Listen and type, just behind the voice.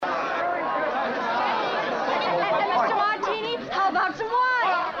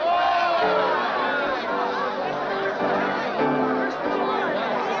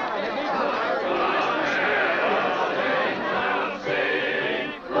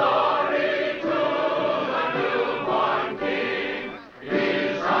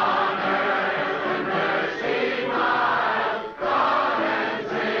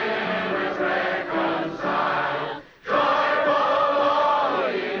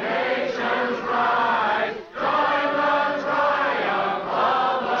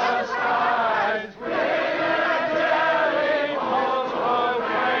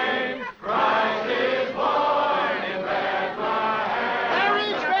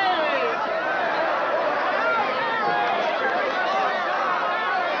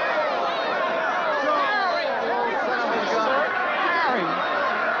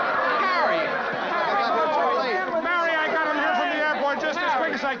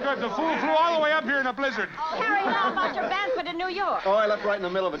good. The fool flew all the way up here in a blizzard. Harry, how about your banquet in New York? Oh, I left right in the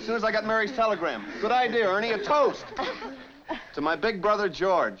middle of it. As soon as I got Mary's telegram. Good idea, Ernie. A toast. To my big brother,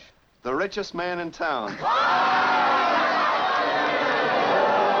 George, the richest man in town.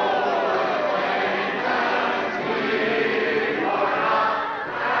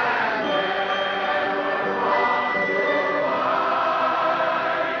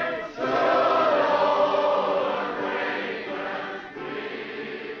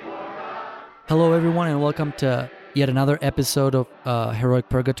 Hello, everyone, and welcome to yet another episode of Heroic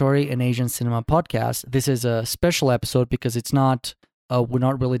Purgatory, an Asian cinema podcast. This is a special episode because it's not, we're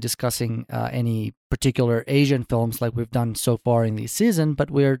not really discussing any particular Asian films like we've done so far in this season,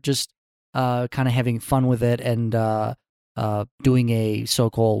 but we're just kind of having fun with it and doing a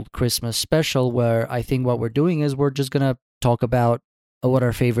so-called Christmas special where I think what we're doing is we're just going to talk about what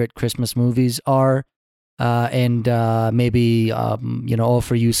our favorite Christmas movies are. And maybe,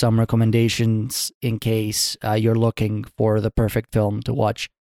 offer you some recommendations in case you're looking for the perfect film to watch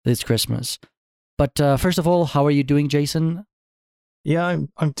this Christmas. But first of all, how are you doing, Jason? Yeah,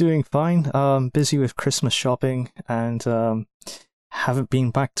 I'm doing fine. Busy with Christmas shopping and haven't been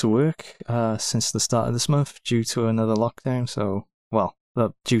back to work since the start of this month due to another lockdown.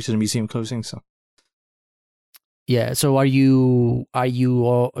 Due to the museum closing. So. Yeah, so are you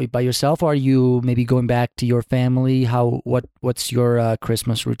all by yourself, or are you maybe going back to your family? What's your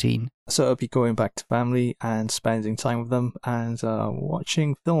Christmas routine? So I'll be going back to family and spending time with them and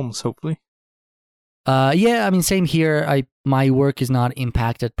watching films, hopefully. Yeah, I mean, same here. My work is not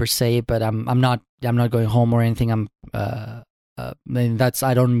impacted per se, but I'm not going home or anything. I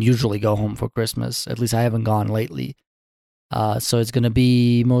don't usually go home for Christmas. At least I haven't gone lately. So it's going to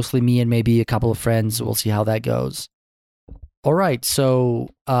be mostly me and maybe a couple of friends. We'll see how that goes. All right. So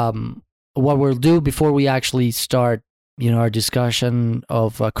what we'll do before we actually start, our discussion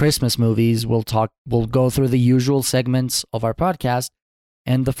of Christmas movies, we'll go through the usual segments of our podcast.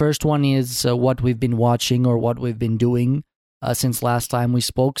 And the first one is what we've been watching or what we've been doing since last time we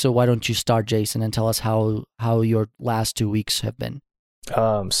spoke. So why don't you start, Jason, and tell us how your last 2 weeks have been?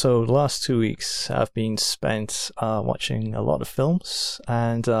 So the last 2 weeks have been spent watching a lot of films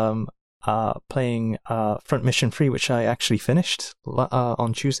and playing Front Mission 3, which I actually finished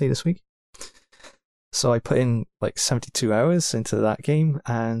on Tuesday this week. So I put in like 72 hours into that game,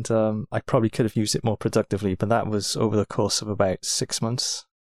 and I probably could have used it more productively, but that was over the course of about 6 months.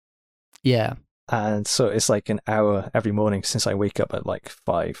 Yeah. And so it's like an hour every morning since I wake up at like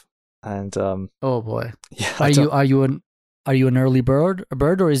 5. And oh boy. Yeah. Are you an early bird,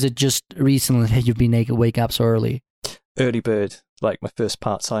 or is it just recently that you've been waking up so early? Early bird. Like my first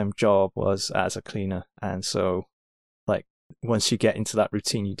part-time job was as a cleaner, and so like once you get into that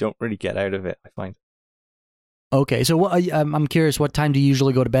routine, you don't really get out of it, I find. Okay, so I'm curious, what time do you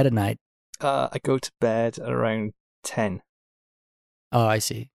usually go to bed at night? I go to bed at around 10. Oh, I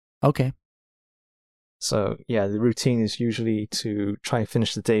see. Okay. So yeah, the routine is usually to try and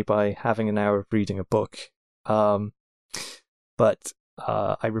finish the day by having an hour of reading a book. But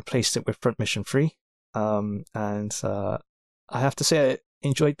I replaced it with Front Mission 3, and I have to say I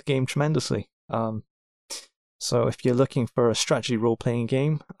enjoyed the game tremendously. So if you're looking for a strategy role-playing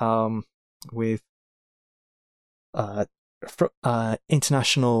game with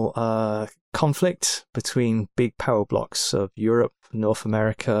international conflict between big power blocks of Europe, North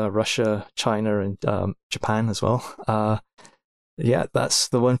America, Russia, China, and Japan as well, yeah, that's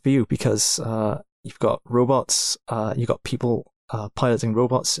the one for you because you've got robots, you've got people piloting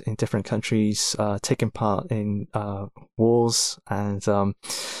robots in different countries, taking part in wars and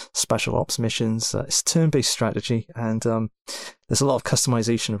special ops missions. It's turn-based strategy, and there's a lot of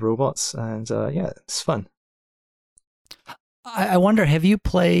customization of robots, and yeah, it's fun. I wonder, have you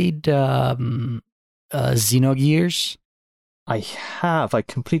played Xenogears? I have. I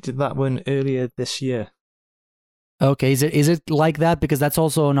completed that one earlier this year. Okay, is it like that? Because that's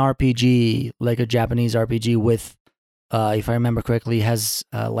also an RPG, like a Japanese RPG with, if I remember correctly, has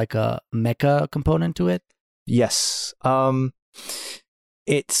like a mecha component to it? Yes.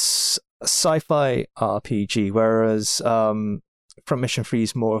 It's a sci-fi RPG, whereas Front Mission 3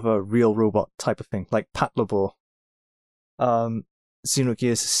 is more of a real robot type of thing, like Patlabor.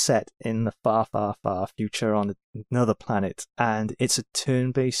 Xenogears is set in the far, far, far future on another planet, and it's a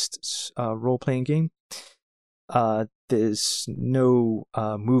turn-based role-playing game. There's no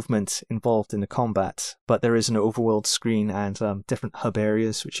movement involved in the combat, but there is an overworld screen and different hub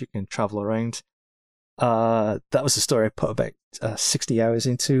areas which you can travel around. That was the story I put about 60 hours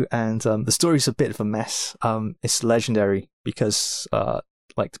into, and the story's a bit of a mess. It's legendary because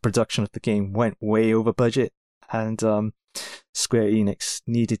like the production of the game went way over budget, and Square Enix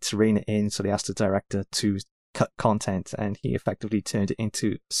needed to rein it in, so they asked the director to cut content, and he effectively turned it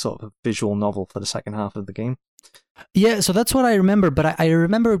into sort of a visual novel for the second half of the game. Yeah, so that's what I remember, but I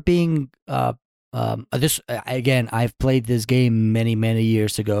remember being this again. I've played this game many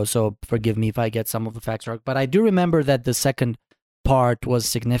years ago, so forgive me if I get some of the facts wrong. But I do remember that the second part was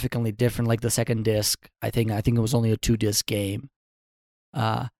significantly different. Like the second disc, I think it was only a 2-disc game.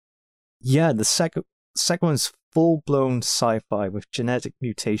 Yeah, the second one's full blown sci-fi with genetic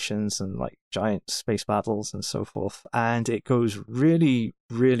mutations and like giant space battles and so forth, and it goes really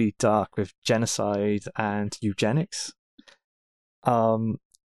dark with genocide and eugenics.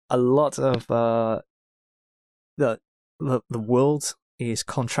 A lot of the world is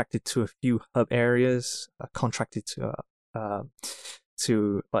contracted to a few hub areas, contracted to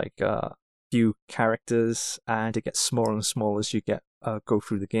like a few characters, and it gets smaller and smaller as you go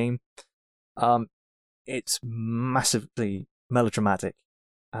through the game. It's massively melodramatic,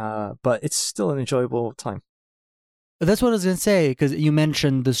 but it's still an enjoyable time. That's what I was going to say, because you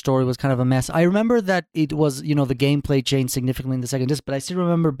mentioned the story was kind of a mess. I remember that it was, the gameplay changed significantly in the second disc, but I still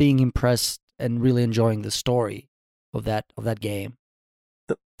remember being impressed and really enjoying the story of that game.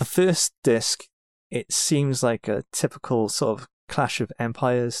 The first disc, it seems like a typical sort of Clash of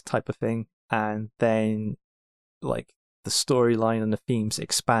Empires type of thing, and then like the storyline and the themes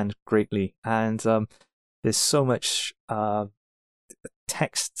expand greatly, and there's so much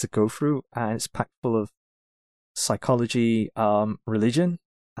text to go through, and it's packed full of psychology, religion,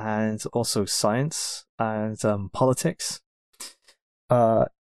 and also science and politics.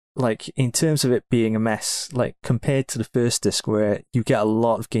 Like in terms of it being a mess, like compared to the first disc where you get a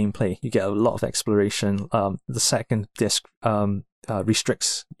lot of gameplay, you get a lot of exploration, the second disc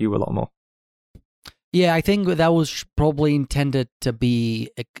restricts you a lot more. Yeah, I think that was probably intended to be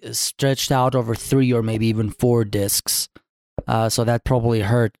stretched out over 3 or maybe even 4 discs. So that probably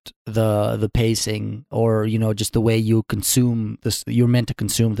hurt the pacing, or just the way you consume this. You're meant to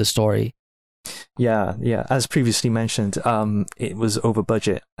consume the story. Yeah. As previously mentioned, it was over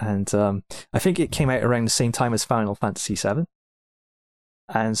budget, and I think it came out around the same time as Final Fantasy VII.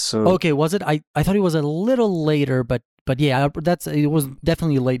 And so, okay, was it? I thought it was a little later, but yeah, it was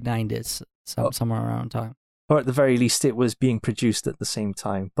definitely late 90s, somewhere around time. Or at the very least, it was being produced at the same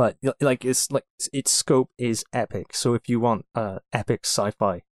time. But its scope is epic. So if you want an epic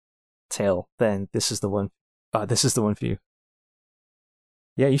sci-fi tale, then this is the one. This is the one for you.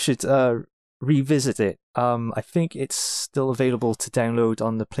 Yeah, you should revisit it. I think it's still available to download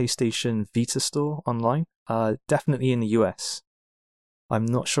on the PlayStation Vita store online. Definitely in the US. I'm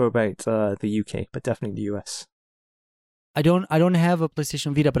not sure about the UK, but definitely the US. I don't have a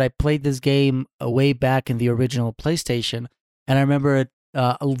PlayStation Vita, but I played this game way back in the original PlayStation, and I remember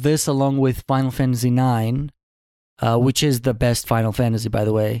this along with Final Fantasy IX, which is the best Final Fantasy, by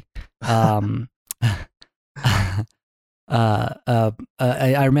the way. I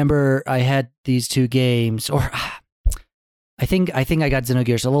remember I had these two games, or I think I got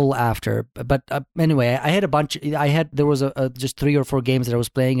Xenogears a little after, but anyway, I had a bunch. There was just 3 or 4 games that I was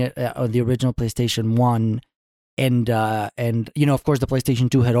playing on the original PlayStation 1. And of course the PlayStation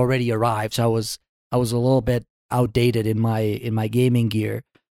 2 had already arrived, so I was a little bit outdated in my gaming gear.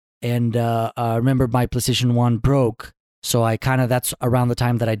 And I remember my PlayStation 1 broke, so that's around the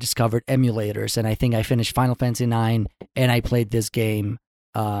time that I discovered emulators, and I think I finished Final Fantasy IX and I played this game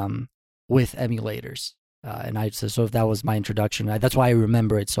with emulators. So that was my introduction. That's why I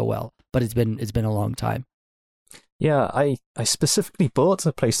remember it so well. But it's been a long time. Yeah, I specifically bought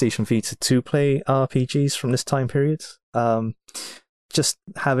a PlayStation Vita to play RPGs from this time period. Just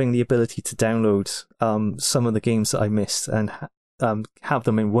having the ability to download some of the games that I missed and have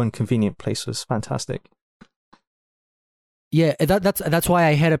them in one convenient place was fantastic. Yeah, that's why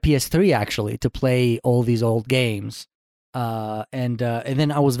I had a PS3 actually, to play all these old games. And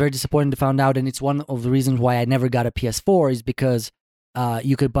then I was very disappointed to find out, and it's one of the reasons why I never got a PS4 is because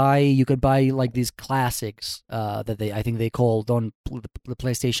you could buy like these classics that I think they called on the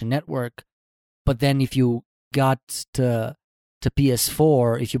PlayStation Network, but then if you got to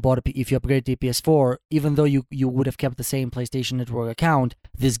PS4, if you upgraded to PS4, even though you would have kept the same PlayStation Network account,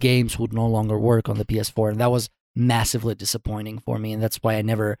 these games would no longer work on the PS4, and that was massively disappointing for me, and that's why I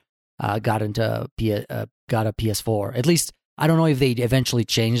never got a PS4. At least I don't know if they eventually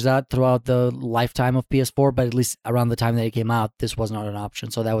changed that throughout the lifetime of PS4, but at least around the time that it came out, this was not an option.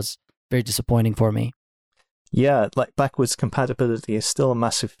 So that was very disappointing for me. Yeah, like backwards compatibility is still a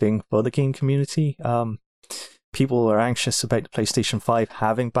massive thing for the game community. People are anxious about the PlayStation 5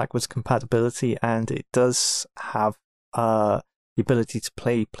 having backwards compatibility, and it does have the the ability to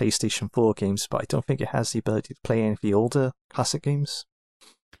play PlayStation 4 games, but I don't think it has the ability to play any of the older classic games.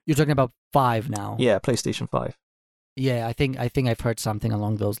 You're talking about 5 now. Yeah, PlayStation 5. Yeah, I think I've heard something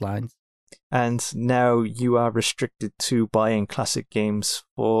along those lines. And now you are restricted to buying classic games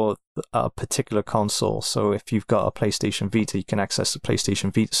for a particular console. So if you've got a PlayStation Vita, you can access the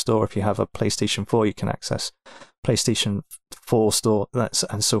PlayStation Vita store. If you have a PlayStation 4, you can access PlayStation 4 store,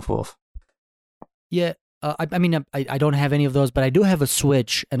 and so forth. Yeah, I mean, I don't have any of those, but I do have a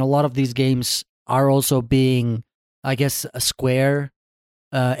Switch, and a lot of these games are also being, I guess, Square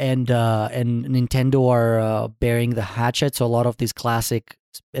and Nintendo are bearing the hatchet. So a lot of these classic,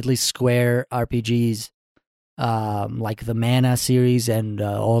 at least Square RPGs, like the Mana series and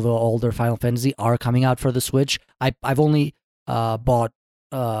all the older Final Fantasy are coming out for the Switch. I've only bought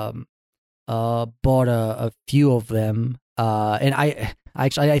a few of them, and I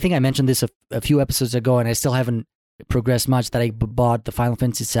think I mentioned this a few episodes ago, and I still haven't progressed much. That I bought the Final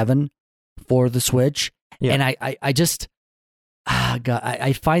Fantasy VII for the Switch, and I just God,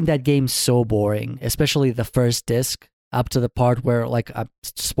 I find that game so boring, especially the first disc up to the part where, like,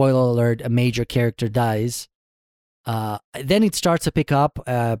 spoiler alert, a major character dies. Then it starts to pick up,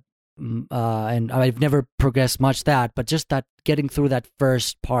 and I've never progressed much but just that getting through that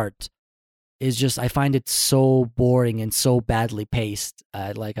first part is just, I find it so boring and so badly paced.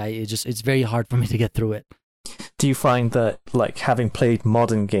 It's very hard for me to get through it. Do you find that, like, having played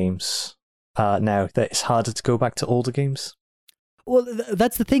modern games now, that it's harder to go back to older games? Well,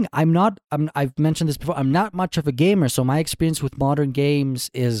 that's the thing. I've mentioned this before. I'm not much of a gamer, so my experience with modern games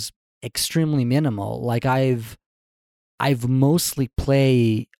is extremely minimal. Like, I've mostly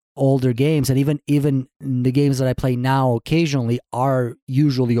played older games, and even the games that I play now occasionally are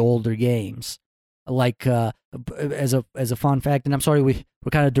usually older games. Like, as a fun fact, and I'm sorry we're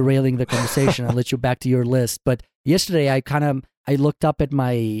kind of derailing the conversation. I'll let you back to your list. But yesterday I looked up at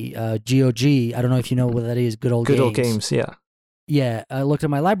my GOG. I don't know if you know what that is. Good old games. Yeah. Yeah, I looked at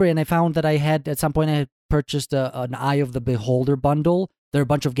my library and I found that at some point I had purchased an Eye of the Beholder bundle. There are a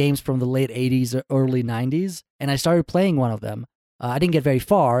bunch of games from the late 80s or early 90s, and I started playing one of them. I didn't get very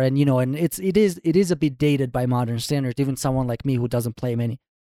far, and it is a bit dated by modern standards. Even someone like me who doesn't play many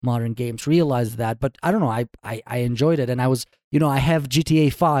modern games realized that. But I don't know, I enjoyed it, and I was, I have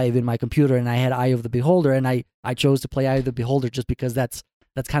GTA 5 in my computer, and I had Eye of the Beholder, and I chose to play Eye of the Beholder just because that's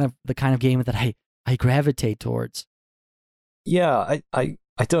kind of the kind of game that I gravitate towards. Yeah, I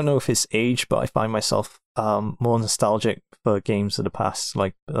don't know if it's age, but I find myself more nostalgic for games of the past,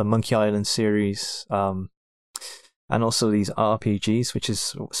 like the Monkey Island series, and also these RPGs, which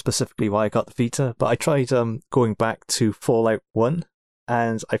is specifically why I got the Vita. But I tried going back to Fallout 1,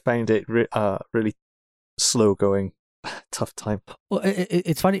 and I found it really slow going. Tough time. Well,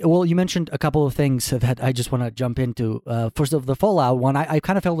 it's funny. Well, you mentioned a couple of things that I just want to jump into. First of the Fallout one, I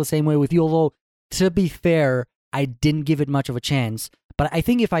kind of felt the same way with you, although, to be fair, I didn't give it much of a chance. But I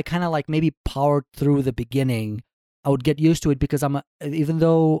think if I kind of like maybe powered through the beginning, I would get used to it, because even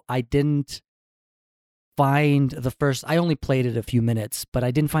though I didn't find I only played it a few minutes, but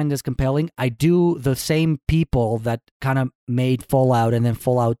I didn't find it as compelling. The same people that kind of made Fallout and then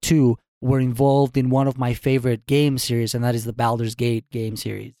Fallout 2 were involved in one of my favorite game series, and that is the Baldur's Gate game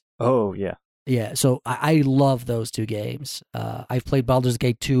series. Oh, yeah. Yeah, so I love those two games. I've played Baldur's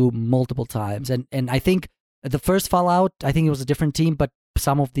Gate 2 multiple times, and I think the first Fallout, I think it was a different team, but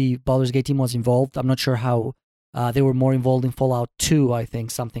some of the Baldur's Gate team was involved. I'm not sure how they were more involved in Fallout 2, I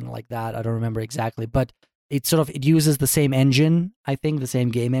think, something like that. I don't remember exactly, but it uses the same engine, I think, the same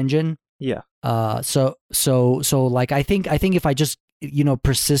game engine. Yeah. So like, I think if I just,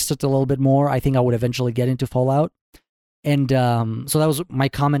 persisted a little bit more, I think I would eventually get into Fallout. And so that was my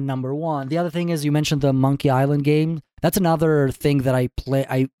comment number one. The other thing is, you mentioned the Monkey Island game. That's another thing that I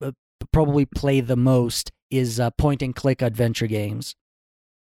probably play the most is point and click adventure games.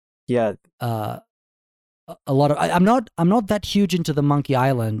 Yeah. A lot of I'm not that huge into the Monkey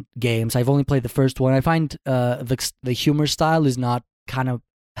Island games. I've only played the first one. I find the humor style is not kind of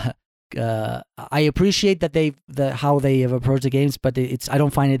I appreciate that how they have approached the games, but I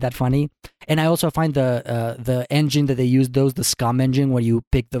don't find it that funny. And I also find the engine that they use, the Scum engine, where you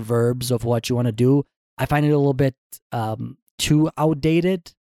pick the verbs of what you want to do, I find it a little bit too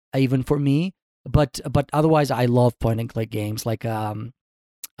outdated, even for me. But otherwise, I love point and click games, like especially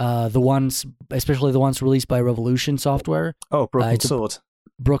the ones released by Revolution Software. Oh,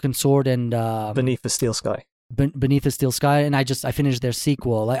 Broken Sword and Beneath the Steel Sky. Beneath the Steel Sky, and I finished their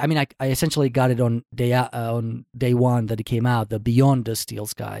sequel. I essentially got it on day one that it came out, the Beyond the Steel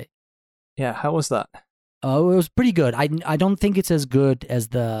Sky. Yeah, how was that? It was pretty good. I don't think it's as good as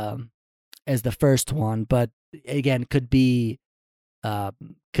the first one, but again, could be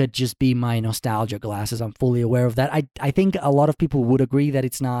could just be my nostalgia glasses. I'm fully aware of that. I think a lot of people would agree that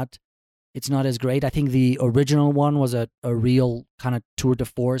it's not as great. I think the original one was a real kind of tour de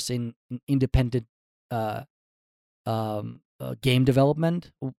force in independent game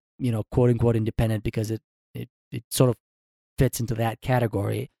development, quote unquote independent, because it sort of fits into that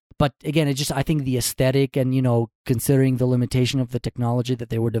category. But again, I think the aesthetic and, considering the limitation of the technology that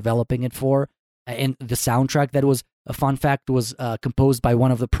they were developing it for, and the soundtrack, that was a fun fact, was composed by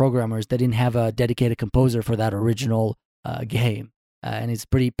one of the programmers. They didn't have a dedicated composer for that original game, and it's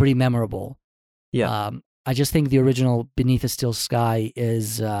pretty memorable. Yeah. I just think the original Beneath a Steel Sky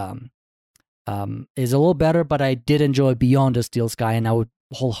is a little better, but I did enjoy Beyond a Steel Sky, and I would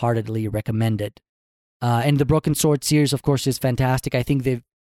wholeheartedly recommend it. And the Broken Sword series, of course, is fantastic. I think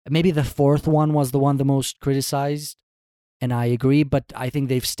maybe the fourth one was the one the most criticized, and I agree, but I think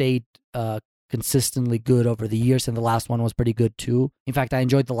they've stayed consistently good over the years, and the last one was pretty good too. In fact, I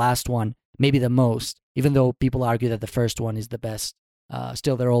enjoyed the last one maybe the most, even though people argue that the first one is the best.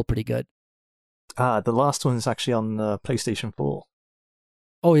 Still, they're all pretty good. The last one is actually on PlayStation 4.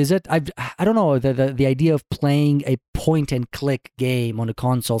 Oh, is it? I don't know. The idea of playing a point and click game on a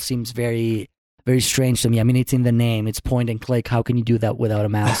console seems very, very strange to me. I mean, it's in the name. It's point and click. How can you do that without a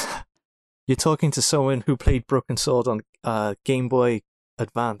mouse? You're talking to someone who played Broken Sword on Game Boy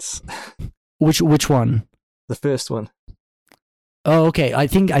Advance. Which one? The first one. Oh, okay. I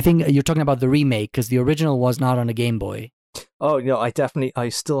think you're talking about the remake, because the original was not on a Game Boy. Oh no, I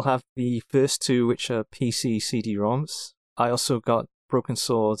still have the first two, which are PC CD-ROMs. I also got Broken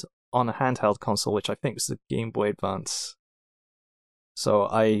Sword on a handheld console, which I think was the Game Boy Advance. So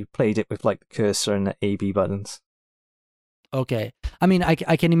I played it with like the cursor and the A/B buttons. Okay. I mean, I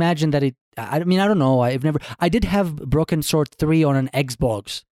can imagine that I don't know. I did have Broken Sword 3 on an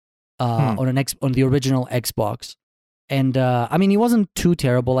Xbox, on the original Xbox. And I mean, it wasn't too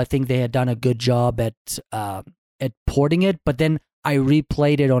terrible. I think they had done a good job at porting it, but then I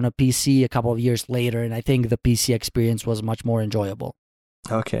replayed it on a PC a couple of years later, and I think the PC experience was much more enjoyable.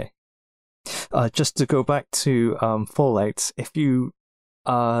 Okay. Just to go back to Fallout, if you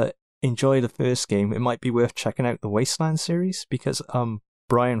enjoy the first game, it might be worth checking out the Wasteland series, because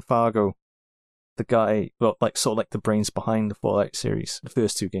Brian Fargo, the guy, well, like sort of like the brains behind the Fallout series, the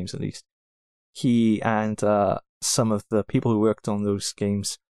first two games at least, he and some of the people who worked on those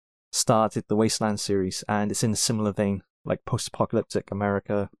games started the Wasteland series, and it's in a similar vein, like post-apocalyptic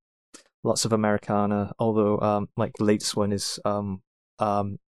America, lots of Americana, although like the latest one is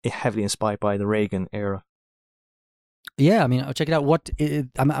heavily inspired by the Reagan era. Yeah, I mean, I'll check it out.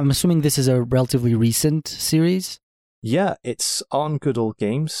 I'm assuming this is a relatively recent series? Yeah, it's on Good Old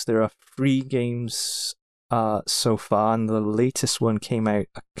Games. There are 3 games so far, and the latest one came out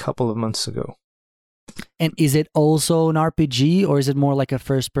a couple of months ago. And is it also an RPG, or is it more like a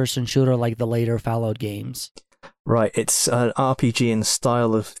first-person shooter like the later Fallout games? Right, it's an RPG in the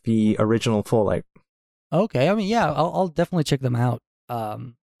style of the original Fallout. Okay, I mean, yeah, I'll definitely check them out.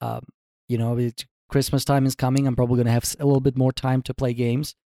 Christmas time is coming. I'm probably going to have a little bit more time to play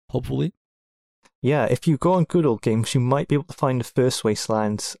games, hopefully. Yeah, if you go on Good Old Games, you might be able to find the first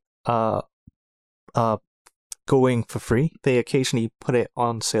Wasteland going for free. They occasionally put it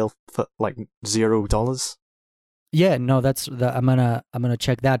on sale for like $0. Yeah, no, I'm gonna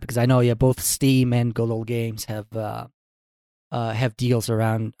check that, because I know both Steam and Good Old Games have deals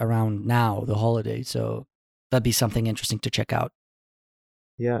around now, the holiday, so that'd be something interesting to check out.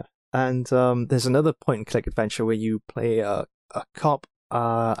 Yeah, and there's another point-and-click adventure where you play a cop.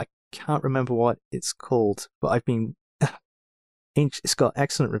 I can't remember what it's called, but I've been. It's got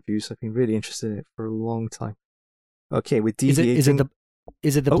excellent reviews. I've been really interested in it for a long time. Okay, with deviating.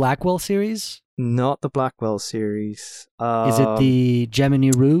 Is it the Blackwell series? Not the Blackwell series. Is it the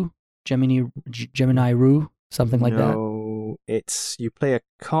Gemini Rue? Gemini Rue? Something like that? No, it's you play a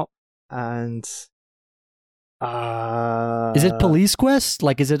cop and. Is it Police Quest?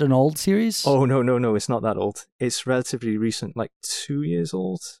 Like, is it an old series? Oh, no, it's not that old. It's relatively recent, like 2 years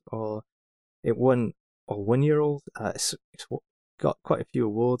old, or 1 year old. It's got quite a few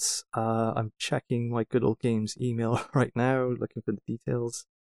awards. I'm checking my Good Old Games email right now, looking for the details.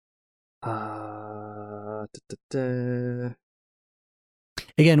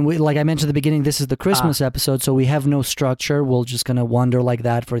 Again, like I mentioned at the beginning, this is the Christmas episode, so we have no structure. We're just going to wander like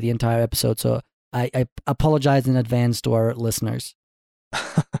that for the entire episode, so I apologize in advance to our listeners.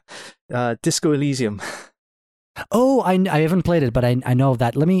 Disco Elysium. Oh, I haven't played it, but I know of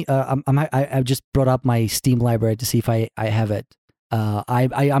that. Let me. I just brought up my Steam library to see if I have it.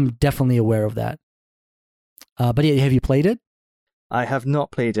 I'm definitely aware of that. But yeah, have you played it? I have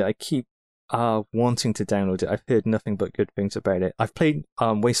not played it. I keep wanting to download it. I've heard nothing but good things about it. I've played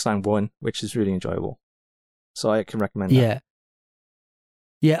Wasteland 1, which is really enjoyable. So I can recommend that. Yeah.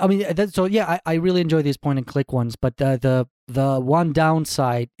 Yeah, I mean, I really enjoy these point and click ones, but the one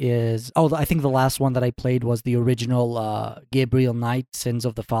downside is, I think the last one that I played was the original Gabriel Knight Sins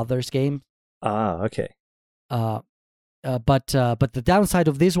of the Fathers game. Ah, okay. But the downside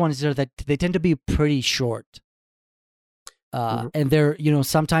of these ones is that they tend to be pretty short. And they're,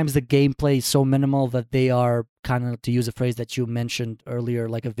 sometimes the gameplay is so minimal that they are kind of, to use a phrase that you mentioned earlier,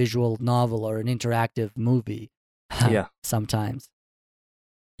 like a visual novel or an interactive movie. Yeah. Sometimes.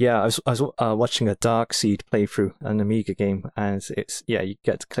 Yeah, I was watching a Darkseid playthrough, an Amiga game, and you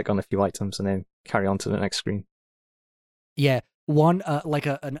get to click on a few items and then carry on to the next screen. Yeah. One like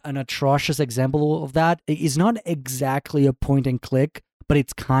an atrocious example of that is not exactly a point and click, but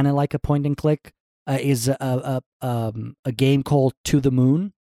it's kind of like a point and click. Is a game called To the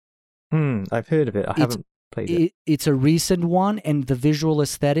Moon. I've heard of it. I haven't played it. It's a recent one, and the visual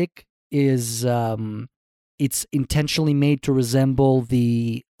aesthetic is it's intentionally made to resemble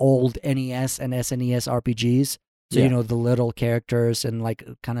the old NES and SNES RPGs. So the little characters and like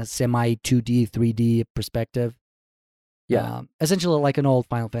kind of semi 2D, 3D perspective. Yeah, essentially like an old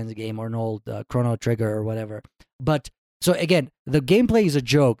Final Fantasy game or an old Chrono Trigger or whatever. But so again, the gameplay is a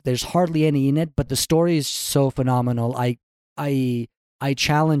joke. There's hardly any in it, but the story is so phenomenal. I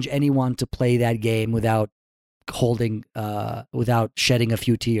challenge anyone to play that game without shedding a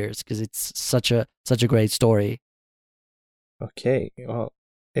few tears, because it's such a great story. Okay, well,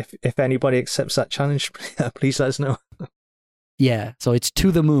 if anybody accepts that challenge, please let us know. Yeah, so it's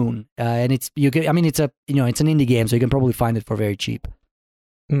To the Moon, and it's an indie game, so you can probably find it for very cheap.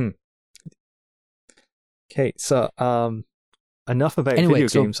 Okay, so enough about video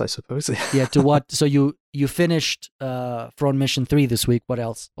games, I suppose. Yeah, to what? So you finished Front Mission 3 this week. What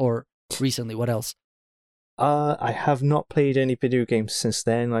else? Or recently, what else? I have not played any video games since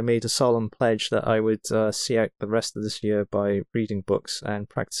then. I made a solemn pledge that I would see out the rest of this year by reading books and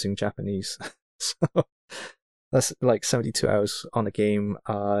practicing Japanese. So that's like 72 hours on a game.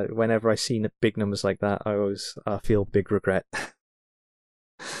 Whenever I see big numbers like that, I always feel big regret.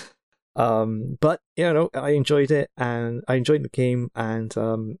 But I enjoyed it, and I enjoyed the game, and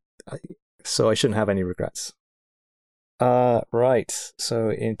so I shouldn't have any regrets. Right.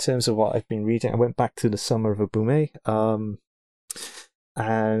 So in terms of what I've been reading, I went back to The Summer of Abume,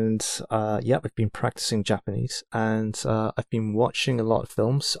 and I've been practicing Japanese, and I've been watching a lot of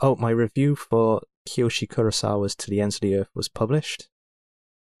films. Oh, my review for Kiyoshi Kurosawa's To the Ends of the Earth was published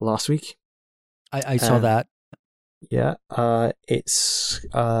last week. I saw that. Yeah. It's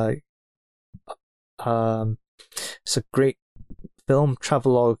a great film,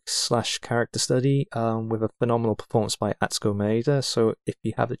 travelogue / character study, with a phenomenal performance by Atsuko Maeda. So if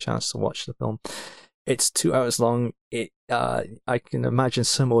you have the chance to watch the film, it's 2 hours long. I can imagine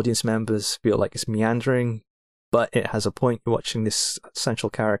some audience members feel like it's meandering, but it has a point. You're watching this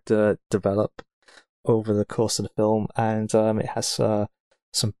central character develop over the course of the film, and it has some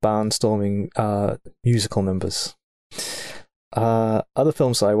barnstorming musical numbers. Other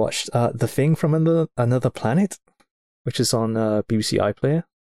films I watched, The Thing from Another Planet, which is on BBC iPlayer.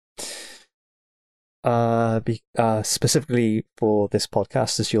 Specifically for this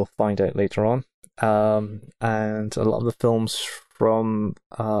podcast, as you'll find out later on. And a lot of the films from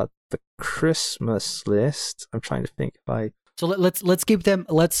the Christmas list. I'm trying to think if I... So let's keep them,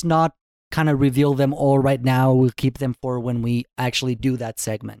 let's not kind of reveal them all right now. We'll keep them for when we actually do that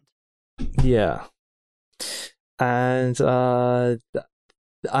segment. Yeah. And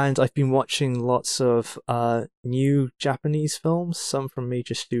I've been watching lots of new Japanese films, some from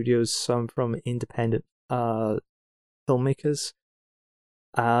major studios, some from independent filmmakers.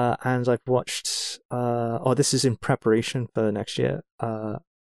 And I've watched... this is in preparation for next year. I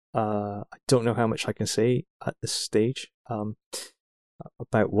don't know how much I can say at this stage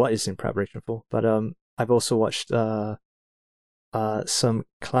about what is in preparation for, but I've also watched some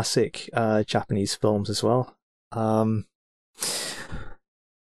classic Japanese films as well.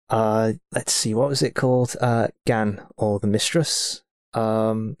 Let's see, what was it called? Gan, or The Mistress.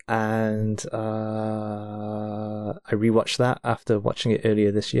 And I rewatched that after watching it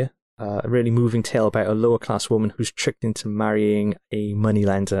earlier this year. A really moving tale about a lower class woman who's tricked into marrying a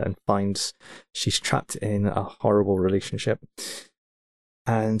moneylender and finds she's trapped in a horrible relationship.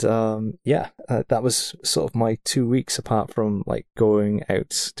 And that was sort of my 2 weeks, apart from like going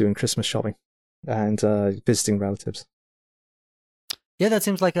out doing Christmas shopping and visiting relatives. Yeah, that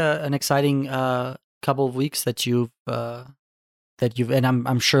seems like an exciting couple of weeks that you've and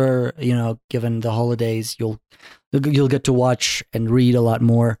I'm sure, given the holidays, you'll get to watch and read a lot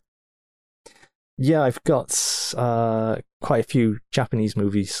more. Yeah, I've got quite a few Japanese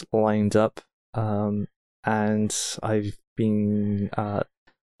movies lined up, and I've been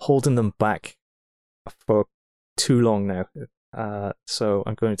holding them back for too long now. So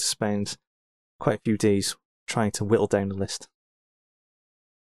I'm going to spend quite a few days trying to whittle down the list.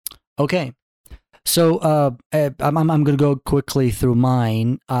 Okay. So I'm going to go quickly through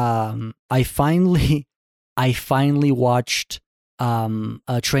mine. I finally watched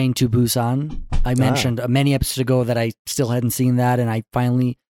Train to Busan. I mentioned many episodes ago that I still hadn't seen that, and I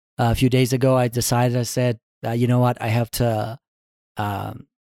finally a few days ago I said, you know what, I have to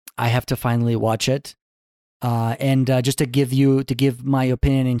finally watch it. And just to give my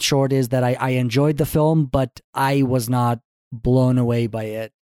opinion in short is that I enjoyed the film, but I was not blown away by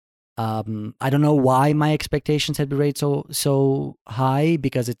it. I don't know why my expectations had been rated so high,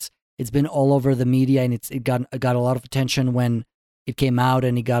 because it's been all over the media, and it got a lot of attention when it came out,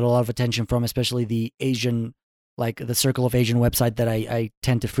 and it got a lot of attention from especially the Asian, like the circle of Asian website that I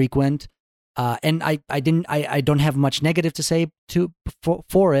tend to frequent. And I don't have much negative to say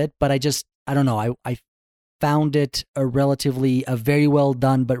for it, but I don't know. I found it a very well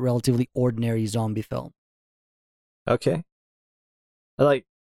done but relatively ordinary zombie film. Okay. I like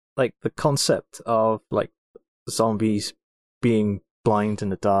the concept of like zombies being blind in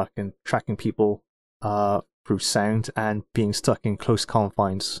the dark and tracking people through sound and being stuck in close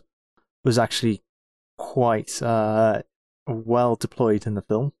confines was actually quite well deployed in the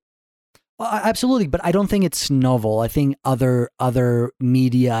film. Well, absolutely, but I don't think it's novel. I think other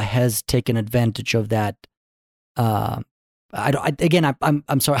media has taken advantage of that. I'm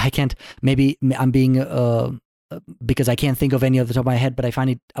sorry, I can't. Maybe I'm being because I can't think of any off the top of my head. But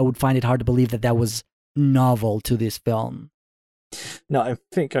I would find it hard to believe that was novel to this film. No, I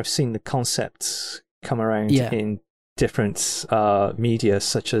think I've seen the concepts come around in different media,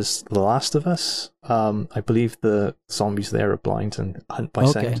 such as The Last of Us. I believe the zombies there are blind and hunt by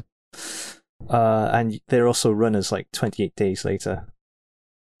sound. And they're also run as like 28 Days Later.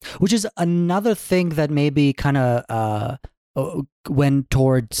 Which is another thing that maybe kind of went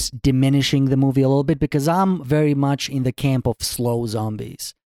towards diminishing the movie a little bit, because I'm very much in the camp of slow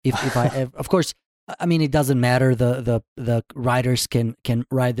zombies. Of course, I mean, it doesn't matter. The writers can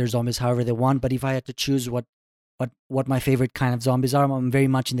write their zombies however they want. But if I had to choose what my favorite kind of zombies are, I'm very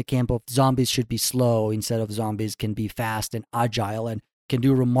much in the camp of zombies should be slow instead of zombies can be fast and agile and can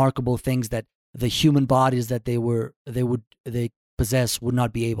do remarkable things that the human bodies that they possess would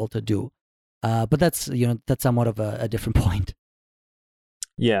not be able to do. But that's somewhat of a different point.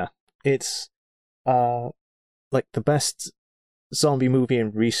 Yeah, it's like the best zombie movie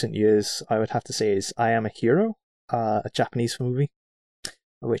in recent years, I would have to say, is I Am a Hero, a Japanese movie,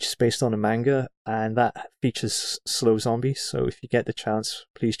 which is based on a manga, and that features slow zombies. So if you get the chance,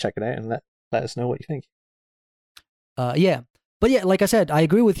 please check it out and let us know what you think. Yeah. But yeah, like I said, I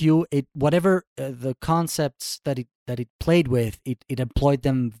agree with you. Whatever the concepts that it played with, it employed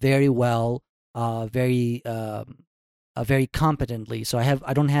them very well, very competently. So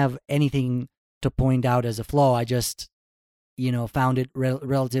I don't have anything to point out as a flaw. I just found it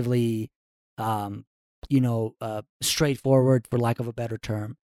relatively straightforward, for lack of a better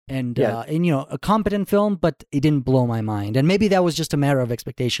term, and a competent film, but it didn't blow my mind. And maybe that was just a matter of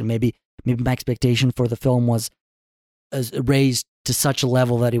expectation. Maybe my expectation for the film was raised to such a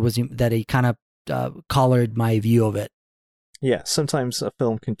level that it kind of colored my view of it. Yeah, sometimes a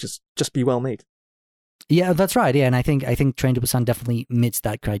film can just be well made. Yeah, that's right. Yeah, and I think Train to Busan definitely meets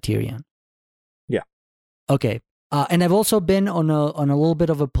that criterion. Yeah. Okay. And I've also been on a little bit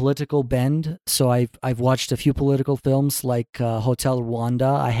of a political bend. So I've watched a few political films like Hotel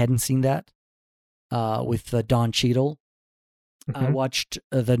Rwanda. I hadn't seen that with Don Cheadle. Mm-hmm. I watched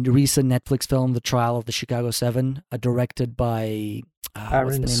the recent Netflix film, The Trial of the Chicago 7, directed by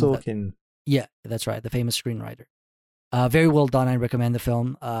Aaron Sorkin. Yeah, that's right, the famous screenwriter. Very well done. I recommend the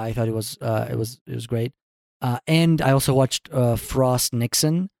film. I thought it was great. And I also watched Frost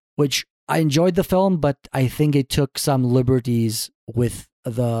Nixon, which I enjoyed the film, but I think it took some liberties with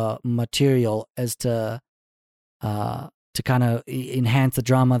the material as to kind of enhance the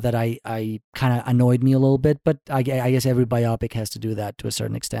drama that I kind of annoyed me a little bit. But I guess every biopic has to do that to a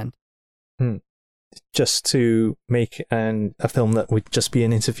certain extent. Just to make a film that would just be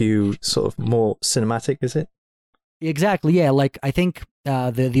an interview, sort of more cinematic, is it? Exactly, yeah. Like, I think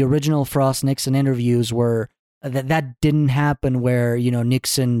the original Frost Nixon interviews were that didn't happen, where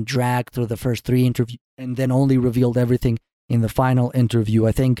Nixon dragged through the first 3 interviews and then only revealed everything in the final interview.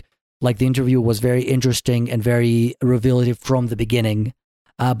 I think like the interview was very interesting and very revelative from the beginning,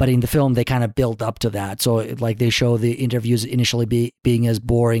 but in the film they kind of build up to that. So like they show the interviews initially being as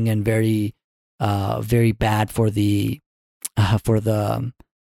boring and very very bad for the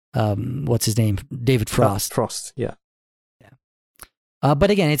what's his name, David Frost. Frost, yeah.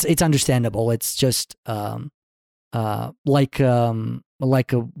 But again, it's understandable. It's just like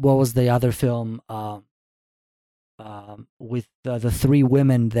what was the other film with the three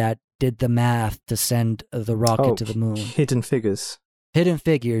women that did the math to send the rocket to the moon. Hidden Figures. Hidden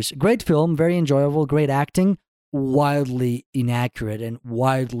Figures. Great film, very enjoyable, great acting, wildly inaccurate and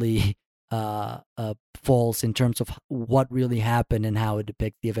wildly false in terms of what really happened and how it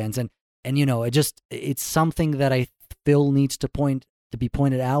depicts the events. And it's something that I feel needs to be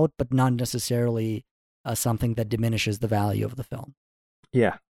pointed out, but not necessarily something that diminishes the value of the film.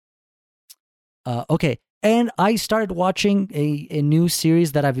 Yeah. Okay. And I started watching a new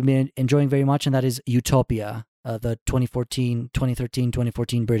series that I've been enjoying very much, and that is Utopia, the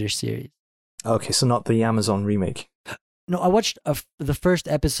 2013-2014 British series. Okay, so not the Amazon remake. No, I watched the first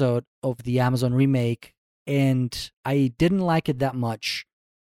episode of the Amazon remake, and I didn't like it that much.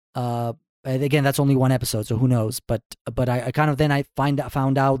 Again, that's only one episode, so who knows? But I kind of then I found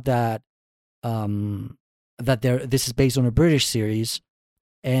out that this is based on a British series,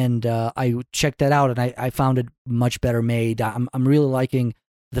 and I checked that out, and I found it much better made. I'm really liking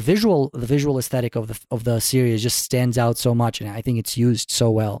the visual aesthetic of the series. Just stands out so much, and I think it's used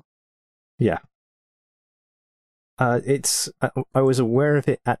so well. Yeah. I was aware of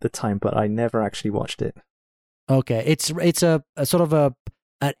it at the time, but I never actually watched it. Okay, it's a sort of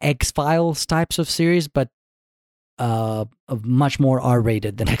an X-Files types of series, but much more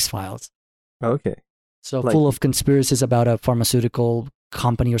R-rated than X-Files. Okay. So full of conspiracies about a pharmaceutical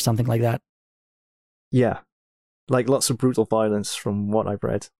company or something like that. Yeah, like lots of brutal violence from what I've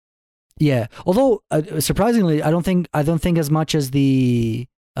read. Yeah, although surprisingly, I don't think as much as the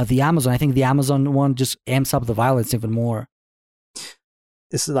Amazon. I think the Amazon one just amps up the violence even more.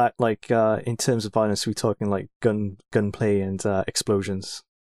 Is that like in terms of violence, we're talking like gunplay and explosions,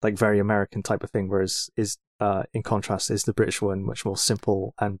 like very American type of thing. Whereas in contrast, is the British one much more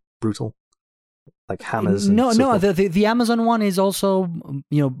simple and brutal, like hammers? No. The Amazon one is also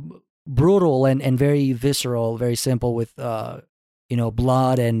brutal and very visceral, very simple with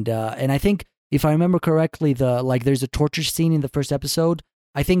blood and I think if I remember correctly, there's a torture scene in the first episode.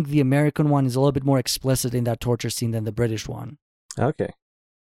 I think the American one is a little bit more explicit in that torture scene than the British one. Okay.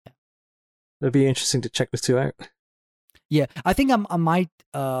 It'd be interesting to check the two out. Yeah, I think I might,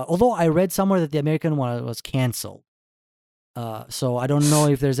 although I read somewhere that the American one was canceled. So I don't know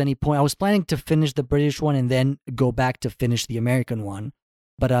if there's any point. I was planning to finish the British one and then go back to finish the American one.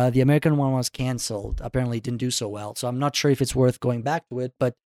 But the American one was canceled. Apparently it didn't do so well. So I'm not sure if it's worth going back to it,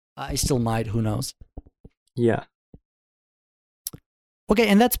 but I still might. Who knows? Yeah. Okay,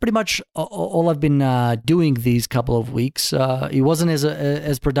 and that's pretty much all I've been doing these couple of weeks. It wasn't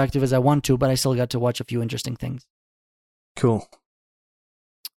as productive as I want to, but I still got to watch a few interesting things. Cool.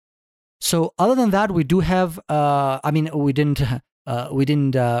 So other than that, we do have. We didn't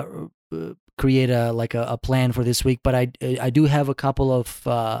create a plan for this week, but I do have a couple of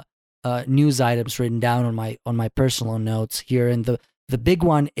news items written down on my personal notes here, and the big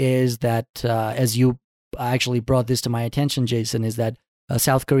one is that as you actually brought this to my attention, Jason, is that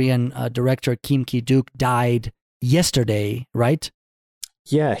South Korean director Kim Ki-duk died yesterday, right?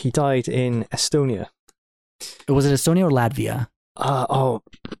 Yeah, he died in Estonia. Was it Estonia or Latvia?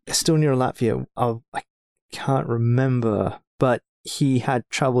 Estonia or Latvia. I can't remember, but he had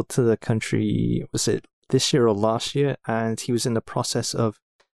traveled to the country, was it this year or last year? And he was in the process of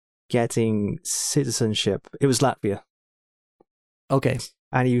getting citizenship. It was Latvia. Okay.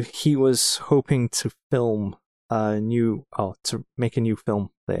 And he was hoping to film to make a new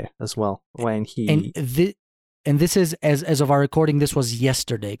film there as well when he... And this is, as of our recording, this was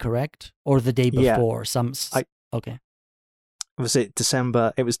yesterday, correct? Or the day before? Yeah. Okay. Was it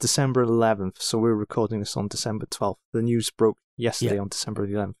December? It was December 11th, so we were recording this on December 12th. The news broke yesterday on December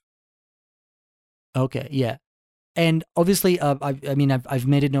 11th. Okay, yeah. And obviously, I've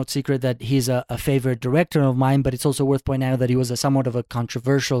made it no secret that he's a favorite director of mine, but it's also worth pointing out that he was somewhat of a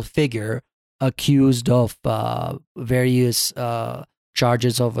controversial figure, accused of various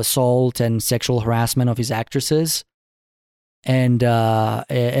charges of assault and sexual harassment of his actresses, and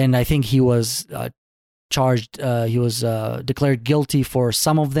I think he was charged. He was declared guilty for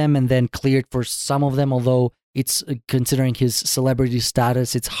some of them, and then cleared for some of them. Although it's considering his celebrity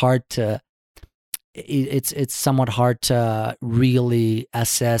status, it's hard to. It's somewhat hard to really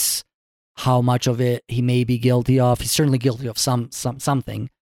assess how much of it he may be guilty of. He's certainly guilty of something.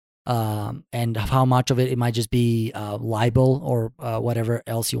 And how much of it might just be libel or whatever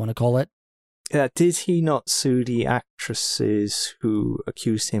else you want to call it. did he not sue the actresses who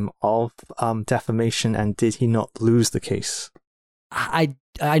accused him of defamation, and did he not lose the case? I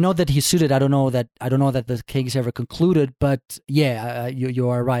know that he sued it. I don't know that the case ever concluded, but yeah, you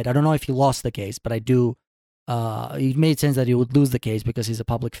are right. I don't know if he lost the case, but I do. It made sense that he would lose the case because he's a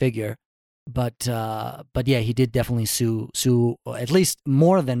public figure. But yeah, he did definitely sue at least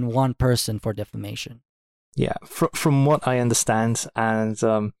more than one person for defamation. Yeah, from what I understand, and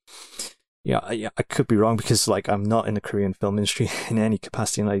I could be wrong because like I'm not in the Korean film industry in any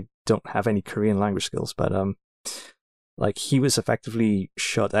capacity, and I don't have any Korean language skills. But like he was effectively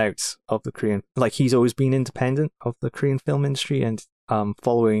shut out of the Korean. Like he's always been independent of the Korean film industry, and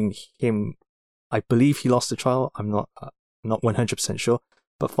following him, I believe he lost the trial. I'm not 100% sure,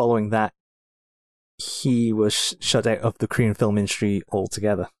 but following that, he was shut out of the Korean film industry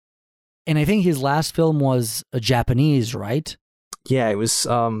altogether. And I think his last film was Japanese, right? Yeah, it was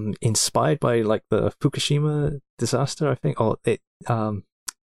inspired by like the Fukushima disaster, I think. Or it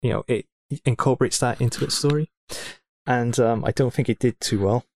it incorporates that into its story, and I don't think it did too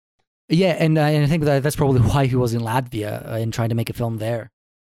well. Yeah, and I think that's probably why he was in Latvia and trying to make a film there.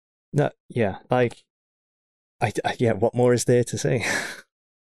 No, yeah, like, what more is there to say?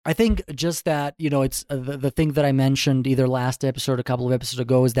 I think just that, it's the thing that I mentioned either last episode or a couple of episodes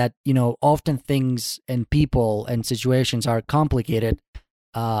ago is that, often things and people and situations are complicated.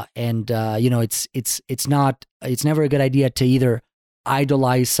 It's never a good idea to either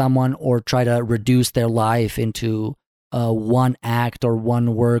idolize someone or try to reduce their life into one act or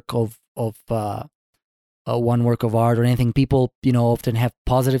one work of art or anything. People, often have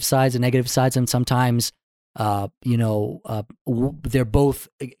positive sides and negative sides, and sometimes they're both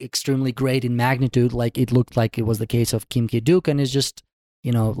extremely great in magnitude, like it looked like it was the case of Kim Ki-duk, and it's just,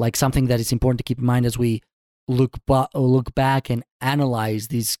 like something that is important to keep in mind as we look back and analyze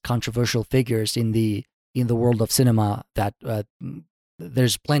these controversial figures in the world of cinema, that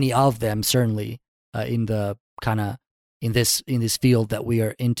there's plenty of them, certainly, in this field that we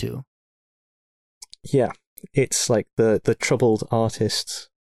are into. Yeah, it's like the troubled artist,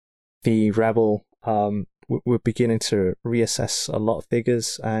 the rebel. We're beginning to reassess a lot of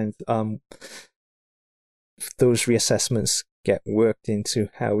figures, and those reassessments get worked into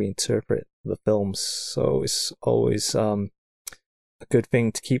how we interpret the films. So it's always a good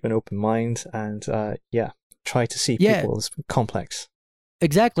thing to keep an open mind and try to see people as complex.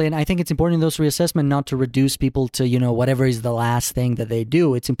 Exactly, and I think it's important in those reassessment not to reduce people to whatever is the last thing that they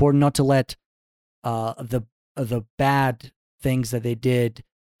do. It's important not to let the bad things that they did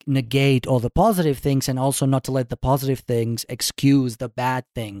negate all the positive things, and also not to let the positive things excuse the bad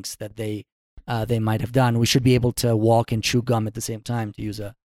things that they might have done. We should be able to walk and chew gum at the same time, to use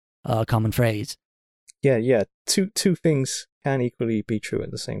a common phrase. Yeah. Two things can equally be true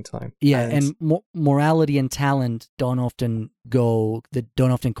at the same time. Yeah, and morality and talent don't often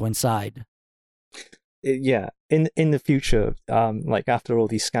coincide. Yeah, in the future, like after all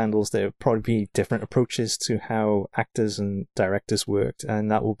these scandals, there'll probably be different approaches to how actors and directors worked,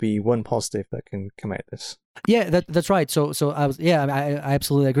 and that will be one positive that can come out of this. Yeah, that's right. So I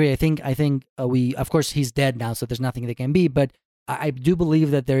absolutely agree. I think we, of course, he's dead now, so there's nothing that can be, but I do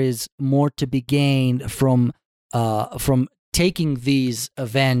believe that there is more to be gained from taking these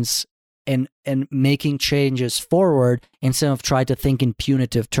events and making changes forward, instead of try to think in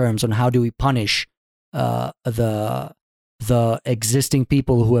punitive terms on how do we punish the existing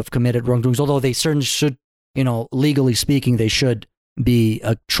people who have committed wrongdoings, although they certainly should, legally speaking, they should be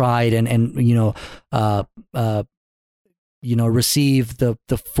tried and receive the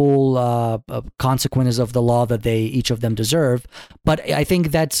full consequences of the law that each of them deserve. But I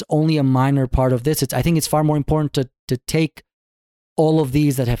think that's only a minor part of this. I think it's far more important to take all of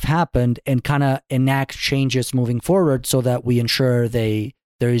these that have happened and kind of enact changes moving forward, so that we ensure there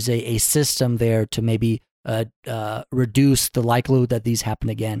is a system there to maybe reduce the likelihood that these happen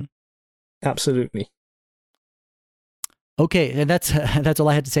again. Absolutely. Okay, and that's all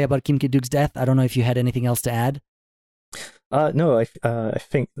I had to say about Kim Ki-duk's death. I don't know if you had anything else to add. No, I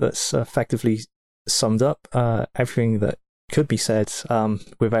think that's effectively summed up everything that could be said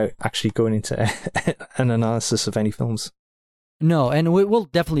without actually going into an analysis of any films. No, and we'll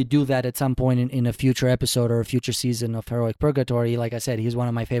definitely do that at some point in a future episode or a future season of Heroic Purgatory. Like I said, he's one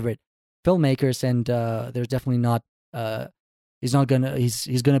of my favorite filmmakers, and there's definitely not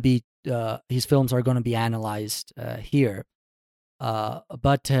his films are gonna be analyzed here.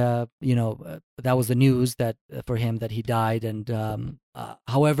 But that was the news that for him that he died, and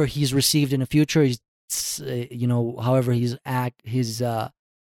however he's received in the future, however his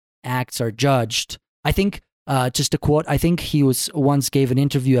acts are judged. I think just a quote. I think he once gave an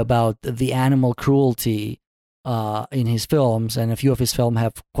interview about the animal cruelty in his films, and a few of his films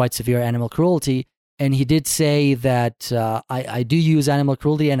have quite severe animal cruelty. And he did say that I do use animal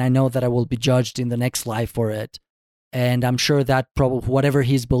cruelty, and I know that I will be judged in the next life for it. And I'm sure that probably whatever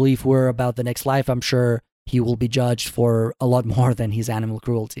his belief were about the next life, I'm sure he will be judged for a lot more than his animal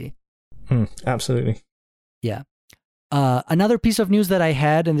cruelty. Absolutely. Yeah. Another piece of news that I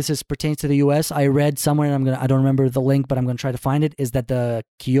had, and this pertains to the U.S. I read somewhere, and I don't remember the link, but I'm going to try to find it. Is that the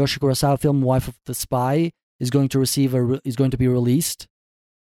Kiyoshi Kurosawa film "Wife of the Spy" is going to be released?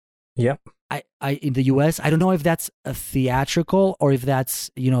 Yep. I in the U.S. I don't know if that's a theatrical or if that's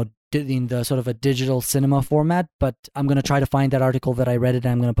in the sort of a digital cinema format, but I'm going to try to find that article that I read it,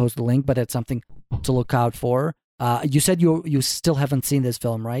 and I'm going to post the link. But it's something to look out for. You said you still haven't seen this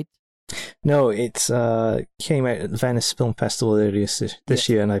film, right? No, it came out at the Venice Film Festival earlier this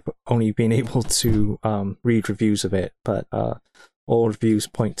year, and I've only been able to read reviews of it, but all reviews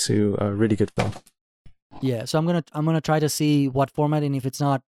point to a really good film. Yeah, so I'm gonna try to see what format, and if it's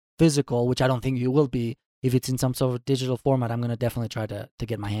not physical, which I don't think it will be, if it's in some sort of digital format, I'm gonna definitely try to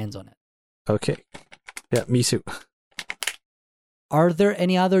get my hands on it. Okay. Yeah, me too. Are there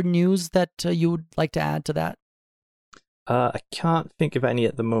any other news that you would like to add to that? I can't think of any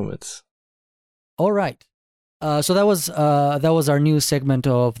at the moment. All right. So that was our news segment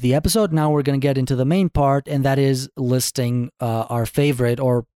of the episode. Now we're going to get into the main part, and that is listing our favorite,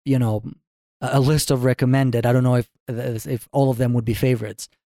 or a list of recommended. I don't know if all of them would be favorites,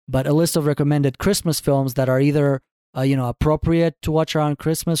 but a list of recommended Christmas films that are either appropriate to watch around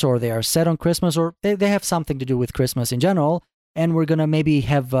Christmas, or they are set on Christmas, or they have something to do with Christmas in general. And we're gonna maybe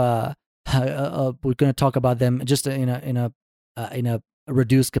have we're gonna talk about them just in a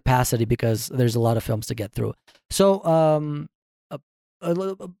reduced capacity, because there's a lot of films to get through. So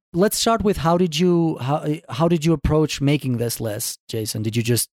let's start with how did you approach making this list, Jason? Did you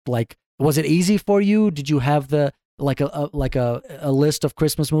just was it easy for you? Did you have a list of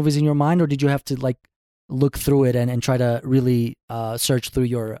Christmas movies in your mind, or did you have to look through it and try to really search through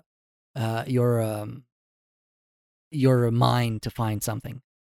your mind to find something?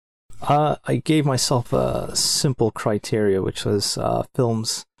 I gave myself a simple criteria, which was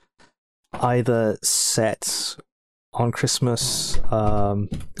films either set on Christmas or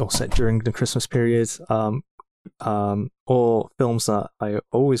set during the Christmas period, or films that I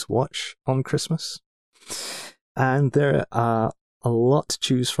always watch on Christmas. And there are a lot to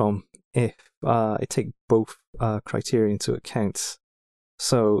choose from if I take both criteria into account.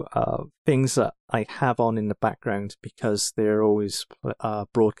 So things that I have on in the background because they're always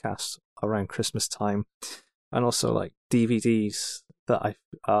broadcast around Christmas time, and also DVDs that I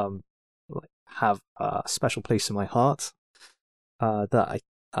have a special place in my heart that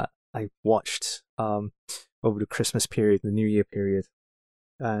I watched over the Christmas period, the New Year period,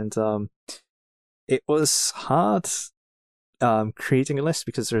 and it was hard creating a list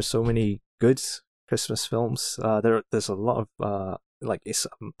because there are so many good Christmas films. There's a lot of it's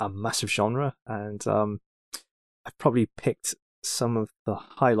a massive genre, and I've probably picked some of the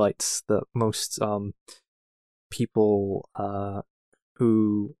highlights that most people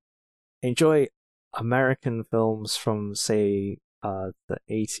who enjoy American films from, say, the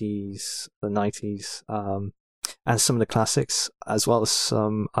 80s, the 90s, and some of the classics, as well as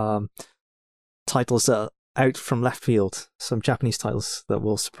some titles that are out from left field, some Japanese titles that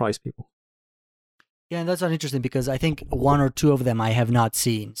will surprise people. Yeah, and that's not interesting because I think one or two of them I have not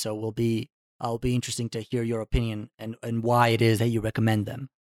seen, so I'll be interesting to hear your opinion and why it is that you recommend them.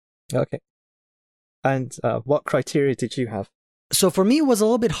 Okay. And what criteria did you have? So for me, it was a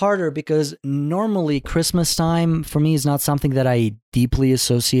little bit harder because normally Christmas time for me is not something that I deeply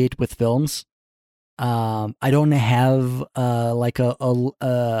associate with films. I don't have a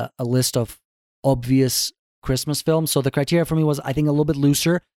list of obvious Christmas films, so the criteria for me was, I think, a little bit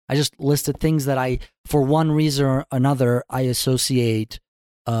looser. I just listed things that for one reason or another, I associate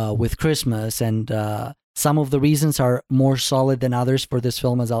with Christmas, and some of the reasons are more solid than others for this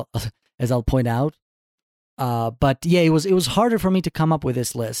film, as I'll point out. But yeah, it was harder for me to come up with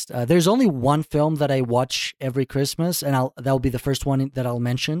this list. There's only one film that I watch every Christmas, and that'll be the first one that I'll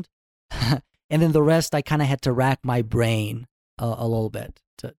mention. And then the rest, I kind of had to rack my brain a little bit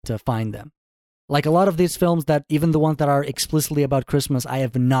to find them. Like a lot of these films, that even the ones that are explicitly about Christmas, I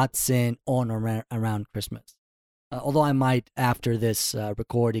have not seen on or around Christmas. Although I might after this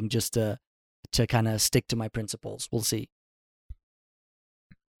recording, just to kind of stick to my principles. We'll see.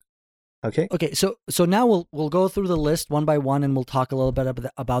 Okay. So now we'll go through the list one by one, and we'll talk a little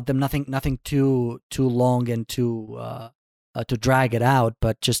bit about them. Nothing too long and too to drag it out,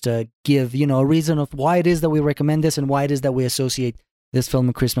 but just to give, a reason of why it is that we recommend this and why it is that we associate this film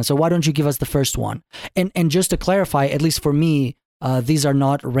with Christmas. So why don't you give us the first one? And just to clarify, at least for me, these are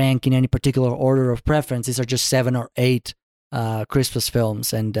not ranked in any particular order of preference. These are just 7 or 8 Christmas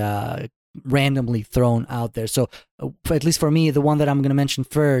films and randomly thrown out there. So at least for me, the one that I'm going to mention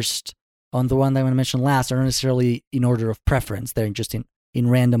first on the one that I'm going to mention last are not necessarily in order of preference. They're just in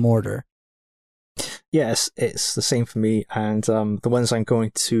random order. Yes, it's the same for me. And the ones I'm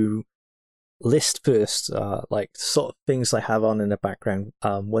going to list first are like sort of things I have on in the background,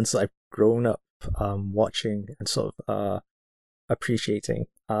 ones that I've grown up watching and sort of appreciating.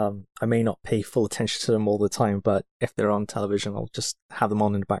 I may not pay full attention to them all the time, but if they're on television, I'll just have them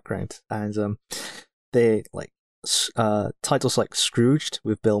on in the background. And they like titles like Scrooged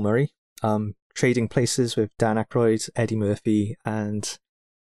with Bill Murray, Trading Places with Dan Aykroyd, Eddie Murphy, and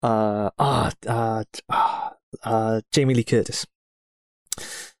Jamie Lee Curtis.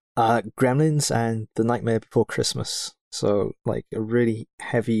 Gremlins and The Nightmare Before Christmas. So like a really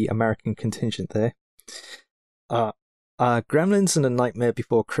heavy American contingent there. Gremlins and The Nightmare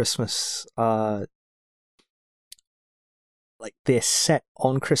Before Christmas, like they're set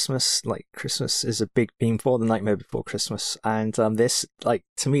on Christmas. Like Christmas is a big theme for The Nightmare Before Christmas, and this, like,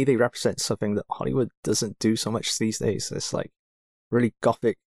 to me, they represent something that Hollywood doesn't do so much these days. It's like really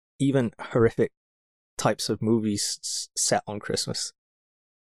gothic, even horrific types of movies set on Christmas.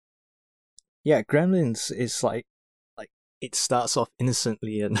 Yeah, Gremlins is like it starts off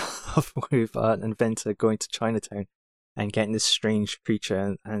innocently enough with an inventor going to Chinatown and getting this strange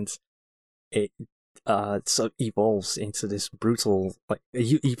creature, and it sort of evolves into this brutal, like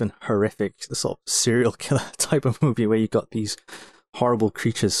even horrific sort of serial killer type of movie where you got these horrible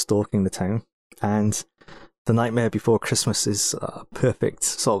creatures stalking the town. And The Nightmare Before Christmas is a perfect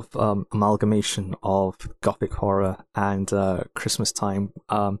sort of amalgamation of gothic horror and Christmas time.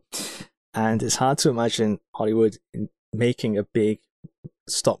 And it's hard to imagine Hollywood making a big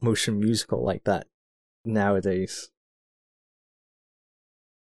stop motion musical like that nowadays.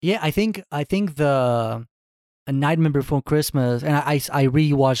 Yeah, I think the A Nightmare Before Christmas, and I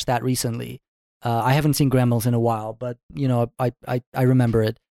rewatched that recently. I haven't seen Gremlins in a while, but I remember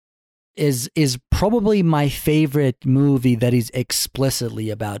it. Is probably my favorite movie that is explicitly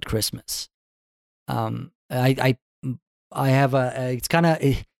about Christmas. I have it's kind of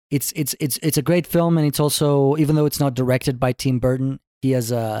it's a great film, and it's also, even though it's not directed by Tim Burton,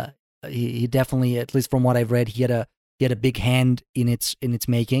 he definitely, at least from what I've read, he had a big hand in its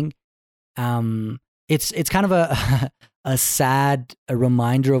making. It's kind of a sad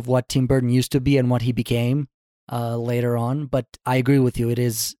reminder of what Tim Burton used to be and what he became later on. But I agree with you. It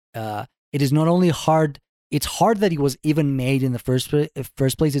is not only hard. It's hard that he was even made in the first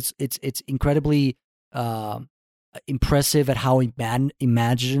place. It's incredibly impressive at how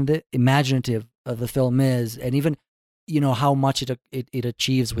imaginative the film is, and even how much it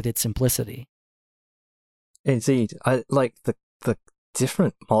achieves with its simplicity. Indeed, I like the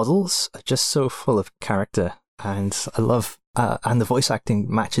different models are just so full of character, and I love and the voice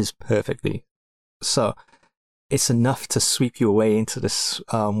acting matches perfectly. So it's enough to sweep you away into this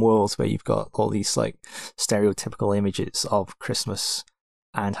world where you've got all these like stereotypical images of Christmas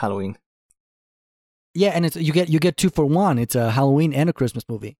and Halloween. Yeah, and you get 2 for 1. It's a Halloween and a Christmas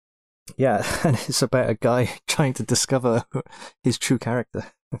movie. Yeah, and it's about a guy trying to discover his true character.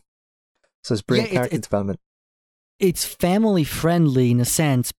 So it's brilliant character development. It's family friendly in a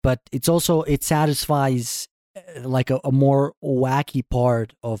sense, but it satisfies like a more wacky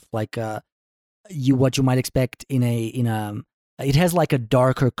part of like what you might expect in a it has like a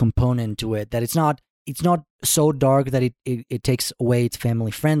darker component to it, that it's not so dark that it takes away its family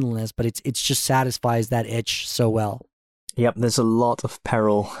friendliness, but it's just satisfies that itch so well. Yep, there's a lot of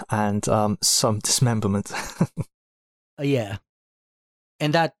peril and some dismemberment. Yeah.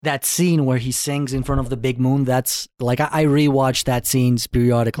 And that scene where he sings in front of the big moon, that's like, I rewatch that scene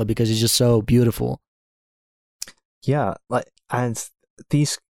periodically because it's just so beautiful. Yeah, and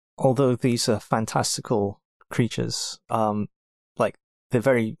although these are fantastical creatures, like they're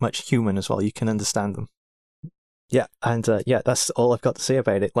very much human as well. You can understand them. Yeah, and that's all I've got to say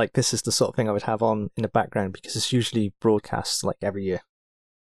about it. Like, this is the sort of thing I would have on in the background because it's usually broadcast like every year.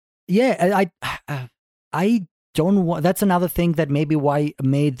 Yeah, I don't want. That's another thing that maybe why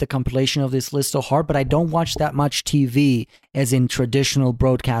made the compilation of this list so hard. But I don't watch that much TV, as in traditional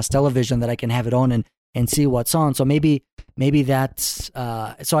broadcast television, that I can have it on and see what's on. So maybe that's.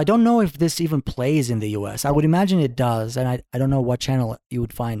 So I don't know if this even plays in the US. I would imagine it does, and I don't know what channel you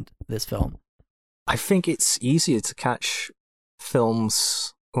would find this film. I think it's easier to catch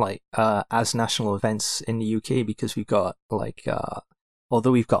films like as national events in the UK, because we've got like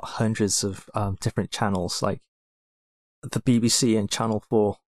although we've got hundreds of different channels, like the BBC and Channel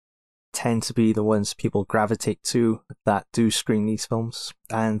 4 tend to be the ones people gravitate to that do screen these films,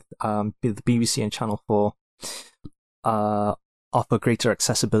 and the BBC and Channel 4 offer greater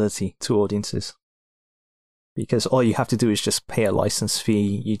accessibility to audiences, because all you have to do is just pay a license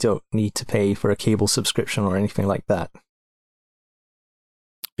fee. You don't need to pay for a cable subscription or anything like that.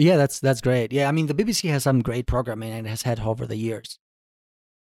 Yeah, that's great. Yeah, I mean, the BBC has some great programming and has had over the years.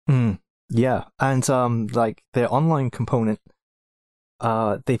 Yeah, and like their online component,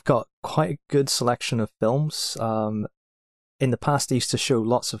 they've got quite a good selection of films. In the past, they used to show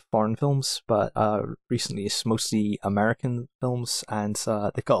lots of foreign films, but recently it's mostly American films, and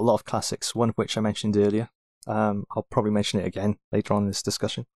they've got a lot of classics, one of which I mentioned earlier. I'll probably mention it again later on in this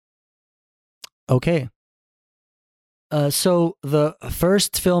discussion. Okay. So the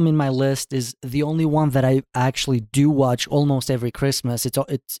first film in my list is the only one that I actually do watch almost every Christmas.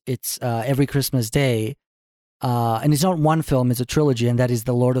 It's every Christmas Day, and it's not one film; it's a trilogy, and that is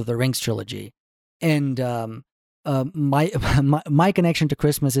the Lord of the Rings trilogy. And my connection to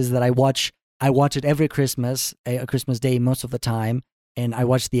Christmas is that I watch it every Christmas, a Christmas Day most of the time, and I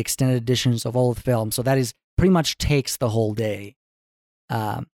watch the extended editions of all the films. So that is pretty much takes the whole day.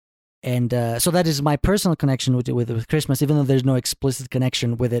 So that is my personal connection with Christmas, even though there's no explicit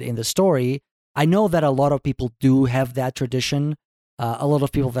connection with it in the story. I know that a lot of people do have that tradition. A lot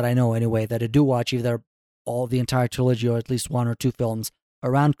of people that I know anyway that do watch either all the entire trilogy or at least one or two films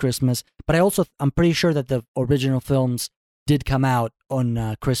around Christmas. But I'm pretty sure that the original films did come out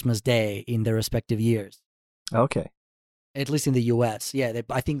on Christmas Day in their respective years. Okay. At least in the US. Yeah,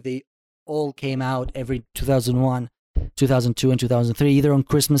 I think they all came out every 2001. 2002 and 2003, either on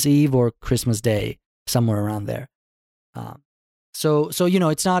Christmas Eve or Christmas Day, somewhere around there. So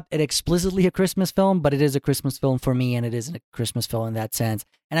it's not explicitly a Christmas film, but it is a Christmas film for me, and it is a Christmas film in that sense.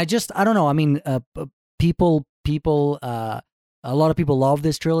 And I don't know. I mean, people, a lot of people love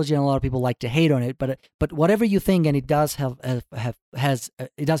this trilogy, and a lot of people like to hate on it. But whatever you think, and it does have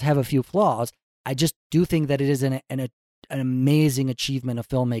a few flaws. I just do think that it is an amazing achievement of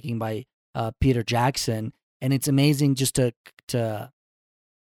filmmaking by Peter Jackson. And it's amazing just to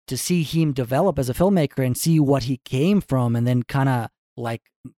see him develop as a filmmaker and see what he came from, and then kind of like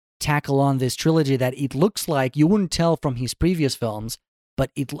tackle on this trilogy that it looks like you wouldn't tell from his previous films, but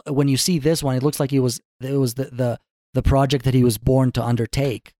when you see this one, it looks like it was the project that he was born to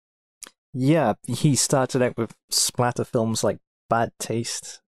undertake. Yeah, he started out with splatter films like Bad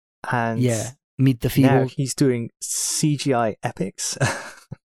Taste, and Meet the Feebles. Now he's doing CGI epics.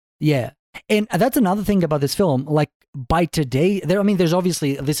 Yeah. And that's another thing about this film. Like by today, there's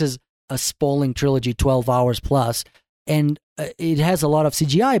obviously, this is a sprawling trilogy, 12 hours plus, and it has a lot of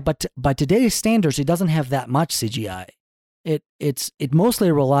CGI. But by today's standards, it doesn't have that much CGI. It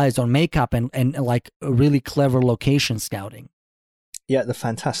mostly relies on makeup and like a really clever location scouting. Yeah, the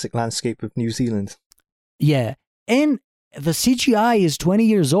fantastic landscape of New Zealand. Yeah, and the CGI is 20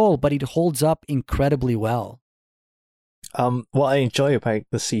 years old, but it holds up incredibly well. What I enjoy about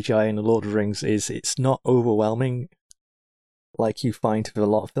the CGI in The Lord of the Rings is it's not overwhelming like you find with a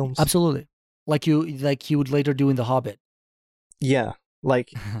lot of films. Absolutely. Like you would later do in The Hobbit. Yeah,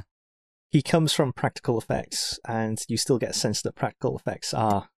 like he comes from practical effects, and you still get a sense that practical effects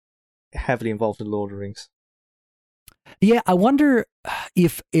are heavily involved in Lord of the Rings. Yeah, I wonder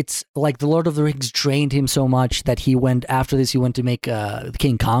if it's like The Lord of the Rings trained him so much that he went to make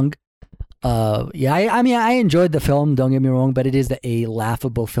King Kong. I enjoyed the film, don't get me wrong, but it is a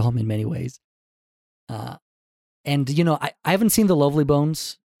laughable film in many ways. And I haven't seen The Lovely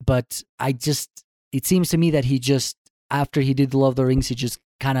Bones, but it seems to me that he just, after he did The Lord of the Rings, he just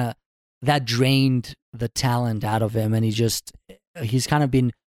kind of, that drained the talent out of him, and he's kind of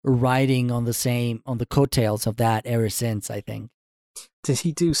been riding on the coattails of that ever since, I think. Did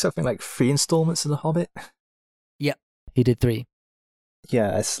he do something like 3 installments of The Hobbit? Yep, he did 3.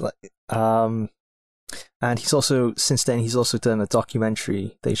 Yeah, it's like, and since then he's also done a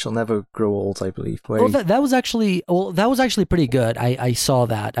documentary, They Shall Never Grow Old, I believe. That was actually pretty good. I saw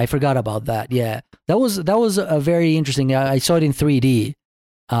that. I forgot about that. Yeah, that was a very interesting. I saw it in 3D.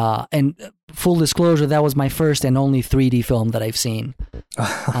 And full disclosure, that was my first and only 3D film that I've seen.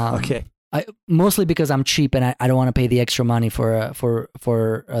 Okay. Mostly because I'm cheap and I don't want to pay the extra money for a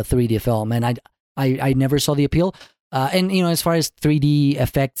 3D film, and I never saw the appeal. And as far as 3D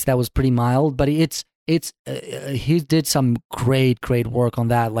effects, that was pretty mild, but he did some great work on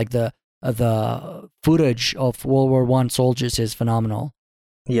that. Like the footage of World War I soldiers is phenomenal.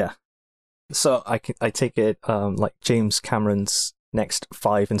 Yeah. So I take it like James Cameron's next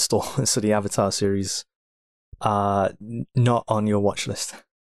 5 installments of the Avatar series are not on your watch list?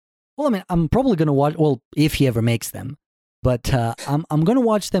 Well, I mean, I'm probably going to watch, well, if he ever makes them, but I'm going to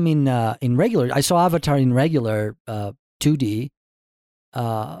watch them in regular. I saw Avatar in regular 2D.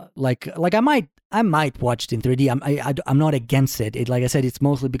 Like I might watch it in 3D. I'm not against it. Like I said, it's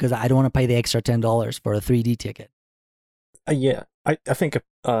mostly because I don't want to pay the extra $10 for a 3D ticket. Yeah, I think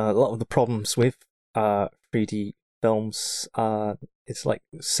a lot of the problems with 3D films, it's like,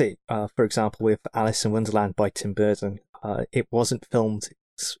 say, for example, with Alice in Wonderland by Tim Burton, it wasn't filmed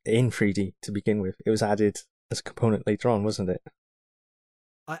in 3D to begin with. It was added as a component later on, wasn't it?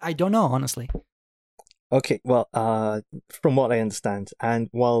 I don't know, honestly. Okay, well, from what I understand, and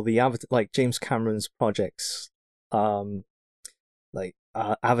while the like James Cameron's projects, like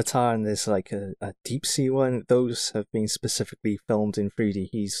Avatar, and there's like a deep sea one, those have been specifically filmed in 3D.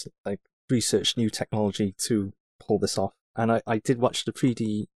 He's like researched new technology to pull this off. And I did watch the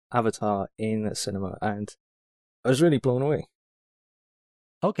 3D Avatar in a cinema, and I was really blown away.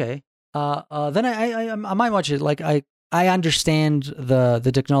 Okay. Then I might watch it. Like I understand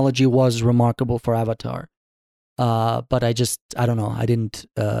the technology was remarkable for Avatar. But I don't know. I didn't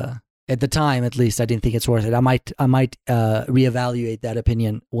at the time, at least I didn't think it's worth it. I might reevaluate that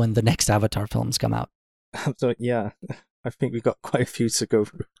opinion when the next Avatar films come out. So yeah, I think we've got quite a few to go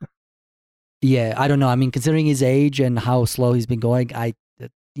through. Yeah, I don't know. I mean, considering his age and how slow he's been going,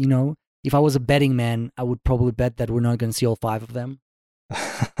 if I was a betting man, I would probably bet that we're not going to see all 5 of them.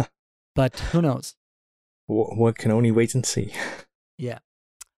 But who knows? One can only wait and see. Yeah.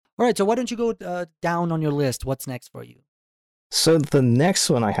 All right, so why don't you go down on your list? What's next for you? So the next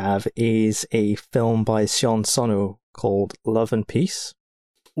one I have is a film by Sion Sono called Love and Peace,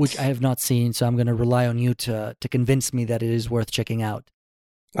 which I have not seen, so I'm going to rely on you to convince me that it is worth checking out.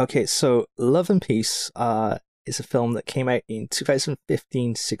 Okay, so Love and Peace is a film that came out in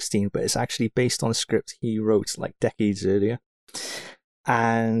 2015-16, but it's actually based on a script he wrote like decades earlier.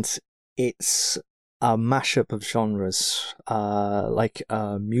 And it's a mashup of genres, like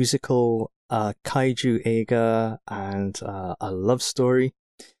a musical, kaiju eiga, and a love story.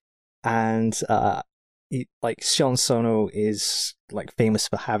 And like Sion Sono is like famous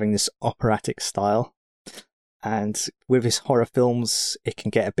for having this operatic style. And with his horror films, it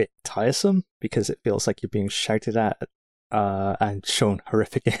can get a bit tiresome because it feels like you're being shouted at and shown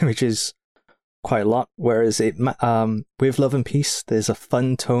horrific images quite a lot. Whereas with Love and Peace, there's a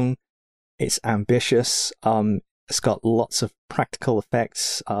fun tone. It's ambitious. It's got lots of practical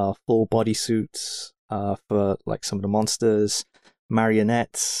effects, full bodysuits for like some of the monsters,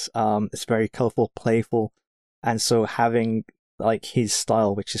 marionettes. It's very colorful, playful, and so having like his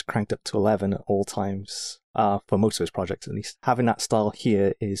style, which is cranked up to 11 at all times, for most of his projects at least, having that style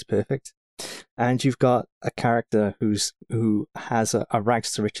here is perfect. And you've got a character who has a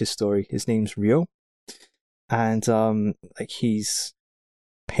rags to riches story. His name's Ryo, and like he's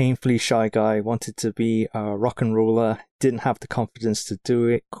painfully shy guy, wanted to be a rock and roller, didn't have the confidence to do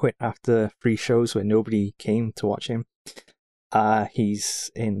it, quit after 3 shows where nobody came to watch him. He's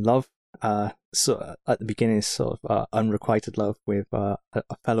in love. So at the beginning, it's sort of unrequited love with a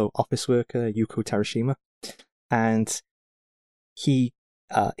fellow office worker, Yuko Terashima, and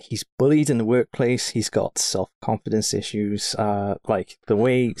he's bullied in the workplace. He's got self-confidence issues. Like the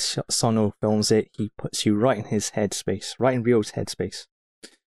way Sono films it, he puts you right in his headspace, right in Ryo's headspace,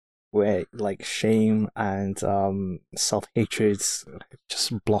 where like shame and self-hatred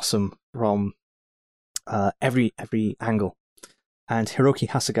just blossom from every angle. And Hiroki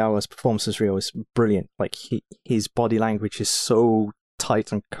Hasegawa's performance as Ryo is brilliant. Like his body language is so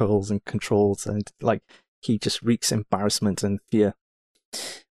tight and curled and controlled, and like he just reeks embarrassment and fear.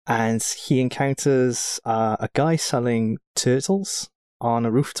 And he encounters a guy selling turtles on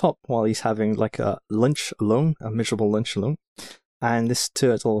a rooftop while he's having like a miserable lunch alone. And this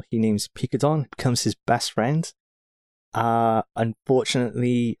turtle he names Picadon becomes his best friend.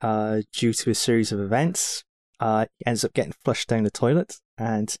 Unfortunately, due to a series of events, he ends up getting flushed down the toilet,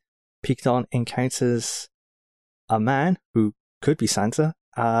 and Picadon encounters a man who could be Santa,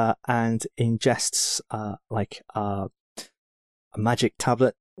 and ingests like a magic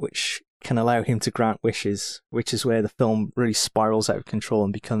tablet which can allow him to grant wishes, which is where the film really spirals out of control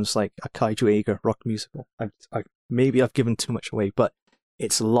and becomes like a kaiju eiga rock musical. Maybe I've given too much away, but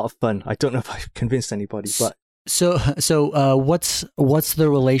it's a lot of fun. I don't know if I've convinced anybody, but so what's the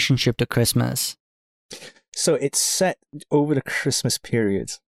relationship to Christmas? So it's set over the Christmas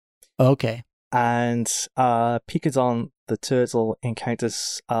period. Okay. And Picadon the turtle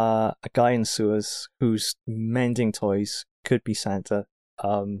encounters a guy in sewers who's mending toys, could be Santa.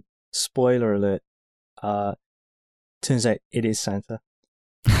 Spoiler alert. turns out it is Santa.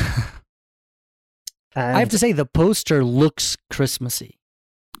 I have to say the poster looks Christmassy.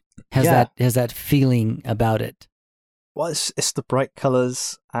 Has that feeling about it. Well, it's the bright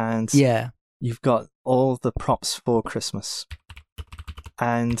colors, and you've got all the props for Christmas.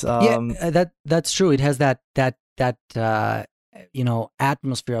 And that's true. It has that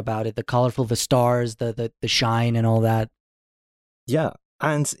atmosphere about it, the colorful, the stars, the shine, and all that. Yeah,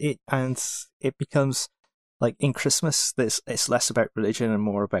 and it becomes like in Christmas, it's less about religion and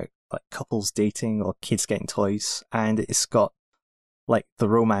more about like couples dating or kids getting toys, and it's got like the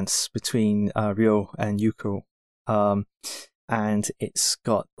romance between Ryo and Yuko, and it's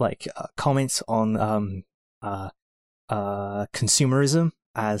got like comments on consumerism,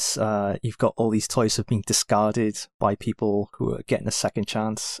 as you've got all these toys have been discarded by people who are getting a second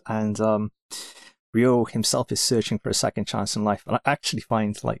chance, and Ryo himself is searching for a second chance in life. And I actually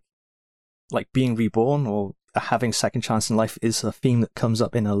find like being reborn or having second chance in life is a theme that comes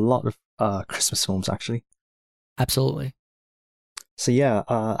up in a lot of Christmas films, actually. Absolutely. So yeah,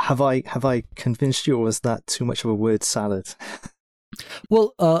 have I convinced you, or was that too much of a word salad?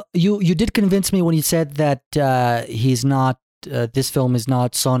 Well, you did convince me when you said that he's not. This film is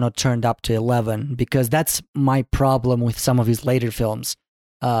not Sono turned up to 11, because that's my problem with some of his later films.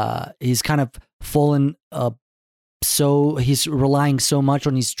 He's kind of fallen. So he's relying so much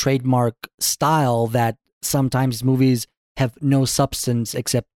on his trademark style that sometimes movies have no substance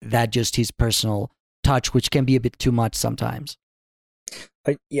except that just his personal touch, which can be a bit too much sometimes.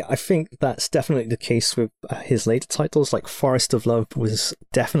 I think that's definitely the case with his later titles. Like Forest of Love was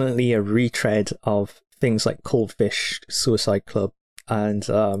definitely a retread of things like Cold Fish, Suicide Club, and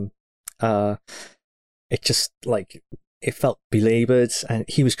it just like it felt belabored, and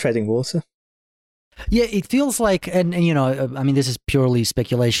he was treading water. Yeah, it feels like, and I mean, this is purely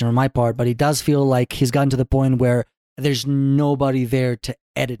speculation on my part, but it does feel like he's gotten to the point where there's nobody there to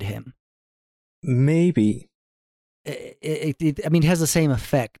edit him. Maybe. I mean, it has the same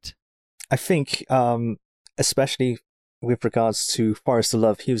effect. I think, especially with regards to Forest of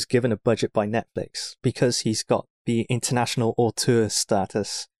Love, he was given a budget by Netflix because he's got the international auteur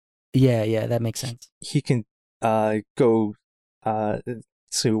status. Yeah, that makes sense. He can go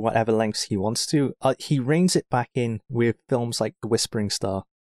to whatever lengths he wants to. He reins it back in with films like The Whispering Star,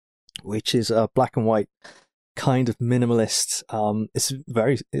 which is a black and white kind of minimalist.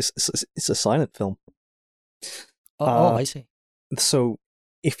 It's a silent film. I see. So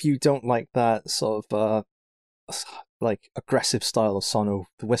if you don't like that sort of like aggressive style of Sono,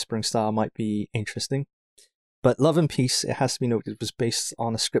 The Whispering Star might be interesting. But Love and Peace, it has to be noted, was based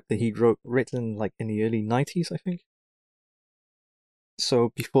on a script that he'd written like in the early 90s, I think.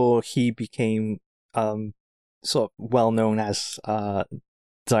 So before he became sort of well known as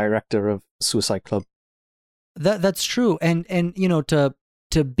director of Suicide Club. That's true, and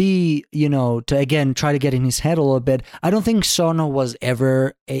to be, to again try to get in his head a little bit, I don't think Sono was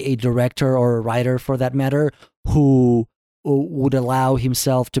ever a director or a writer, for that matter, who would allow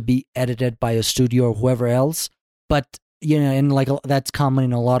himself to be edited by a studio or whoever else. But, and like that's common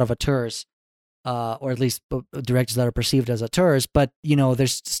in a lot of auteurs, or at least directors that are perceived as auteurs. But,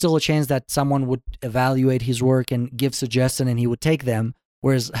 there's still a chance that someone would evaluate his work and give suggestions and he would take them.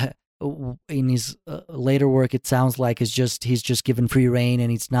 Whereas in his later work, it sounds like he's just given free rein,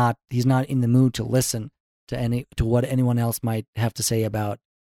 and he's not in the mood to listen to what anyone else might have to say about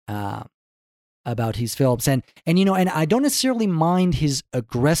his films. And I don't necessarily mind his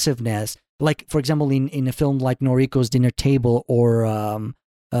aggressiveness. Like, for example, in a film like Noriko's Dinner Table, or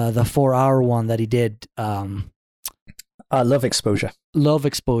the 4-hour one that he did, Love Exposure. Love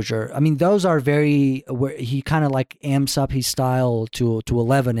Exposure. I mean, those are very, where he kind of like amps up his style to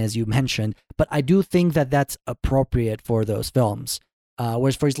 11, as you mentioned. But I do think that that's appropriate for those films.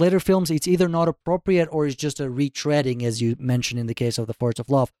 Whereas for his later films, it's either not appropriate or it's just a retreading, as you mentioned in the case of The Forest of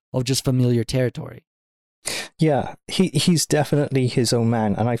Love, of just familiar territory. Yeah, he's definitely his own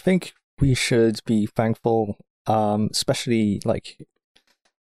man, and I think we should be thankful, especially like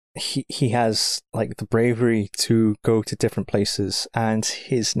he has like the bravery to go to different places. And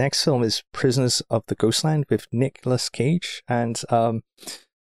his next film is Prisoners of the Ghostland with Nicolas Cage, and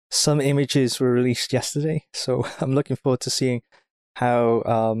some images were released yesterday, so I'm looking forward to seeing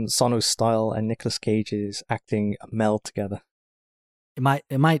how Sono's style and Nicolas Cage's acting meld together.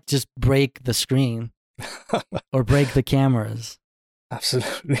 It might just break the screen or break the cameras.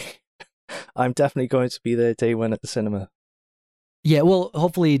 Absolutely. I'm definitely going to be there day one at the cinema. Yeah, well,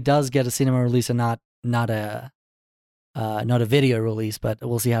 hopefully it does get a cinema release and not a video release, but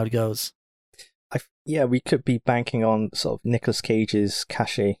we'll see how it goes. Yeah, we could be banking on sort of Nicolas Cage's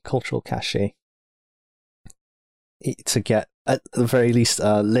cachet, cultural cachet. to get, at the very least,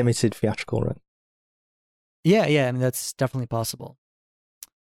 a limited theatrical run. Yeah, I mean, that's definitely possible.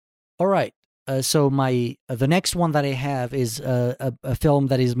 All right. So the next one that I have is a film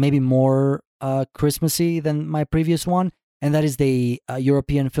that is maybe more Christmassy than my previous one, and that is the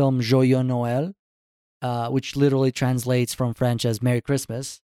European film Joyeux Noël, which literally translates from French as Merry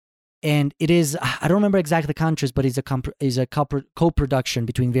Christmas. And it is, I don't remember exactly the countries, but it's a co-production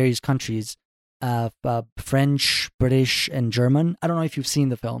between various countries, French, British, and German. I don't know if you've seen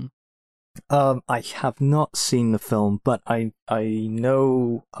the film. I have not seen the film, but I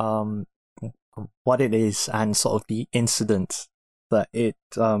know what it is and sort of the incident that it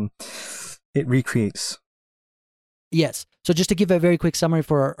recreates. Yes. So just to give a very quick summary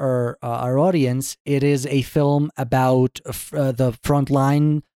for our audience, it is a film about the front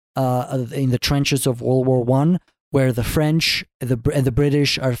line in the trenches of World War I, where the French and the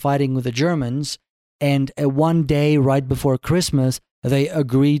British are fighting with the Germans. And one day, right before Christmas, they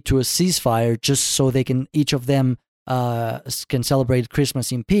agreed to a ceasefire just so they can, each of them can celebrate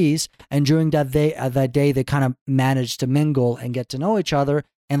Christmas in peace. And during that day, they kind of managed to mingle and get to know each other.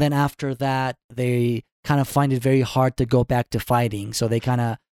 And then after that, they kind of find it very hard to go back to fighting. So they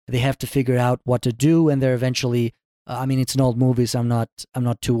have to figure out what to do, and they're eventually, I mean, it's an old movie, so I'm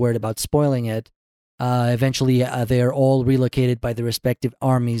not too worried about spoiling it. Eventually, they are all relocated by the respective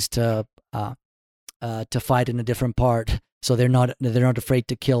armies to fight in a different part. So they're not afraid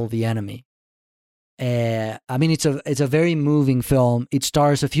to kill the enemy. I mean, it's a very moving film. It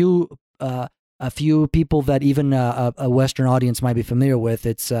stars a few people that even a Western audience might be familiar with.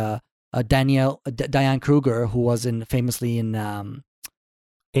 It's Diane Kruger, who was famously in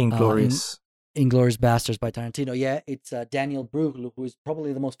Inglourious. Inglourious Basterds by Tarantino. Yeah, it's Daniel Brühl, who is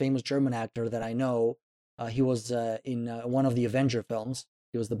probably the most famous German actor that I know. He was in one of the Avenger films.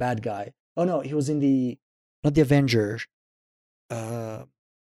 He was the bad guy. Oh no, he was in not the Avengers, the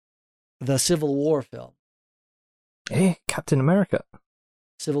Civil War film. Hey, Captain America.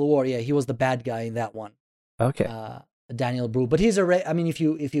 Civil War, yeah, he was the bad guy in that one. Okay. Daniel Brühl, but he's I mean, if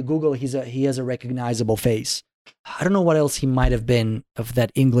you Google, he has a recognizable face. I don't know what else he might have been of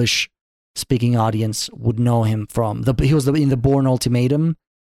that English speaking audience would know him from. He was in the Bourne Ultimatum.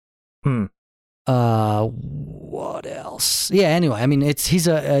 What else? Yeah. Anyway, I mean, he's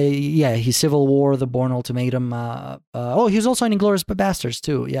Civil War, the Bourne Ultimatum. He was also in Inglourious Basterds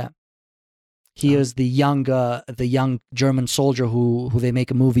too. Yeah. He is the young German soldier who they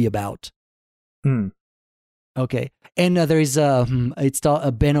make a movie about. Okay, and there is it's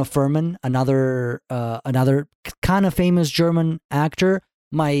Benno Furman, another kind of famous German actor.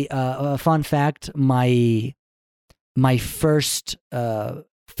 My fun fact: my first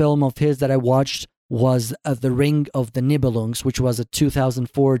film of his that I watched was The Ring of the Nibelungs, which was a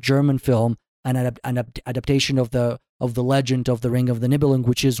 2004 German film, an adaptation of the legend of the Ring of the Nibelung,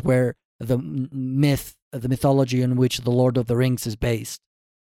 which is where the mythology in which the Lord of the Rings is based.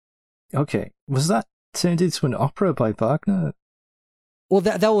 Okay, was that turned into an opera by Wagner? Well,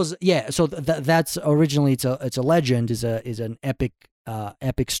 that was, yeah. So that's originally it's a legend, is an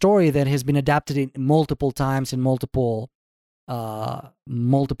epic story that has been adapted in multiple times in multiple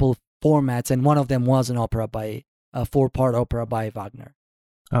formats, and one of them was an opera by a 4-part opera by Wagner.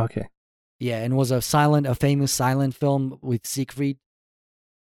 Okay. Yeah, and it was a famous silent film with Siegfried.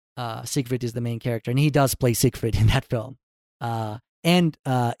 Siegfried is the main character, and he does play Siegfried in that film. And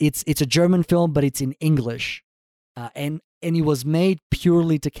it's a German film, but it's in English, and it was made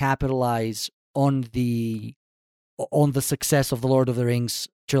purely to capitalize on the success of the Lord of the Rings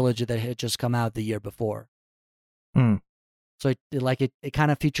trilogy that had just come out the year before. So it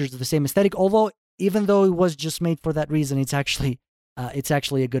kind of features the same aesthetic, although even though it was just made for that reason, it's actually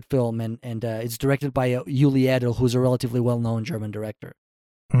a good film, and it's directed by Uli Edel, who's a relatively well-known German director.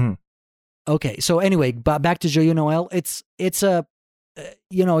 Okay, so anyway, back to Joyeux Noël. It's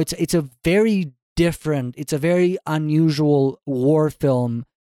a very different, it's a very unusual war film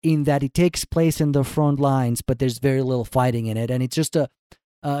in that it takes place in the front lines, but there's very little fighting in it, and it's just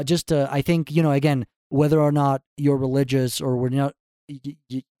I think, again, whether or not you're religious or you're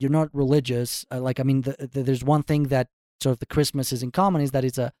not religious, there's one thing that sort of the Christmas is in common, is that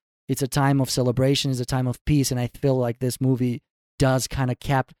it's a time of celebration, it's a time of peace, and I feel like this movie does kind of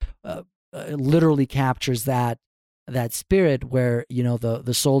literally captures that spirit where,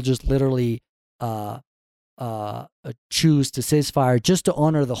 the soldiers literally choose to ceasefire just to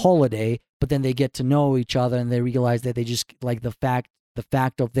honor the holiday, but then they get to know each other and they realize that they just, like, the fact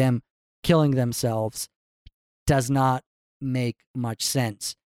of them killing themselves does not make much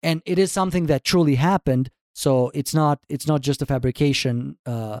sense. And it is something that truly happened, so it's not just a fabrication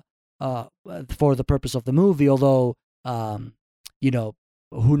for the purpose of the movie. Although,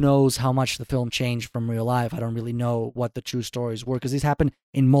 who knows how much the film changed from real life? I don't really know what the true stories were because this happened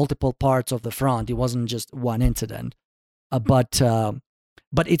in multiple parts of the front. It wasn't just one incident. But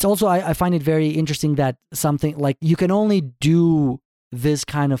it's also I find it very interesting that something like you can only do this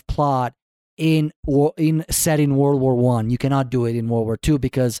kind of plot set in World War One. You cannot do it in World War Two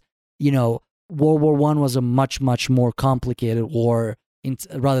because World War One was a much more complicated war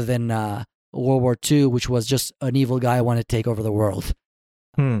rather than World War Two, which was just an evil guy who wanted to take over the world.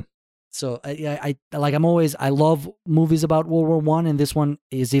 So I love movies about World War One, and this one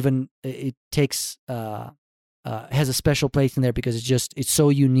is it takes has a special place in there because it's so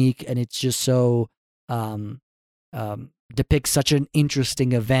unique and it's just so depicts such an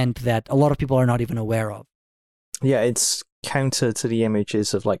interesting event that a lot of people are not even aware of. Yeah, it's counter to the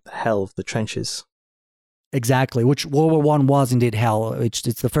images of like the hell of the trenches. Exactly, which World War One was indeed hell. It's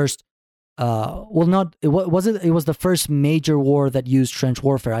the first. It was the first major war that used trench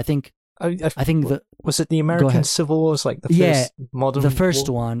warfare. I think. Was it the American Civil War? Was like the first modern. The first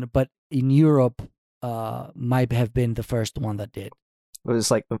war? one, but in Europe, might have been the first one that did. It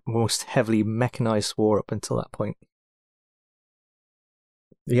was like the most heavily mechanized war up until that point.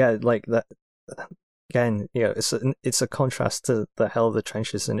 Yeah, like that. Again, it's a contrast to the hell of the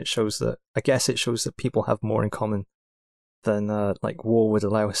trenches, and it shows that people have more in common than like war would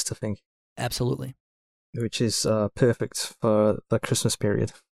allow us to think. Absolutely. Which is perfect for the Christmas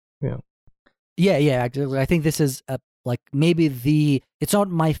period. Yeah. Yeah. I think this is maybe it's not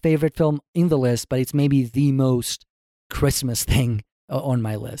my favorite film in the list, but it's maybe the most Christmas thing on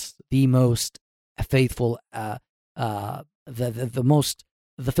my list. The most faithful,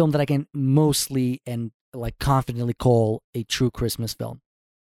 the film that I can mostly and like confidently call a true Christmas film.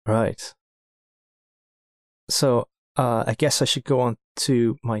 Right. So I guess I should go on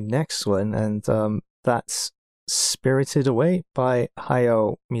to my next one, and that's Spirited Away by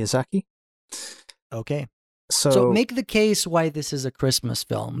Hayao Miyazaki. Okay. So make the case why this is a Christmas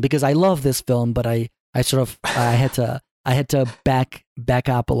film, because I love this film, but I had to back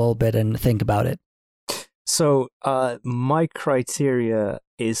up a little bit and think about it. So my criteria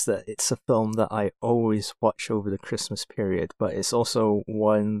is that it's a film that I always watch over the Christmas period, but it's also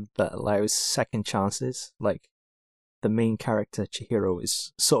one that allows second chances. Like the main character, Chihiro,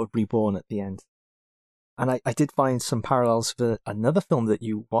 is sort of reborn at the end. And I did find some parallels with another film that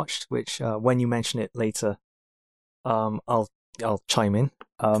you watched, which when you mention it later, I'll chime in.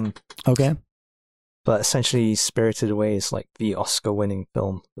 Okay. But essentially, Spirited Away is like the Oscar-winning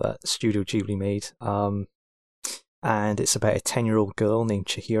film that Studio Ghibli made. And it's about a 10-year-old girl named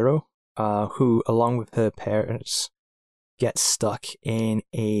Chihiro, who, along with her parents, gets stuck in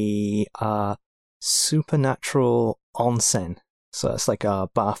a supernatural onsen. So it's like a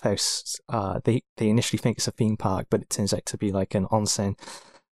bathhouse. They initially think it's a theme park, but it turns out to be like an onsen.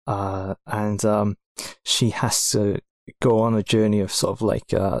 And she has to go on a journey of sort of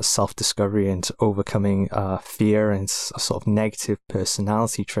like self-discovery and overcoming fear and sort of negative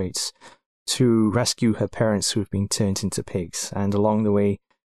personality traits to rescue her parents who have been turned into pigs. And along the way,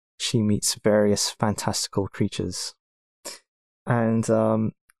 she meets various fantastical creatures. And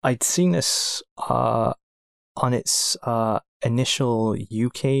I'd seen this on its initial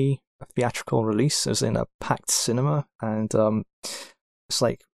UK theatrical release. It was in a packed cinema, and it's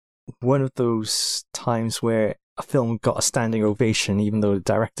like one of those times where a film got a standing ovation, even though the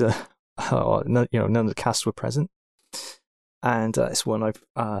director or none of the cast were present. And it's one I've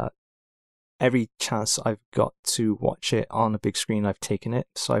every chance I've got to watch it on a big screen, I've taken it.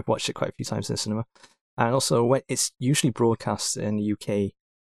 So I've watched it quite a few times in the cinema, and also when it's usually broadcast in the UK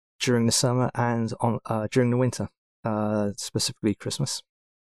during the summer and on during the winter, specifically Christmas.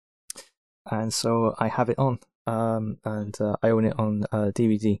 And so I have it on, and I own it on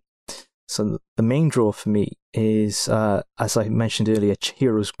DVD. So the main draw for me is, as I mentioned earlier,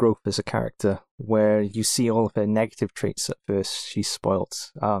 Chihiro's growth as a character, where you see all of her negative traits at first. She's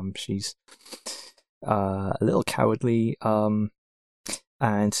spoilt. She's a little cowardly,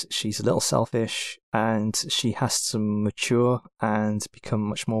 and she's a little selfish, and she has to mature and become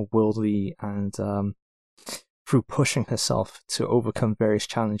much more worldly, and through pushing herself to overcome various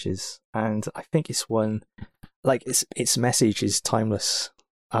challenges. And I think it's one, like its message is timeless.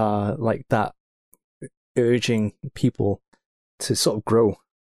 Like that, urging people to sort of grow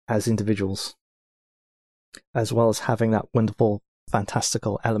as individuals, as well as having that wonderful,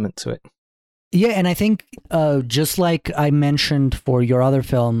 fantastical element to it. Yeah, and I think just like I mentioned for your other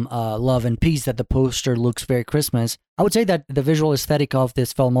film, Love and Peace, that the poster looks very Christmas, I would say that the visual aesthetic of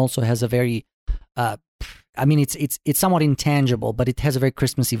this film also has a very I mean, it's somewhat intangible, but it has a very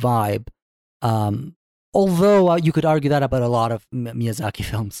Christmassy vibe. Although you could argue that about a lot of Miyazaki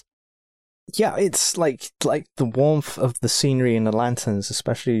films. Yeah, it's like the warmth of the scenery and the lanterns,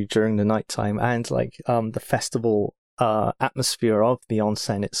 especially during the nighttime, and the festival atmosphere of the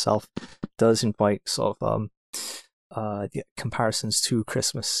onsen itself does invite sort of comparisons to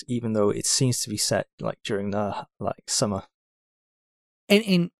Christmas, even though it seems to be set during the summer.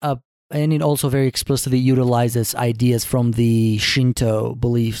 And it also very explicitly utilizes ideas from the Shinto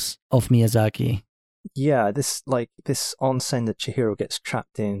beliefs of Miyazaki. Yeah, this onsen that Chihiro gets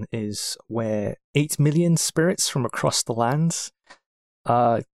trapped in is where 8 million spirits from across the lands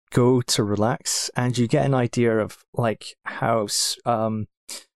go to relax, and you get an idea of how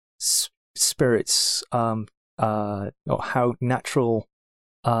spirits or how natural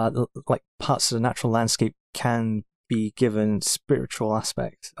parts of the natural landscape can be given spiritual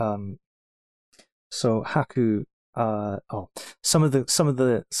aspect. So Haku, some of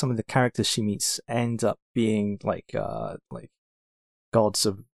the characters she meets end up being like gods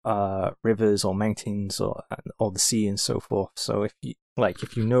of rivers or mountains or the sea and so forth. So if you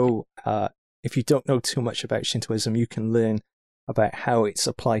if you don't know too much about Shintoism, you can learn about how it's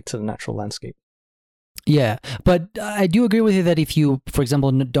applied to the natural landscape. Yeah, but I do agree with you that if you, for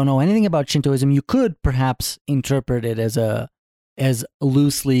example, don't know anything about Shintoism, you could perhaps interpret it as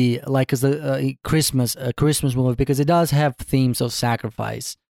loosely as a Christmas movie, because it does have themes of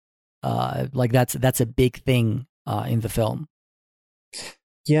sacrifice. That's a big thing in the film.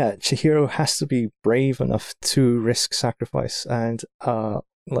 Yeah, Chihiro has to be brave enough to risk sacrifice, and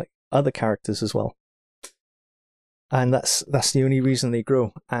other characters as well. And that's the only reason they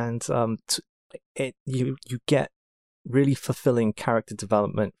grow. And you get really fulfilling character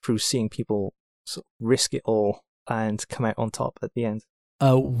development through seeing people sort of risk it all and come out on top at the end.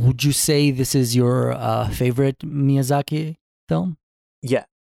 Would you say this is your favorite Miyazaki film? Yeah.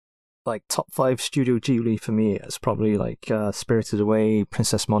 Top 5 Studio Ghibli for me is probably Spirited Away,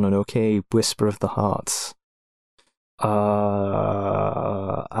 Princess Mononoke, Whisper of the Heart,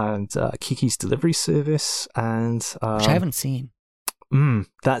 and Kiki's Delivery Service, and which I haven't seen.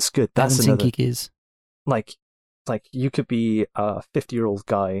 That's good. That's I haven't seen Kiki's. You could be a 50-year-old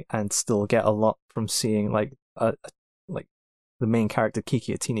guy and still get a lot from seeing the main character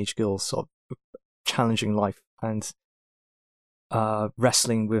Kiki, a teenage girl, sort of challenging life and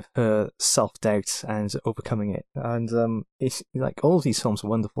wrestling with her self-doubt and overcoming it. And it's all of these films are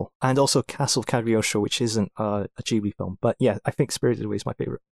wonderful. And also Castle Kaguya-Osho, which isn't a Ghibli film, but yeah, I think Spirited Away is my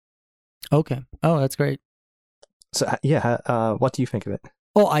favorite. Okay. Oh, that's great. So what do you think of it?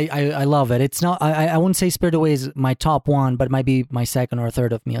 Oh, I love it. It's not, I wouldn't say Spirited Away is my top one, but it might be my second or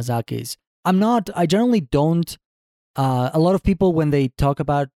third of Miyazaki's. I generally don't, a lot of people, when they talk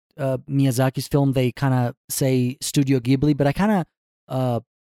about Miyazaki's film, they kind of say Studio Ghibli, but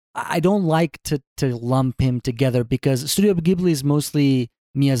I don't like to lump him together, because Studio Ghibli is mostly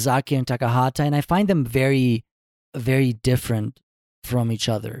Miyazaki and Takahata, and I find them very, very different from each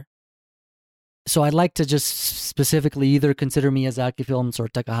other. So I'd like to just specifically either consider Miyazaki films or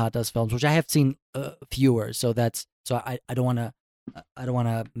Takahata's films, which I have seen fewer. So I don't want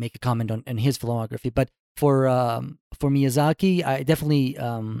to make a comment on his filmography, but for Miyazaki, I definitely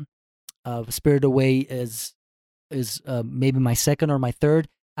Spirited Away is maybe my second or my third.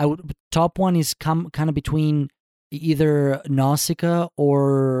 Top one is kind of between either Nausicaa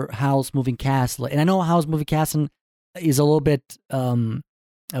or Howl's Moving Castle, and I know Howl's Moving Castle is a little bit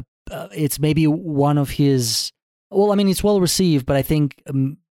it's maybe one of his. Well, I mean, it's well received, but I think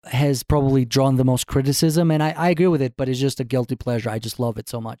has probably drawn the most criticism, and I agree with it. But it's just a guilty pleasure. I just love it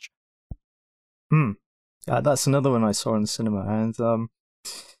so much. That's another one I saw in the cinema, and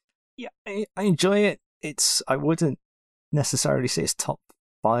I enjoy it. I wouldn't necessarily say it's top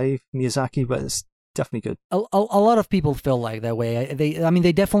 5 Miyazaki, but it's definitely good. A lot of people feel like that way.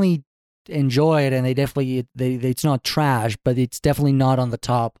 They definitely enjoy it, and it's not trash, but it's definitely not on the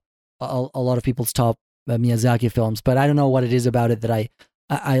top. A lot of people's top Miyazaki films, but I don't know what it is about it that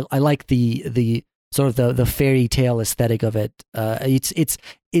I like the sort of the fairy tale aesthetic of it.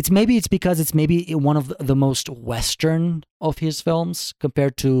 It's maybe because it's maybe one of the most Western of his films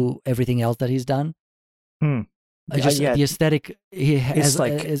compared to everything else that he's done. The aesthetic he has,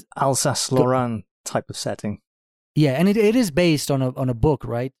 it's Alsace-Lorraine type of setting. Yeah, and it is based on a book,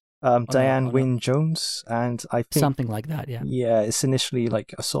 right? Diane Wynne Jones, and I think something like that. Yeah, it's initially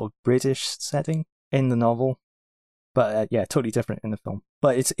like a sort of British setting in the novel, but totally different in the film.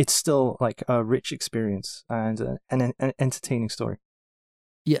 But it's still like a rich experience and an entertaining story.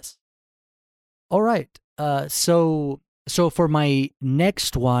 Yes. All right. So So for my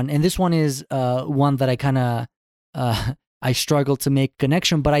next one, and this one is one that I kind of I struggled to make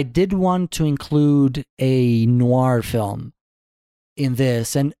connection, but I did want to include a noir film in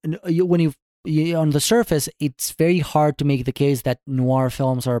this. And when you on the surface, it's very hard to make the case that noir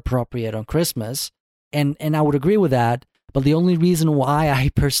films are appropriate on Christmas, and I would agree with that. But the only reason why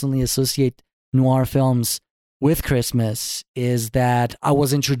I personally associate noir films with Christmas is that I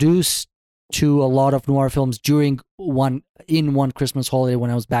was introduced to a lot of noir films during one Christmas holiday when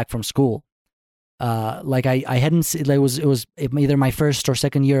I was back from school. Like I hadn't seen, like it was either my first or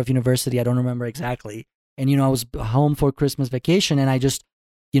second year of university. I don't remember exactly. And, I was home for Christmas vacation, and I just,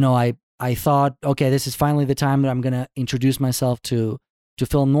 I thought, okay, this is finally the time that I'm going to introduce myself to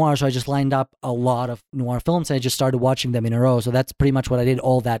film noir. So I just lined up a lot of noir films, and I just started watching them in a row. So that's pretty much what I did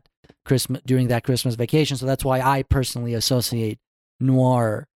all that Christmas, during that Christmas vacation. So that's why I personally associate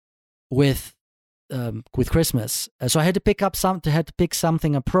noir with Christmas. So I had to pick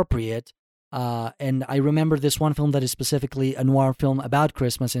something appropriate. And I remember this one film that is specifically a noir film about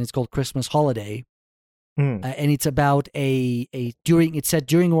Christmas, and it's called Christmas Holiday. And it's about it's set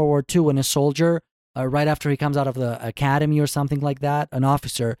during World War II, when a soldier, right after he comes out of the academy or something like that, an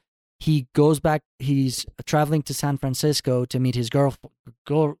officer, he goes back, he's traveling to San Francisco to meet his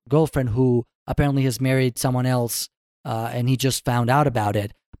girlfriend, who apparently has married someone else, and he just found out about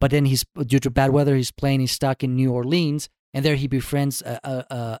it. But then due to bad weather, his plane is stuck in New Orleans, and there he befriends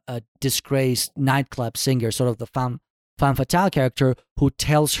a disgraced nightclub singer, sort of the femme fatale character, who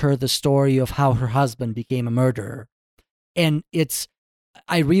tells her the story of how her husband became a murderer. And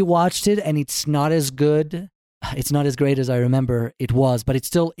I rewatched it, and it's not as good. It's not as great as I remember it was, but it's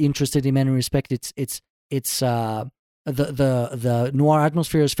still interesting in many respects. The noir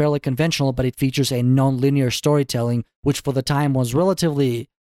atmosphere is fairly conventional, but it features a non-linear storytelling, which for the time was relatively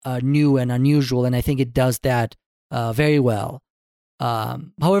new and unusual, and I think it does that very well.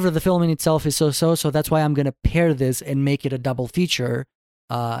 However, the film in itself is so that's why I'm going to pair this and make it a double feature.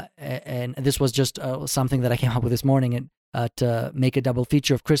 And this was just something that I came up with this morning, to make a double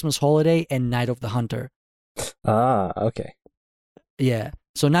feature of Christmas Holiday and Night of the Hunter. Ah, okay. Yeah.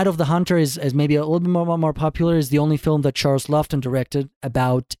 So Night of the Hunter is maybe a little bit more popular. Is the only film that Charles Lofton directed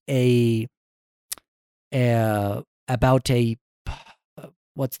about a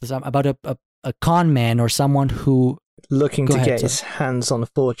con man, or someone who looking to get his hands on a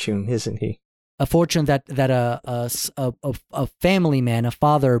fortune, isn't he? A fortune that a family man, a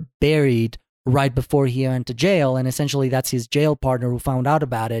father, buried right before he went to jail, and essentially that's his jail partner who found out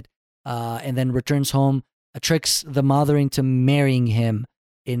about it, and then returns home, tricks the mother into marrying him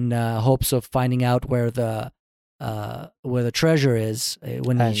in hopes of finding out where the treasure is.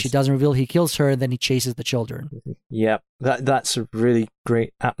 When she doesn't reveal, he kills her, and then he chases the children. Yeah, that's a really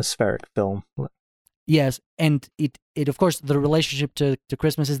great atmospheric film. Yes, and it of course, the relationship to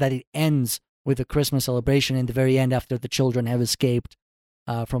Christmas is that it ends with a Christmas celebration in the very end, after the children have escaped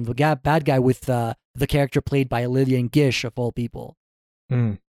from the bad guy, with the character played by Lillian Gish, of all people.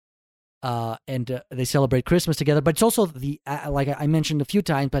 And they celebrate Christmas together. But it's also like I mentioned a few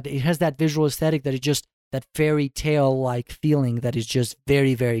times, but it has that visual aesthetic that is just that fairy tale like feeling that is just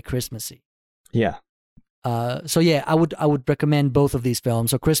very, very Christmassy. Yeah. So yeah, I would recommend both of these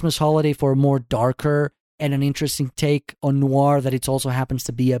films. So Christmas Holiday for a more darker and an interesting take on noir that it also happens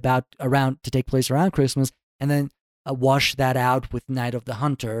to be to take place around Christmas, and then wash that out with Night of the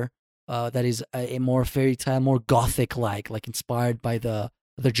Hunter, that is a more fairy tale, more gothic like inspired by the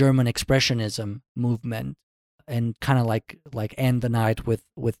German Expressionism movement, and kind of like end the night with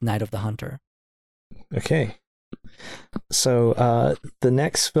Night of the Hunter. Okay. So the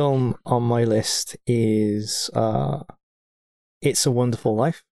next film on my list is It's a Wonderful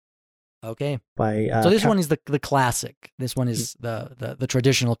Life. Okay. So this one is the classic. This one is the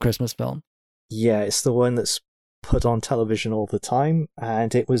traditional Christmas film. Yeah, it's the one that's put on television all the time,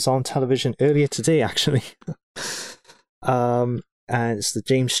 and it was on television earlier today, actually. And it's the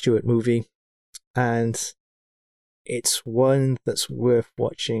James Stewart movie, and it's one that's worth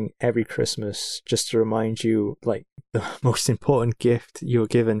watching every Christmas, just to remind you, like, the most important gift you're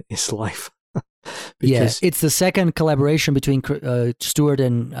given is life. Yes, it's the second collaboration between Stewart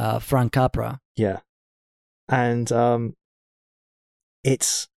and Frank Capra. Yeah, and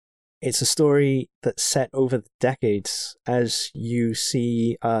it's a story that's set over the decades as you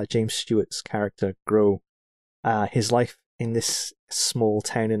see James Stewart's character grow. His life in this small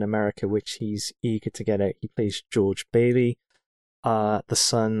town in America, which he's eager to get out. He plays George Bailey, the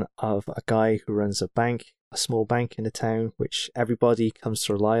son of a guy who runs a small bank in the town, which everybody comes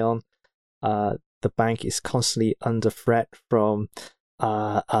to rely on. The bank is constantly under threat from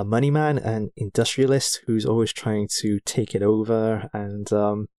a money man, an industrialist who's always trying to take it over. And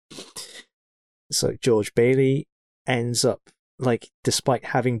so George Bailey ends up, like, despite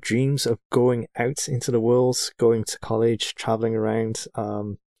having dreams of going out into the world, going to college, traveling around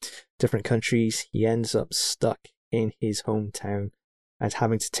different countries, he ends up stuck in his hometown and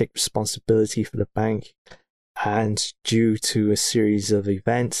having to take responsibility for the bank. And due to a series of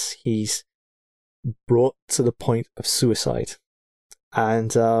events, he's brought to the point of suicide.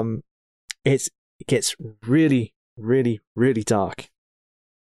 And it gets really, really, really dark.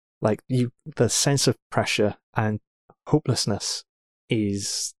 Like, the sense of pressure and hopelessness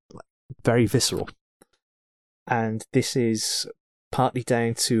is very visceral. And this is partly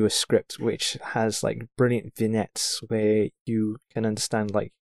down to a script which has, like, brilliant vignettes where you can understand,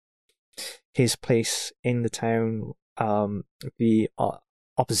 like, his place in the town, the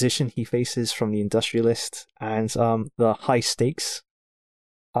opposition he faces from the industrialist, and the high stakes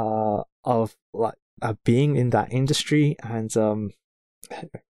of, like, being in that industry, and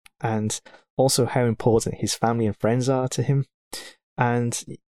also how important his family and friends are to him. And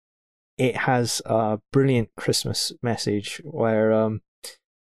it has a brilliant Christmas message where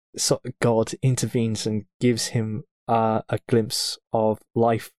God intervenes and gives him a glimpse of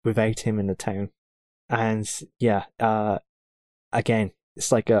life without him in the town. And yeah, again,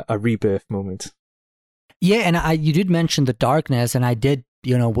 it's like a rebirth moment. Yeah, and you did mention the darkness, and I did,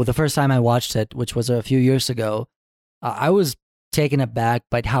 well, the first time I watched it, which was a few years ago, I was taken aback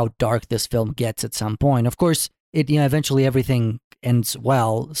by how dark this film gets at some point. Of course, it eventually everything ends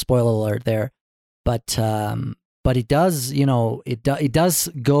well. Spoiler alert there, but it does it does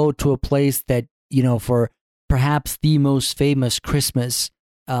go to a place that for perhaps the most famous Christmas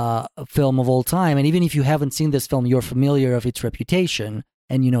film of all time. And even if you haven't seen this film, you're familiar of its reputation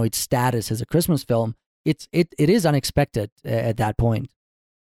and its status as a Christmas film. It is unexpected at that point.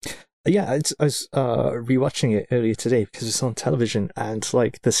 Yeah, I was rewatching it earlier today because it's on television, and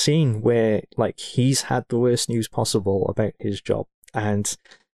like the scene where like he's had the worst news possible about his job, and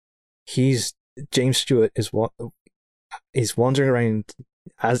James Stewart is wandering around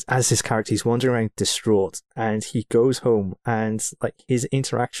as his character. He's wandering around distraught, and he goes home, and like his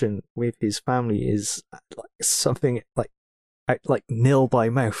interaction with his family is like something like Nil by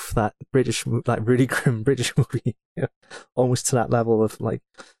Mouth, that really grim British movie, almost to that level of like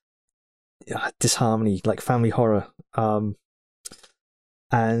disharmony, like family horror. And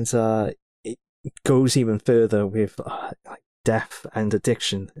it goes even further with like death and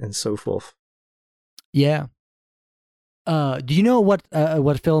addiction and so forth. Yeah. Do you know what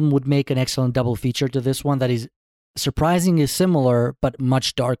film would make an excellent double feature to this one that is surprisingly similar but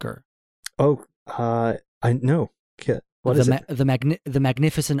much darker? Oh, I know. What is it? The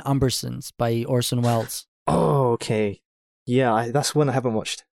Magnificent Umbersons by Orson Welles. Oh, okay. Yeah, that's one I haven't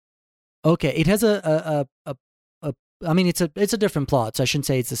watched. Okay, it has I mean, it's a different plot, so I shouldn't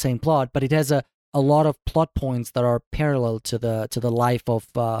say it's the same plot, but it has a lot of plot points that are parallel to the life of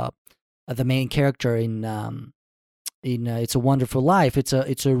the main character in It's a Wonderful Life. It's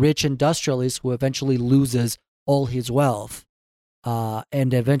a rich industrialist who eventually loses all his wealth,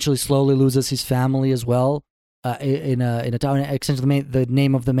 and eventually slowly loses his family as well. In a town, essentially the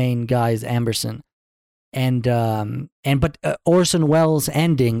name of the main guy is Amberson. But Orson Welles'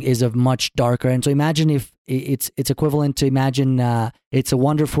 ending is a much darker. And so imagine if it's equivalent to imagine It's a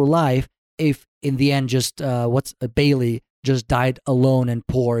Wonderful Life if in the end just Bailey just died alone and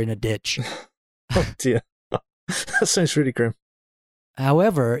poor in a ditch. Oh dear, that sounds really grim.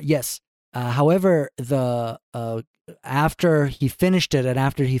 However, the after he finished it and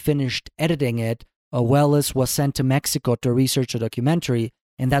after he finished editing it, Welles was sent to Mexico to research a documentary,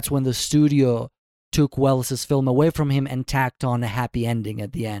 and that's when the studio took Welles' film away from him and tacked on a happy ending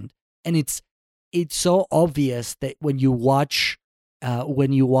at the end. And it's so obvious that when you watch the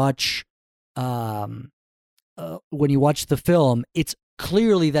film, it's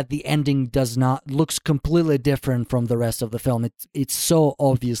clearly that the ending looks completely different from the rest of the film. It's so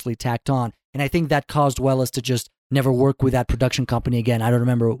obviously tacked on, and I think that caused Welles to just never work with that production company again. I don't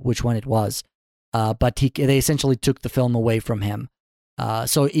remember which one it was, but they essentially took the film away from him.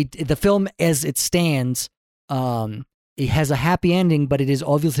 So the film as it stands, it has a happy ending, but it is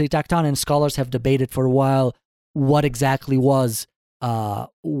obviously tacked on, and scholars have debated for a while what exactly would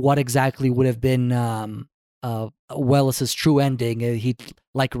have been Welles' true ending. He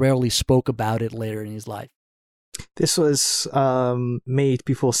rarely spoke about it later in his life. This was made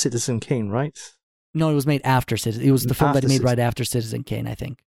before Citizen Kane, right? No, it was made after Citizen. It was the film that he made right after Citizen Kane, I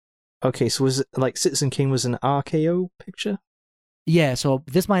think. Okay, so was it like Citizen Kane was an RKO picture? Yeah, so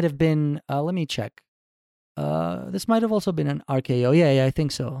this might have been, let me check. This might have also been an RKO. Yeah, I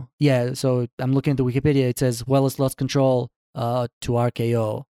think so. Yeah, so I'm looking at the Wikipedia. It says Wallace lost control to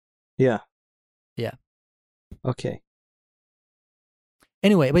RKO. Yeah. Yeah. Okay.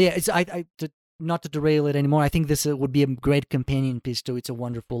 Anyway, but yeah, not to derail it anymore. I think this would be a great companion piece to It's a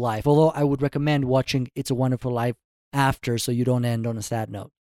Wonderful Life. Although I would recommend watching It's a Wonderful Life after, so you don't end on a sad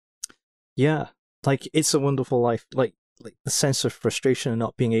note. Yeah, like It's a Wonderful Life. Like the sense of frustration of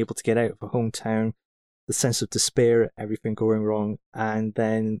not being able to get out of a hometown, the sense of despair at everything going wrong, and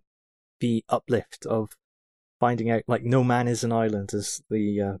then the uplift of finding out, like, no man is an island, as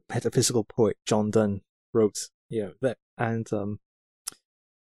the metaphysical poet John Donne wrote. And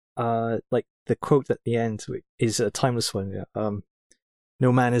like the quote at the end is a timeless one.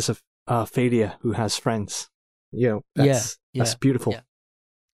 No man is a failure who has friends. That's beautiful.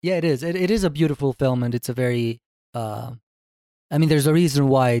 Yeah, it is. It is a beautiful film, and it's a very. I mean, there's a reason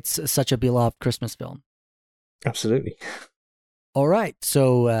why it's such a beloved Christmas film. Absolutely. All right.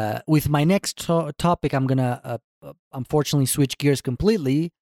 So with my next topic, I'm gonna unfortunately switch gears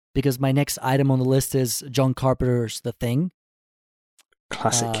completely because my next item on the list is John Carpenter's The Thing.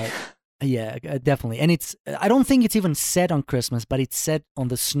 Classic. Yeah, definitely. And I don't think it's even set on Christmas, but it's set on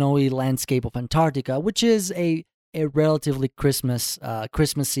the snowy landscape of Antarctica, which is a relatively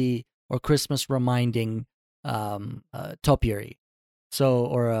Christmassy or Christmas reminding topiary.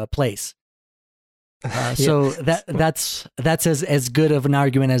 Or a place. So that's as good of an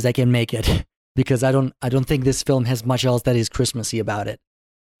argument as I can make it, because I don't think this film has much else that is Christmassy about it.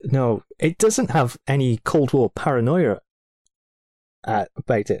 No, it doesn't have any Cold War paranoia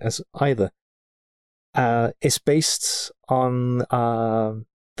about it as either. It's based on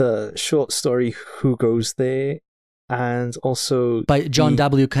the short story Who Goes There, and also by John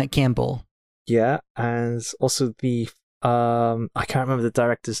W. Campbell. Yeah, and also the I can't remember the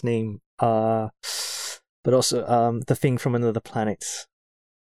director's name. But also The Thing from Another Planet.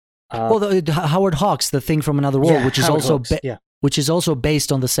 Howard Hawks' The Thing from Another World, which is Howard also Hawks, which is also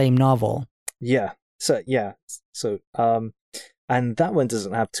based on the same novel. Yeah. So and that one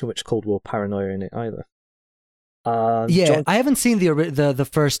doesn't have too much Cold War paranoia in it either. I haven't seen the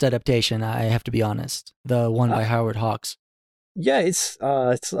first adaptation. I have to be honest, the one by Howard Hawks. Yeah, it's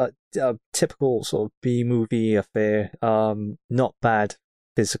a typical sort of B-movie affair. Not bad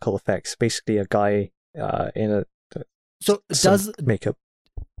physical effects. Basically, a guy in makeup.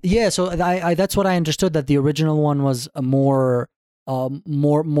 Yeah, so I that's what I understood, that the original one was a more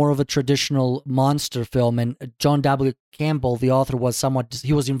of a traditional monster film, and John W. Campbell, the author, was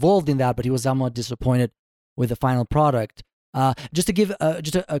involved in that, but he was somewhat disappointed with the final product. Just to give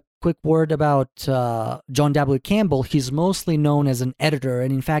just a quick word about John W. Campbell, he's mostly known as an editor,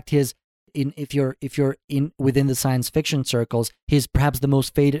 and in fact, if you're within the science fiction circles, he's perhaps the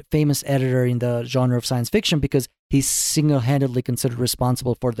most famous editor in the genre of science fiction, because he's single-handedly considered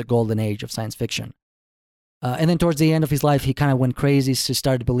responsible for the golden age of science fiction. And then towards the end of his life, he kind of went crazy, so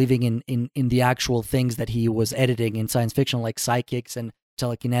started believing in the actual things that he was editing in science fiction, like psychics and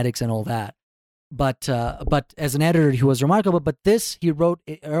telekinetics and all that. But as an editor, he was remarkable. But this, he wrote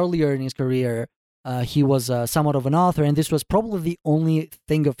earlier in his career. He was somewhat of an author, and this was probably the only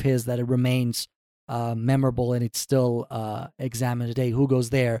thing of his that remains memorable, and it's still examined today. Who Goes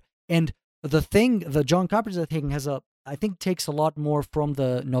There? And the John Carpenter's Thing I think takes a lot more from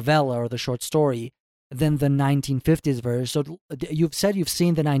the novella or the short story than the 1950s version. So you've said you've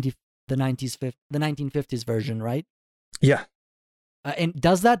seen the 1950s version, right? Yeah. And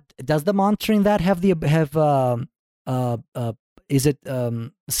does the monster in that is it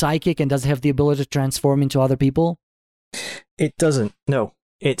psychic, and does it have the ability to transform into other people? It doesn't. No.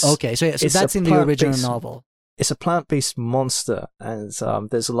 It's okay. So that's in the original novel. It's a plant-based monster, and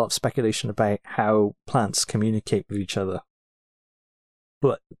there's a lot of speculation about how plants communicate with each other.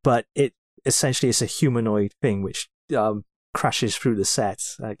 But it essentially is a humanoid thing which crashes through the set,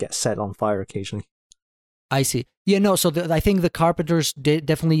 gets set on fire occasionally. I see. Yeah, no. So I think the Carpenters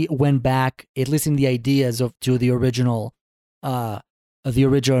definitely went back, at least in the ideas to the original novel,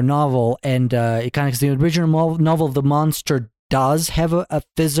 and it kind of, the original novel, the monster does have a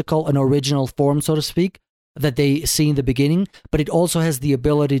physical, an original form, so to speak, that they see in the beginning, but it also has the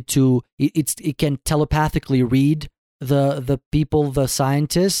ability to it can telepathically read the people, the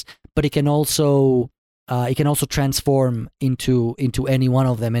scientists, but it can also transform into any one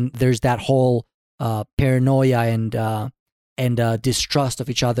of them, and there's that whole paranoia and distrust of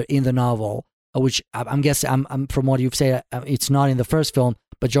each other in the novel, which I'm guessing, I'm from what you've said, it's not in the first film,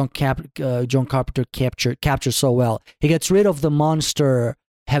 but John Carpenter captures so well. He gets rid of the monster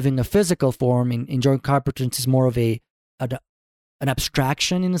having a physical form. In John Carpenter, it's more of an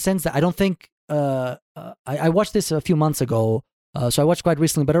abstraction, in a sense that I don't think I watched this a few months ago, so I watched quite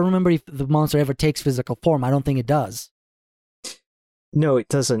recently, but I don't remember if the monster ever takes physical form. I don't think it does. No, it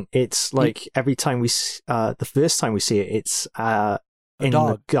doesn't. It's like every time the first time we see it, it's in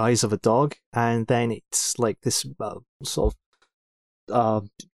the guise of a dog, and then it's like this sort of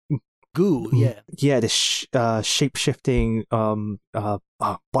goo, this shape-shifting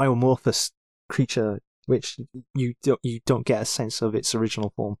biomorphous creature, which you don't get a sense of its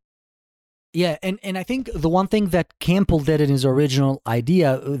original form. Yeah, and I think the one thing that Campbell did in his original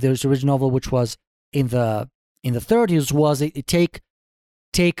idea, there's original novel, which was in the 30s, was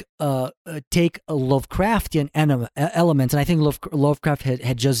take a Lovecraftian elements, and I think Lovecraft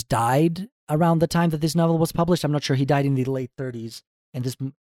had just died around the time that this novel was published. I'm not sure. He died in the late 30s, and this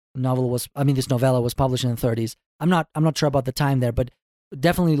novella was published in the 30s. I'm not sure about the time there, but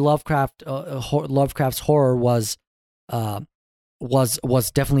definitely Lovecraft's horror was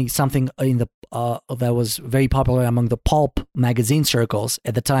definitely something in the that was very popular among the pulp magazine circles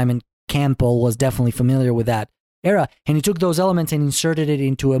at the time, and Campbell was definitely familiar with that era, and he took those elements and inserted it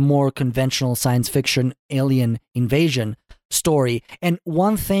into a more conventional science fiction alien invasion story. And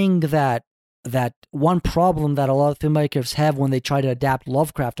one problem that a lot of filmmakers have when they try to adapt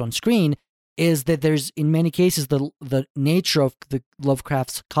Lovecraft on screen is that there's, in many cases, the nature of the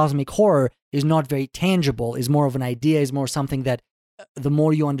Lovecraft's cosmic horror is not very tangible, is more of an idea, is more something that the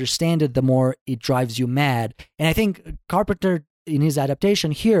more you understand it, the more it drives you mad. And I think Carpenter, in his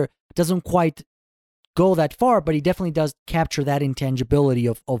adaptation here, doesn't quite go that far, but he definitely does capture that intangibility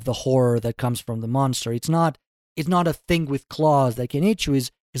of the horror that comes from the monster. It's not a thing with claws that can eat you.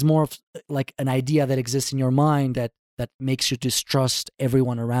 Is more of like an idea that exists in your mind that makes you distrust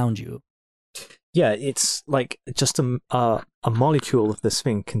everyone around you. Yeah, it's like just a molecule of this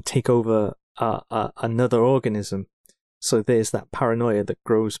thing can take over another organism. So there's that paranoia that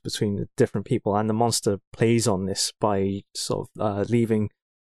grows between the different people, and the monster plays on this by sort of leaving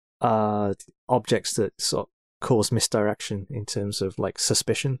objects that sort of cause misdirection in terms of like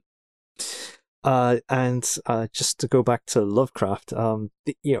suspicion. And just to go back to Lovecraft,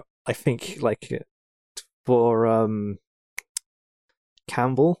 I think like for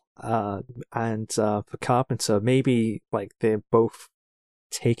Campbell and for Carpenter, maybe like they're both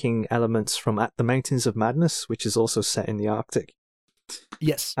taking elements from At the Mountains of Madness, which is also set in the Arctic.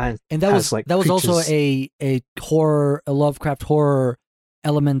 Yes, and that was like that was creatures... also a Lovecraft horror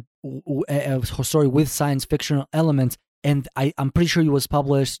element, a story with science fiction elements, and I'm pretty sure it was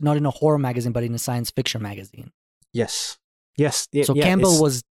published not in a horror magazine but in a science fiction magazine. Yes. So Campbell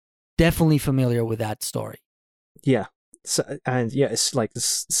was definitely familiar with that story. Yeah. So, and yeah, it's like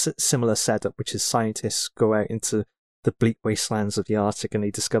this similar setup, which is scientists go out into the bleak wastelands of the Arctic and they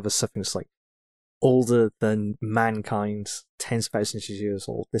discover something that's like older than mankind, tens of thousands of years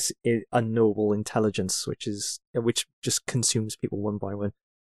old. This unknowable intelligence, which just consumes people one by one.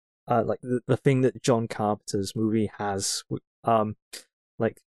 Like the thing that John Carpenter's movie has,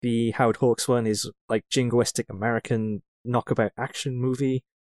 like the Howard Hawks one is like jingoistic American knockabout action movie.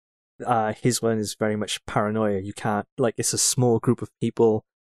 His one is very much paranoia. You can't, like, it's a small group of people.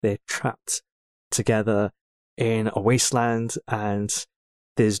 They're trapped together in a wasteland and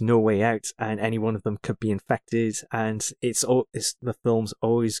there's no way out, and any one of them could be infected. And the film's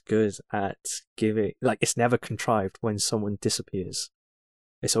always good at giving, like, it's never contrived when someone disappears.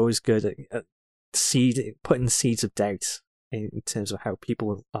 It's always good at putting seeds of doubt in terms of how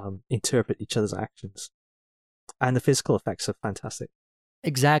people interpret each other's actions. And the physical effects are fantastic.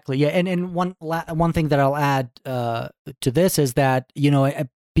 Exactly. Yeah. And one thing that I'll add to this is that,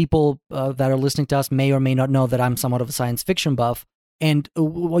 people that are listening to us may or may not know that I'm somewhat of a science fiction buff. And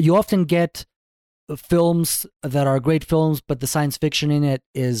you often get films that are great films, but the science fiction in it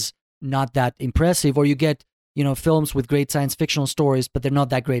is not that impressive. Or you get, films with great science fictional stories, but they're not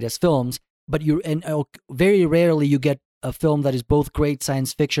that great as films. But very rarely you get a film that is both great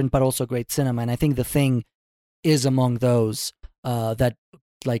science fiction, but also great cinema. And I think The Thing is among those that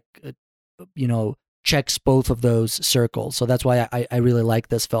checks both of those circles. So that's why I really like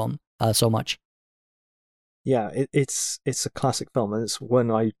this film so much. Yeah, it's a classic film, and it's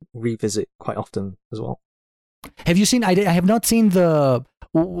one I revisit quite often as well. Have you seen? I have not seen the.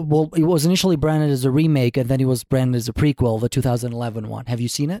 Well, it was initially branded as a remake, and then it was branded as a prequel, the 2011 one. Have you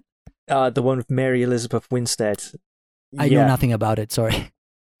seen it? The one with Mary Elizabeth Winstead. I know nothing about it. Sorry,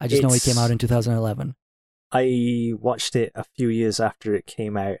 I just know it came out in 2011. I watched it a few years after it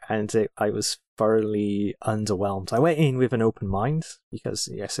came out, and I was thoroughly underwhelmed. I went in with an open mind because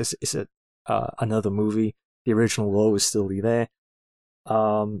yes, it's another movie. The original will always still be there,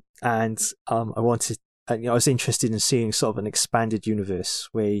 and I wanted. I was interested in seeing sort of an expanded universe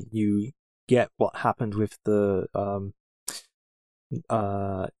where you get what happened with the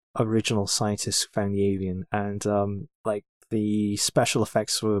original scientists who found the alien, and like the special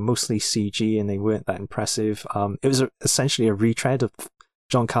effects were mostly CG and they weren't that impressive. It was essentially a retread of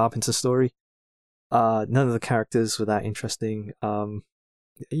John Carpenter's story. None of the characters were that interesting. I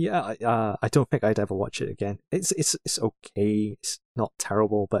don't think I'd ever watch it again. It's okay. It's not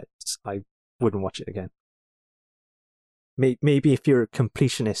terrible, but I wouldn't watch it again. Maybe if you're a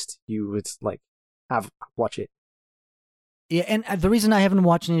completionist, you would like watch it. Yeah, and the reason I haven't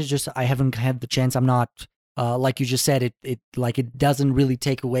watched it is just I haven't had the chance. I'm not like you just said. It doesn't really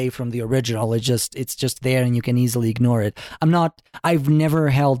take away from the original. It's just there, and you can easily ignore it. I've never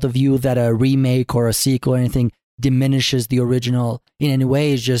held the view that a remake or a sequel or anything diminishes the original in any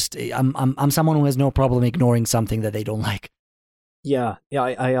way. It's just I'm someone who has no problem ignoring something that they don't like. Yeah.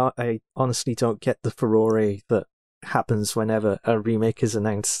 I honestly don't get the furore that happens whenever a remake is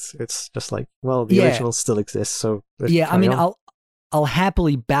announced. It's just like, well, the original still exists, so I mean, I'll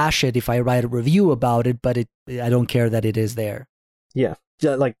happily bash it if I write a review about it, but I don't care that it is there. Yeah,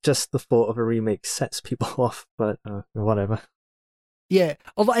 like just the thought of a remake sets people off, but whatever. Yeah,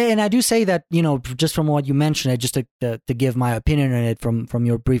 and I do say that, just from what you mentioned, just to give my opinion on it from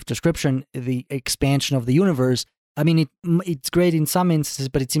your brief description, the expansion of the universe, I mean, it's great in some instances,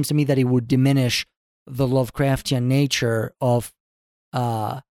 but it seems to me that it would diminish the Lovecraftian nature of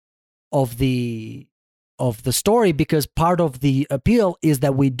the story, because part of the appeal is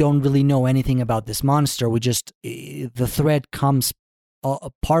that we don't really know anything about this monster. We just the threat comes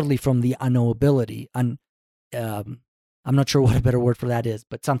partly from the unknowability, and I'm not sure what a better word for that is,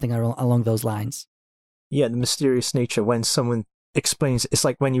 but something along those lines. Yeah, the mysterious nature when someone explains. It's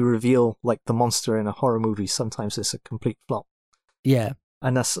like when you reveal like the monster in a horror movie. Sometimes it's a complete flop. Yeah.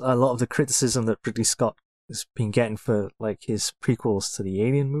 And that's a lot of the criticism that Ridley Scott has been getting for like his prequels to the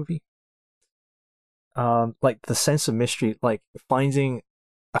Alien movie. Like the sense of mystery, like finding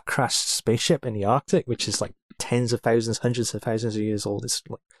a crashed spaceship in the Arctic, which is like tens of thousands, hundreds of thousands of years old, is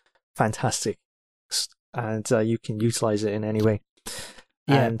like fantastic, and you can utilize it in any way.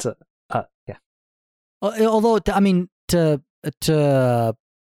 Yeah. And yeah. Although, I mean, in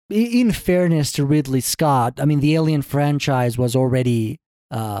fairness to Ridley Scott, I mean, the Alien franchise was already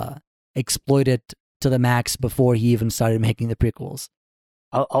exploited to the max before he even started making the prequels.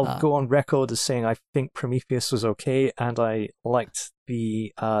 I'll go on record as saying I think Prometheus was okay, and I liked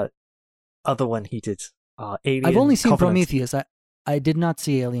the other one he did. Alien I've only seen Covenant. Prometheus. I did not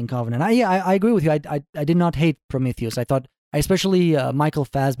see Alien Covenant. I agree with you. I did not hate Prometheus. I thought, especially Michael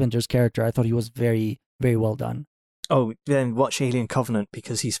Fassbender's character, I thought he was very, very well done. Oh, then watch Alien Covenant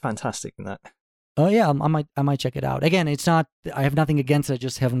because he's fantastic in that. Oh yeah, I might check it out. Again, it's not. I have nothing against it. I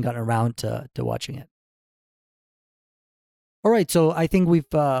just haven't gotten around to watching it. All right, so I think we've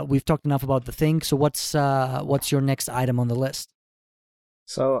talked enough about The Thing. So what's your next item on the list?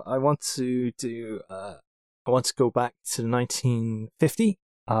 So I want to go back to 1950.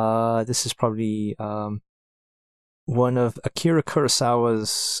 This is probably one of Akira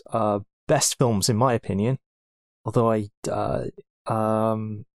Kurosawa's best films, in my opinion. Although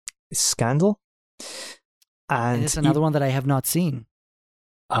Scandal. And it's another one that I have not seen.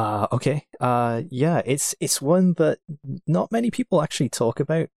 Okay. Yeah, it's one that not many people actually talk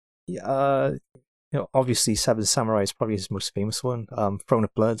about. Obviously Seven Samurai is probably his most famous one. Throne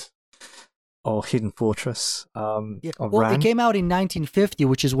of Blood or Hidden Fortress. Well, it came out in 1950,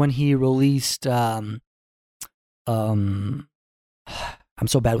 which is when he released I'm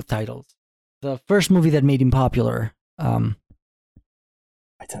so bad with titles. The first movie that made him popular. I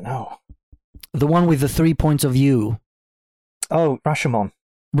don't know. The one with the 3 points of view. Oh, Rashomon.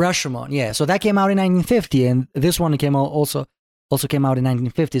 Rashomon, yeah. So that came out in 1950, and this one came out also came out in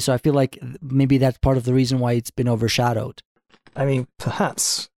 1950. So I feel like maybe that's part of the reason why it's been overshadowed. I mean,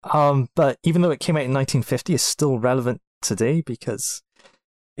 perhaps. But even though it came out in 1950, it's still relevant today because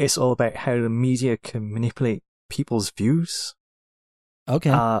it's all about how the media can manipulate people's views.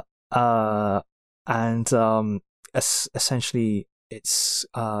 Okay. Essentially, it's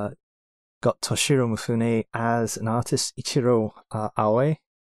got Toshiro Mifune as an artist, Ichiro Aoi,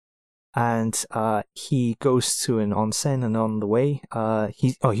 and he goes to an onsen, and on the way,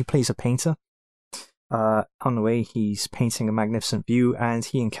 he plays a painter. On the way, he's painting a magnificent view, and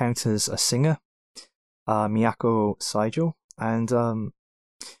he encounters a singer, Miyako Saijo, and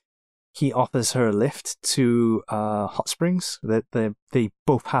he offers her a lift to hot springs that they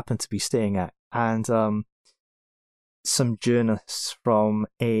both happen to be staying at, and some journalists from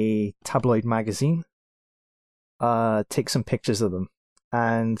a tabloid magazine take some pictures of them,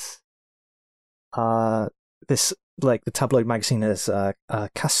 and the tabloid magazine is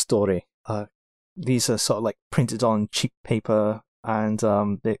Cast Story, these are sort of like printed on cheap paper, and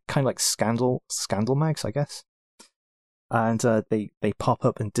they're kind of like scandal mags, I guess. And they pop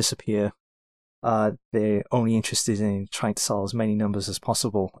up and disappear. They're only interested in trying to sell as many numbers as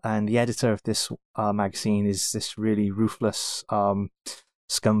possible. And the editor of this magazine is this really ruthless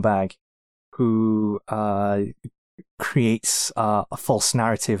scumbag who creates a false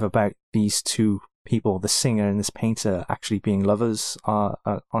narrative about these two people, the singer and this painter, actually being lovers on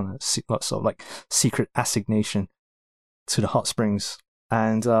a sort of like secret assignation to the hot springs.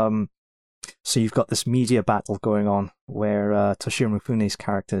 And so you've got this media battle going on where Toshiro Mifune's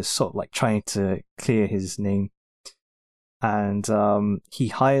character is sort of like trying to clear his name. And he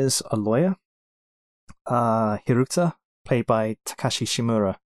hires a lawyer, Hiruta, played by Takashi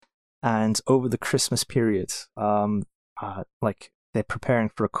Shimura. And over the Christmas period, like they're preparing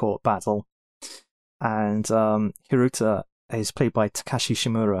for a court battle. And Hiruta is played by Takashi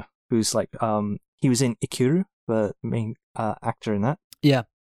Shimura, who's like, he was in Ikiru, the main actor in that. Yeah.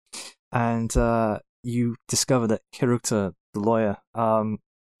 And you discover that Hiruta, the lawyer,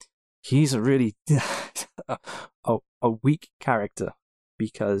 he's a really a weak character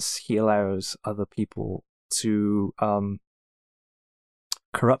because he allows other people to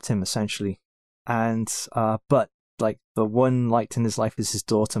corrupt him, essentially. And but like the one light in his life is his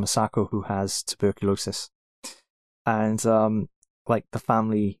daughter Masako, who has tuberculosis. And like the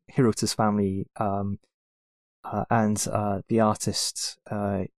family, Hiruta's family, and the artist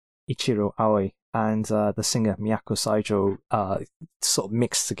Ichiro Aoi and the singer Miyako Saijo sort of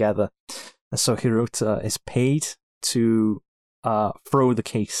mixed together. And so Hiruta is paid to throw the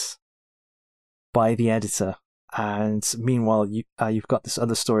case by the editor. And meanwhile, you've got this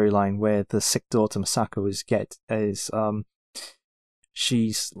other storyline where the sick daughter Masako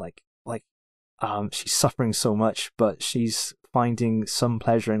she's she's suffering so much, but she's finding some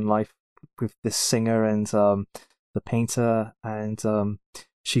pleasure in life with this singer and the painter, and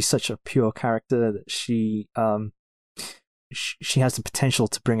she's such a pure character that she has the potential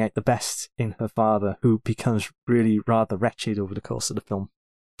to bring out the best in her father, who becomes really rather wretched over the course of the film.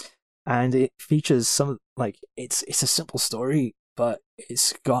 And it features some, like, it's a simple story, but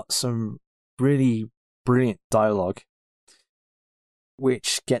it's got some really brilliant dialogue,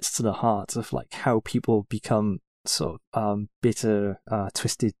 which gets to the heart of like how people become sort of bitter,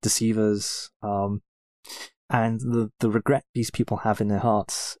 twisted deceivers, and the regret these people have in their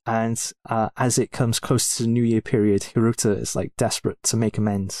hearts. And as it comes close to the New Year period, Hiruta is like desperate to make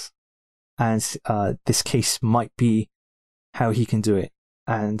amends, and this case might be how he can do it.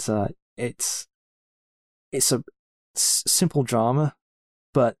 And it's a simple drama,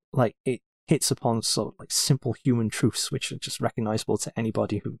 but like it hits upon sort of like simple human truths which are just recognizable to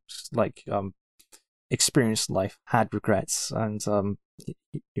anybody who's like experienced life, had regrets, and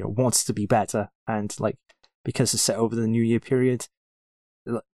wants to be better. And like, because it's set over the New Year period,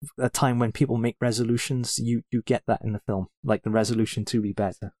 a time when people make resolutions, you get that in the film, like the resolution to be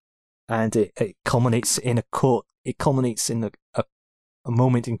better. And it culminates in a court. It culminates in a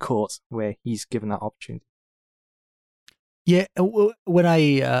moment in court where he's given that opportunity. Yeah, when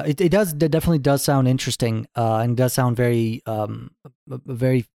it definitely does sound interesting, and does sound very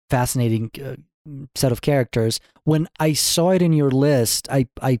very fascinating set of characters. When I saw it in your list, I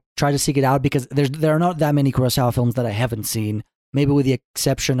tried to seek it out because there are not that many Kurosawa films that I haven't seen. Maybe with the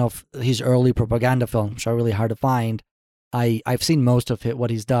exception of his early propaganda films, which are really hard to find. I've seen most of what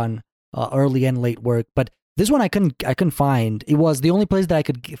he's done, early and late work, but this one I couldn't find. It was the only place that I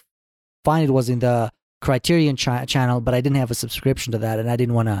could find it was in the Criterion channel, but I didn't have a subscription to that, and I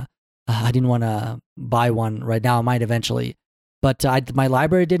didn't want to buy one right now. I might eventually, but my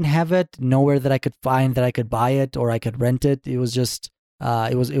library didn't have it. Nowhere that I could find that I could buy it or I could rent it. It was just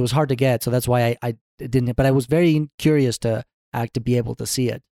it was hard to get, so that's why I didn't. But I was very curious to be able to see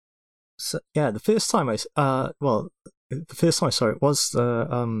it. So yeah, the first time I saw it was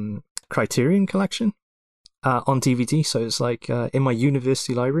the Criterion collection. On DVD, so it's like in my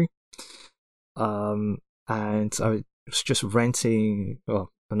university library, and I was just borrowing all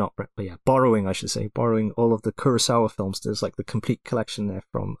of the Kurosawa films. There's like the complete collection there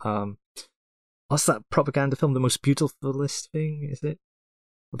from what's that propaganda film, The Most Beautifulest Thing, is it?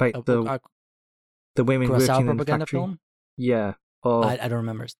 About the women Kurosawa working in the propaganda factory. film? Yeah, or I don't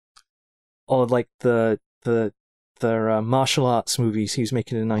remember. Or like the martial arts movies he was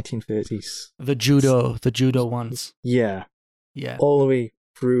making in the 1930s. The judo ones. Yeah. Yeah. All the way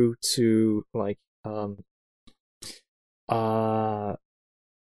through to like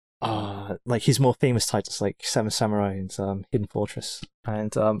like his more famous titles like Seven Samurai and Hidden Fortress.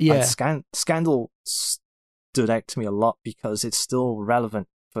 And yeah. Scandal stood out to me a lot because it's still relevant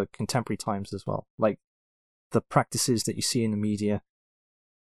for contemporary times as well. Like the practices that you see in the media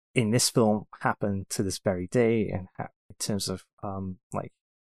in this film happen to this very day, and in terms of like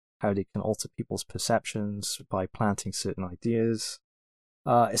how they can alter people's perceptions by planting certain ideas.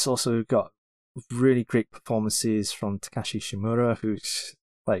 It's also got really great performances from Takashi Shimura, who's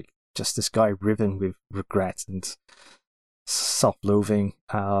like just this guy riven with regret and self-loathing,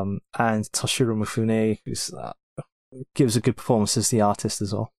 and Toshiro Mifune, who's gives a good performance as the artist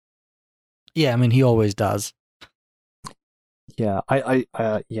as well. Yeah, I mean, he always does. Yeah,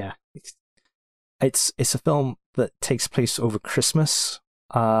 yeah. It's a film that takes place over Christmas.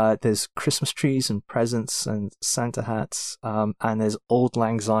 There's Christmas trees and presents and Santa hats, and there's Auld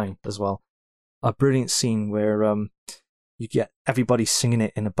Lang Syne as well. A brilliant scene where you get everybody singing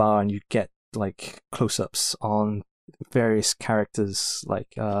it in a bar, and you get like close-ups on various characters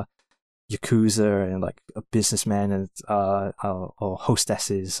like Yakuza and like businessmen and or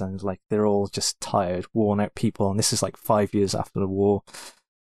hostesses, and like they're all just tired, worn-out people. And this is like 5 years after the war.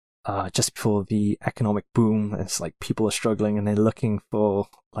 Just before the economic boom, it's like people are struggling and they're looking for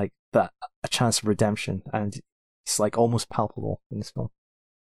like a chance of redemption, and it's like almost palpable in this film.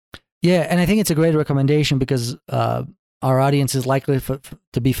 Yeah, and I think it's a great recommendation because our audience is likely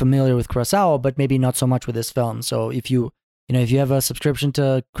to be familiar with Kurosawa, but maybe not so much with this film. So if you have a subscription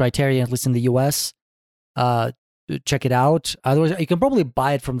to Criterion, at least in the US, check it out. Otherwise, you can probably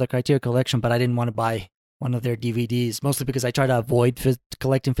buy it from the Criterion collection, but I didn't want to buy one of their DVDs, mostly because I try to avoid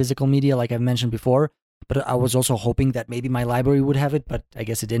collecting physical media, like I've mentioned before. But I was also hoping that maybe my library would have it, but I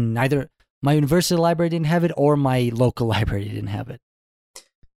guess it didn't. Neither my university library didn't have it, or my local library didn't have it.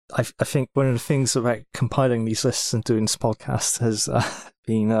 I think one of the things about compiling these lists and doing this podcast has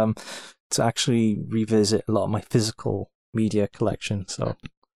been to actually revisit a lot of my physical media collection. So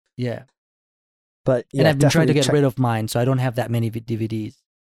yeah, but yeah, and I've been trying to get rid of mine, so I don't have that many DVDs.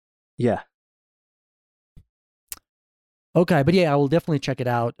 Yeah. Okay, but yeah, I will definitely check it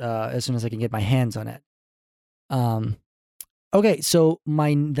out as soon as I can get my hands on it. Okay, so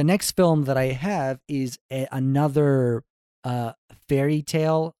the next film that I have is another fairy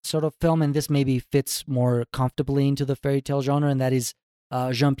tale sort of film, and this maybe fits more comfortably into the fairy tale genre, and that is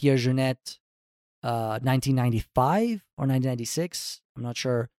Jean-Pierre Jeunet, 1995 or 1996, I'm not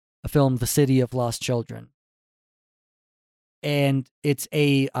sure, a film, The City of Lost Children. And it's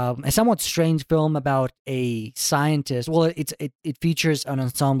a somewhat strange film about a scientist. Well, it features an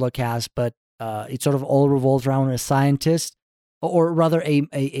ensemble cast, but it sort of all revolves around a scientist, or rather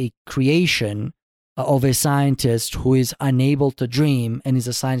a creation of a scientist who is unable to dream and is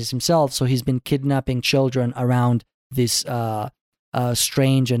a scientist himself. So he's been kidnapping children around this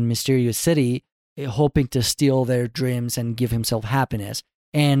strange and mysterious city, hoping to steal their dreams and give himself happiness.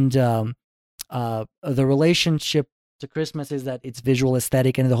 And the relationship to Christmas is that it's visual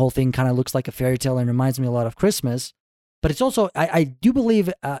aesthetic, and the whole thing kind of looks like a fairy tale and reminds me a lot of Christmas. But it's also, I do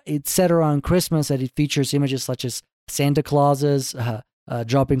believe it's set around Christmas, that it features images such as Santa Clauses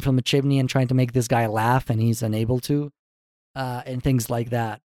dropping from a chimney and trying to make this guy laugh, and he's unable to, and things like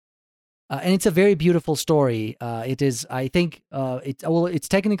that. And it's a very beautiful story. It is, I think, it's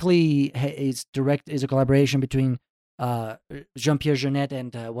technically is a collaboration between Jean-Pierre Jeunet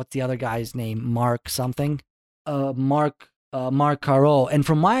and what's the other guy's name? Marc something. Marc Caro. And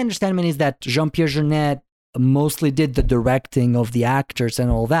from my understanding is that Jean-Pierre Jeunet mostly did the directing of the actors and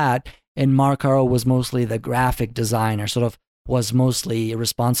all that, and Marc Caro was mostly the graphic designer, sort of was mostly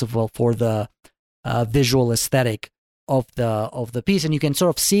responsible for the visual aesthetic of the piece. And you can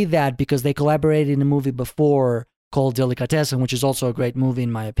sort of see that because they collaborated in a movie before called Delicatessen, which is also a great movie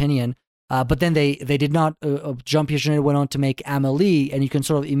in my opinion. But then they did not, Jean-Pierre Jeunet went on to make Amélie, and you can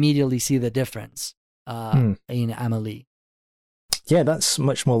sort of immediately see the difference in Amélie. Yeah, that's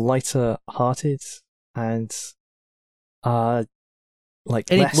much more lighter-hearted and and less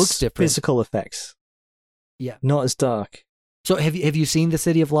it looks different. Physical effects. Yeah, not as dark. So have you seen The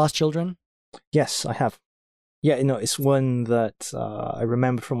City of Lost Children? Yes, I have. Yeah, it's one that I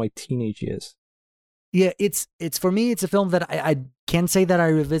remember from my teenage years. Yeah, it's for me, it's a film that I can't say that I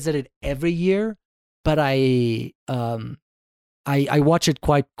revisit it every year, but I watch it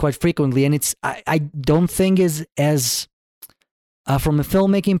quite frequently, and I don't think is as from a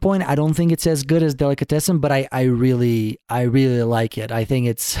filmmaking point, I don't think it's as good as Delicatessen, but I really like it. I think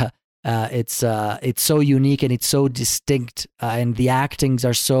it's so unique and it's so distinct, and the actings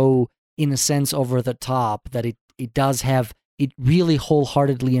are so, in a sense, over the top that it really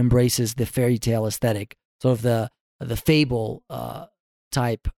wholeheartedly embraces the fairy tale aesthetic, sort of the fable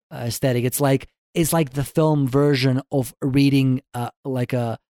type aesthetic. It's like the film version of reading like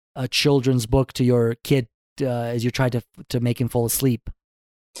a children's book to your kid as you try to make him fall asleep.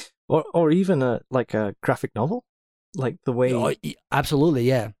 or even a graphic novel, like the way absolutely,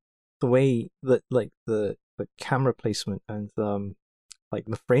 yeah. The way that like the camera placement and like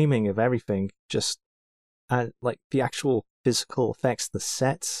the framing of everything, just and like the actual physical effects, the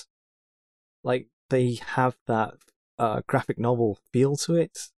sets, like they have that graphic novel feel to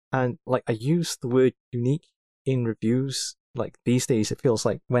it. And like I use the word unique in reviews. Like these days, it feels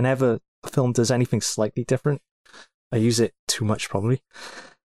like whenever a film does anything slightly different, I use it too much probably.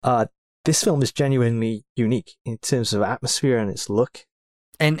 This film is genuinely unique in terms of atmosphere and its look.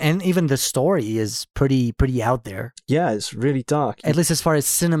 And even the story is pretty out there. Yeah, it's really dark. At least as far as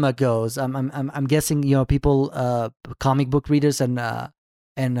cinema goes, I'm guessing people, comic book readers and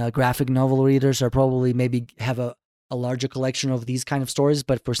graphic novel readers are probably maybe have a larger collection of these kind of stories.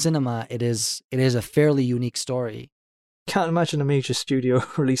 But for cinema, it is a fairly unique story. Can't imagine a major studio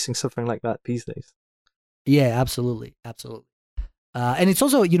releasing something like that these days. Yeah, absolutely. And it's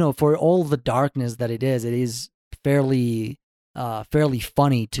also, for all the darkness that it is fairly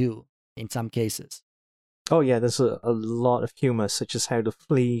funny too in some cases. Oh yeah, there's a lot of humor, such as how the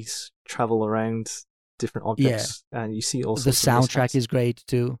fleas travel around different objects, and you see also the soundtrack is great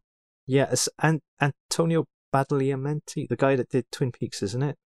too. Yes, and Antonio Badalamenti, the guy that did Twin Peaks, isn't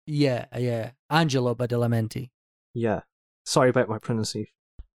it? Yeah, Angelo Badalamenti. Yeah, sorry about my pronunciation.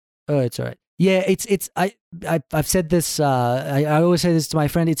 Oh, it's all right. Yeah, I've said this. I always say this to my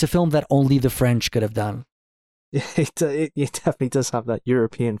friend. It's a film that only the French could have done. It definitely does have that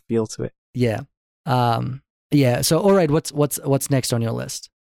European feel to it. Yeah. So all right, what's next on your list?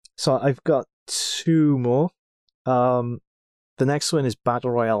 So I've got two more. The next one is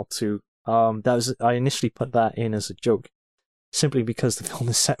Battle Royale 2. I initially put that in as a joke, simply because the film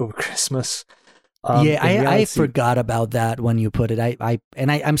is set over Christmas. I forgot about that when you put it. I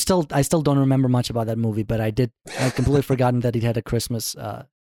still don't remember much about that movie, but I completely forgotten that it had a Christmas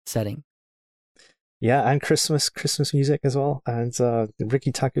setting. Yeah, and Christmas music as well, and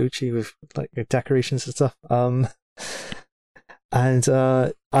Ricky Takeuchi with like decorations and stuff.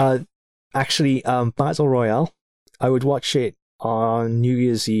 Actually, Battle Royale, I would watch it on New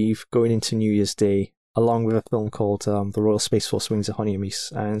Year's Eve, going into New Year's Day, along with a film called The Royal Space Force Wings of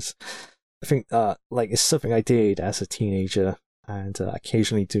Honeymies, and I think it's something I did as a teenager and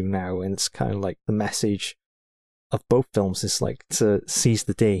occasionally do now, and it's kind of like the message of both films is like to seize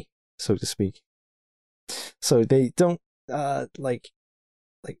the day, so to speak. So they don't like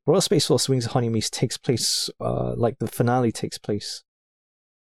Royal Space Force Wings of Honeymies takes place the finale takes place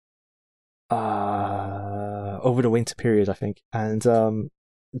over the winter period, I think, and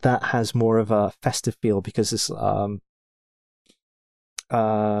that has more of a festive feel because it's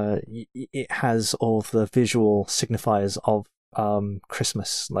it has all the visual signifiers of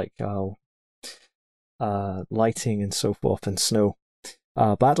Christmas, like lighting and so forth and snow.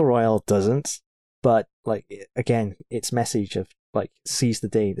 Battle Royale doesn't. But again, its message of seize the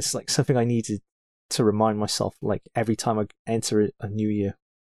day. This is something I needed to remind myself every time I enter a new year.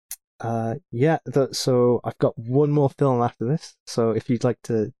 So I've got one more film after this. So if you'd like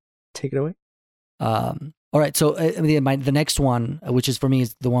to take it away. All right. So the next one, which is for me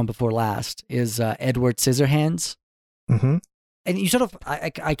is the one before last, is Edward Scissorhands. Mm-hmm. And you sort of,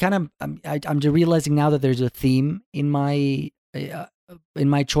 I'm realizing now that there's a theme in my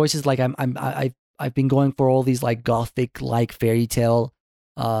choices. I've been going for all these gothic fairy tale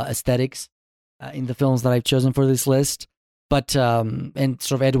aesthetics in the films that I've chosen for this list, but and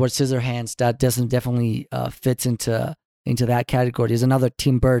sort of Edward Scissorhands that definitely fits into that category. There's another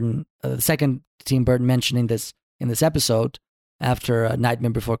Tim Burton, the second Tim Burton mentioned in this episode after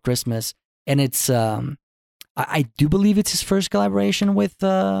Nightmare Before Christmas, and it's I do believe it's his first collaboration with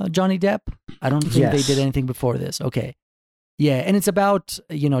Johnny Depp. I don't think they did anything before this. Okay. Yeah, and it's about,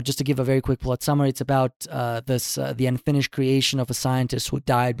 just to give a very quick plot summary, it's about the unfinished creation of a scientist who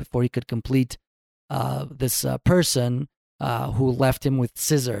died before he could complete this person who left him with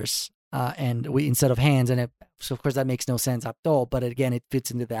scissors instead of hands. And so, of course, that makes no sense at all. But again, it fits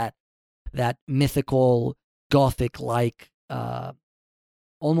into that mythical, Gothic-like,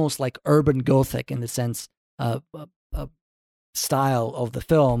 almost like urban Gothic in the sense style of the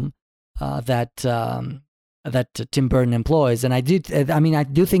film that Tim Burton employs. And I do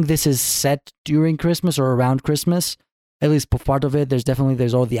think this is set during Christmas or around Christmas, at least for part of it.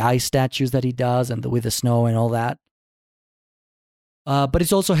 There's all the ice statues that he does and with the snow and all that. But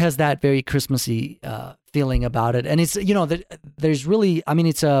it also has that very Christmassy feeling about it. And it's, there's really,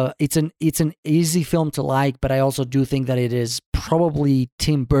 it's an easy film to like, but I also do think that it is probably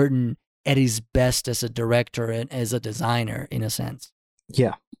Tim Burton at his best as a director and as a designer in a sense.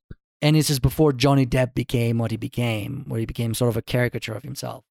 Yeah. And this is before Johnny Depp became what he became, where he became sort of a caricature of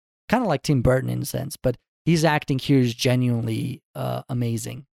himself. kind of like Tim Burton in a sense, but his acting here is genuinely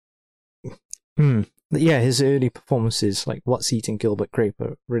amazing. Yeah, his early performances, like What's Eating Gilbert Grape,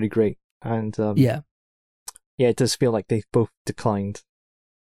 are really great. And yeah, it does feel like they've both declined.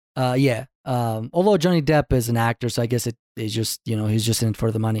 Although Johnny Depp is an actor, so I guess it is just, he's just in it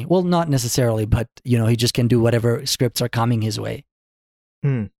for the money. Well, not necessarily, but he just can do whatever scripts are coming his way.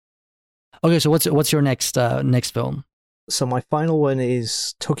 Okay, so what's your next film? So my final one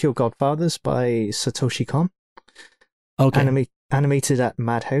is Tokyo Godfathers by Satoshi Kon. Okay. Animated at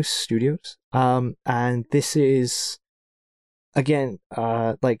Madhouse Studios. And this is, again,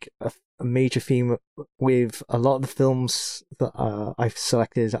 like a major theme with a lot of the films that I've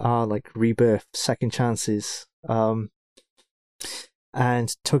selected are like rebirth, second chances.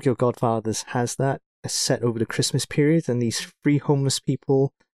 And Tokyo Godfathers has that. It's set over the Christmas period, and these three homeless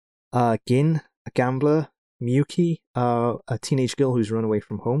people, Gin, a gambler, Miyuki, a teenage girl who's run away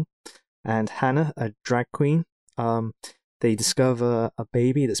from home, and Hannah, a drag queen. They discover a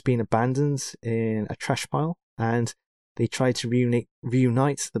baby that's been abandoned in a trash pile, and they try to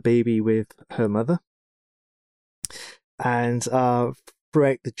reunite the baby with her mother. And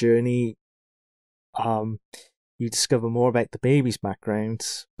throughout the journey, you discover more about the baby's background,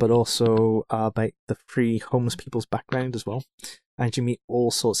 but also about the three homeless people's background as well. And you meet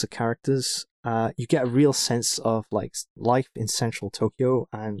all sorts of characters. You get a real sense of like life in central Tokyo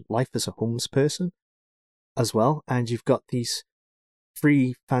and life as a homeless person as well. And you've got these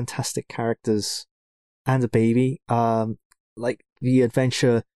three fantastic characters and a baby. Like the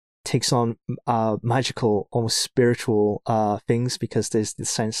adventure takes on magical, almost spiritual things, because there's the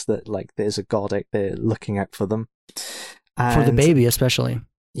sense that like there's a god out there looking out for them. And for the baby especially.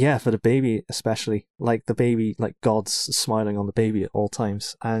 Yeah, for the baby especially. Like the baby, like God's smiling on the baby at all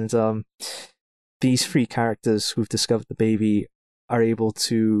times. And these three characters who've discovered the baby are able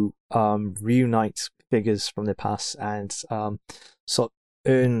to reunite figures from their past and sort of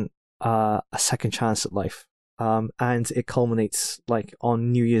earn a second chance at life. And it culminates like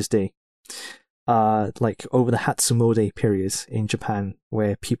on New Year's Day, like over the Hatsumode period in Japan,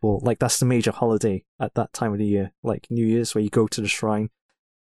 where people, like, that's the major holiday at that time of the year, like New Year's, where you go to the shrine,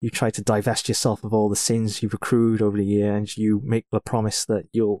 you try to divest yourself of all the sins you've accrued over the year, and you make the promise that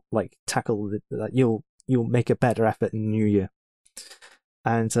you'll like tackle that you'll make a better effort in the new year.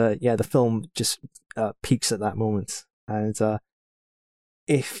 And the film just peaks at that moment. And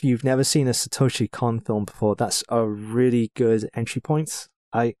if you've never seen a Satoshi Kon film before, that's a really good entry point.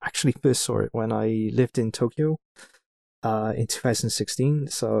 I actually first saw it when I lived in Tokyo in 2016.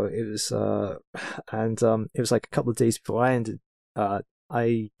 So it was, it was like a couple of days before I ended.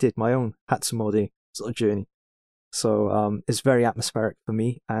 I did my own Hatsumode sort of journey. So it's very atmospheric for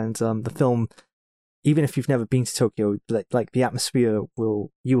me. And the film, even if you've never been to Tokyo, like the atmosphere you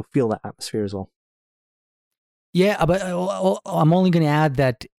will feel that atmosphere as well. Yeah, but I'm only going to add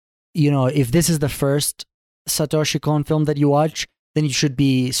that, if this is the first Satoshi Kon film that you watch, then you should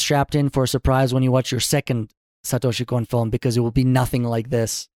be strapped in for a surprise when you watch your second Satoshi Kon film, because it will be nothing like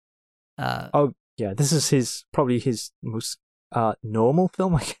this. This is probably his most normal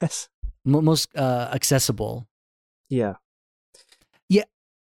film, I guess. Most accessible. Yeah. Yeah,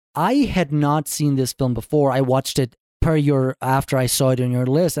 I had not seen this film before. I watched it after I saw it on your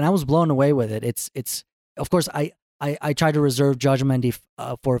list, and I was blown away with it. It's of course I try to reserve judgment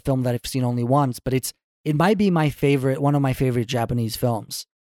for a film that I've seen only once, but it might be one of my favorite Japanese films.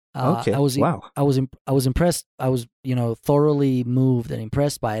 Okay. Wow. I was impressed. I was thoroughly moved and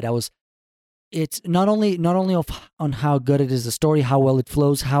impressed by it. It's not only on how good it is, the story, how well it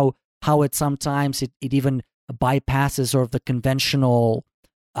flows, how it sometimes it even bypasses sort of the conventional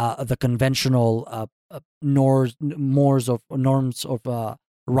norms of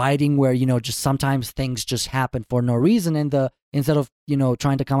writing, where just sometimes things just happen for no reason, and instead of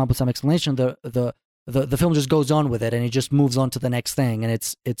trying to come up with some explanation, the film just goes on with it, and it just moves on to the next thing,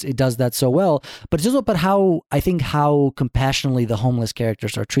 and it does that so well. But it's also about how compassionately the homeless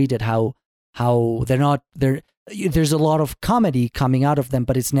characters are treated, how there's a lot of comedy coming out of them,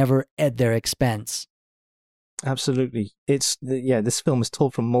 but it's never at their expense. Absolutely. This film is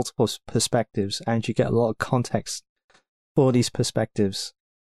told from multiple perspectives, and you get a lot of context for these perspectives,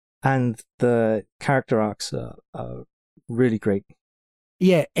 and the character arcs are really great.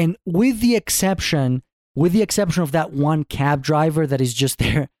 Yeah, and with the exception of that one cab driver that is just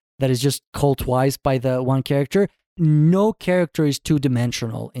there, that is just called twice by the one character, no character is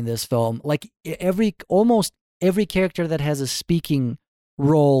two-dimensional in this film. Like almost every character that has a speaking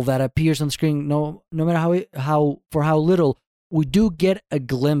role that appears on screen, no matter how little, we do get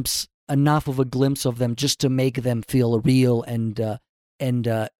enough of a glimpse of them just to make them feel real and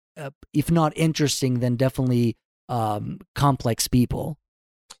if not interesting, then definitely complex people.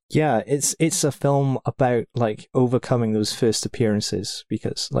 Yeah, it's a film about like overcoming those first appearances,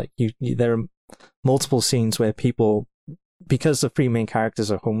 because like you there are multiple scenes where people, because the three main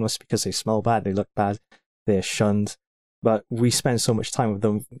characters are homeless because they smell bad, they look bad, they're shunned, but we spend so much time with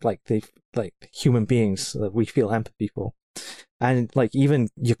them like they like human beings that we feel empathy for. And like even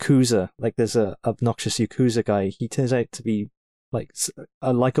Yakuza, like there's a obnoxious Yakuza guy, he turns out to be like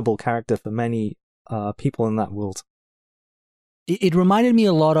a likable character for many people in that world. It reminded me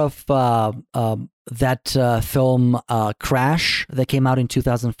a lot of that film Crash that came out in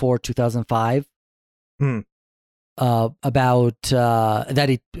 2004, 2005. About that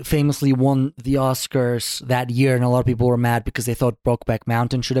it famously won the Oscars that year, and a lot of people were mad because they thought Brokeback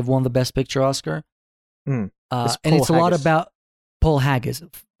Mountain should have won the Best Picture Oscar. And it's a lot about Paul Haggis,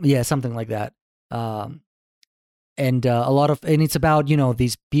 yeah, something like that. And a lot of, and it's about, you know,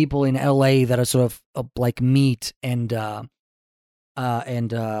 these people in LA that are sort of like meet and sort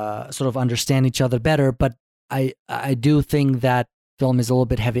of understand each other better. But I do think that film is a little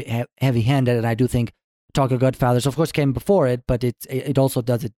bit heavy-handed, and I do think Tokyo Godfathers, of course, came before it, but it also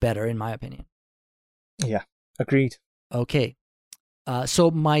does it better, in my opinion. Yeah, agreed. Okay,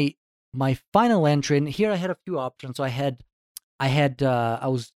 so my final entry, and here I had a few options. So I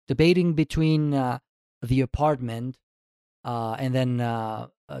was debating between The Apartment, and then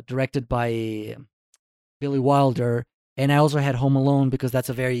directed by Billy Wilder, and I also had Home Alone because that's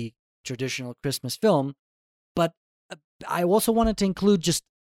a very traditional Christmas film. But I also wanted to include just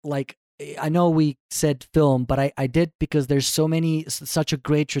like, I know we said film, but I did because there's such a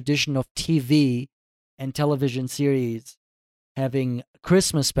great tradition of TV and television series having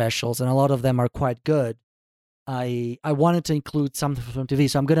Christmas specials, and a lot of them are quite good. I wanted to include something from TV,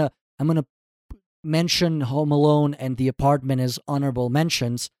 so I'm gonna mention Home Alone and The Apartment as honorable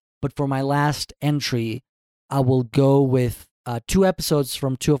mentions. But for my last entry, I will go with 2 episodes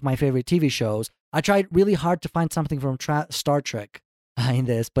from 2 of my favorite TV shows. I tried really hard to find something from Star Trek in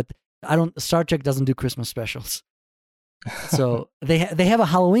this, but Star Trek doesn't do Christmas specials. So they have a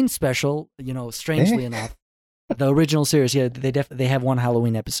Halloween special, you know, strangely enough. The original series, yeah, they have one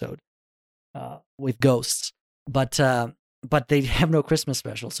Halloween episode with ghosts, but they have no Christmas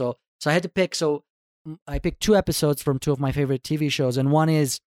special. So I had to pick. So I picked 2 episodes from 2 of my favorite TV shows, and one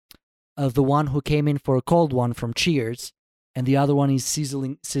is The One Who Came In for a Cold One from Cheers, and the other one is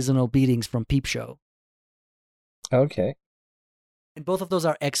Seasonal Beatings from Peep Show. Okay. And both of those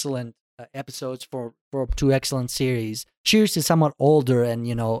are excellent episodes for 2 excellent series. Cheers is somewhat older and,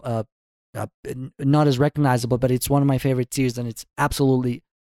 you know, not as recognizable, but it's one of my favorite series, and it's absolutely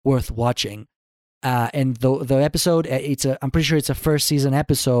worth watching. And the episode, I'm pretty sure it's a first season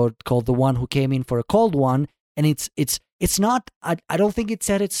episode called The One Who Came In for a Cold One, and it's not. I don't think it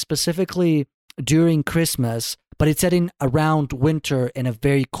set it specifically during Christmas, but it's set in around winter in a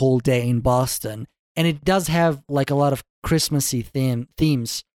very cold day in Boston, and it does have like a lot of Christmassy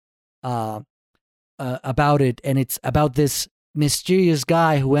themes about it, and it's about this mysterious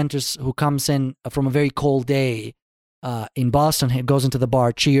guy who comes in from a very cold day in Boston. He goes into the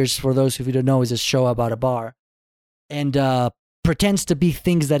bar. Cheers, for those of you who don't know, is a show about a bar, and pretends to be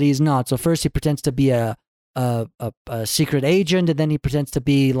things that he's not. So first he pretends to be a secret agent, and then he pretends to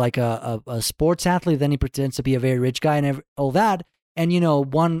be like a sports athlete. Then he pretends to be a very rich guy, and all that. And you know,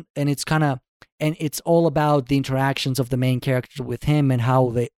 and it's all about the interactions of the main character with him and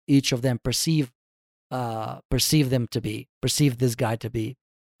how each of them perceive this guy to be.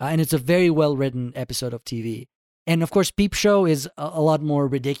 And it's a very well written episode of TV. And of course, Peep Show is a lot more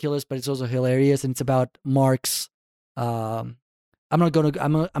ridiculous, but it's also hilarious. And it's about Mark's. I'm not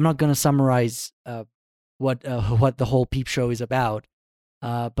gonna summarize what the whole Peep Show is about.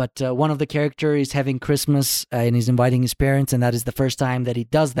 But one of the characters is having Christmas and he's inviting his parents, and that is the first time that he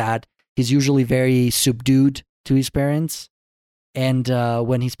does that. He's usually very subdued to his parents, and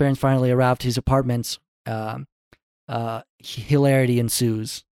when his parents finally arrive to his apartments, hilarity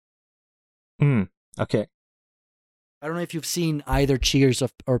ensues. Okay. I don't know if you've seen either Cheers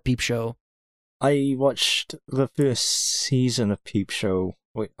or Peep Show. I watched the first season of Peep Show,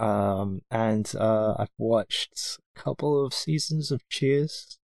 and I've watched a couple of seasons of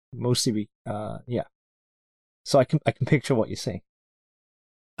Cheers, mostly. Yeah. So I can picture what you're saying.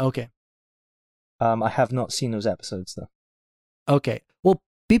 Okay. I have not seen those episodes though. Okay. Well,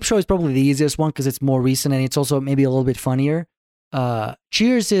 Peep Show is probably the easiest one because it's more recent and it's also maybe a little bit funnier.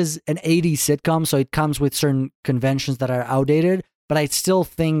 Cheers is an 80s sitcom, so it comes with certain conventions that are outdated, but I still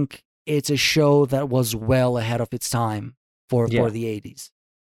think it's a show that was well ahead of its time for the 80s.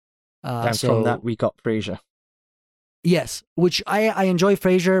 And from that, we got Frasier. Yes, which I enjoy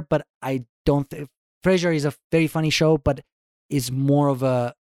Frasier, but I don't think Frasier is a very funny show, but is more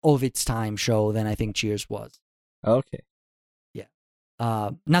of its time show than I think Cheers was. Okay.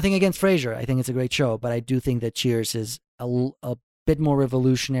 Nothing against Frasier. I think it's a great show, but I do think that Cheers is a bit more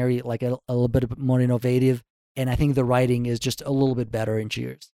revolutionary, like a little bit more innovative, and I think the writing is just a little bit better in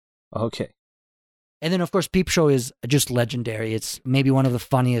Cheers. Okay. And then, of course, Peep Show is just legendary. It's maybe one of the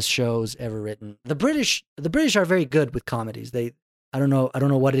funniest shows ever written. The British are very good with comedies. I don't know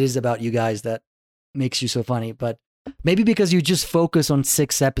what it is about you guys that makes you so funny, but maybe because you just focus on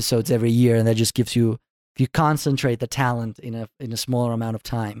 6 episodes every year, and that just gives you concentrate the talent in a smaller amount of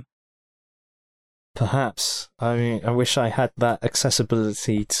time. Perhaps. I mean, I wish I had that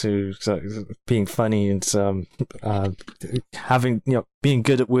accessibility to being funny and having, being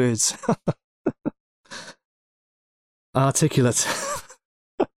good at words. Articulate.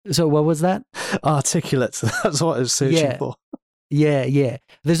 So what was that? Articulate. That's what I was searching for. Yeah.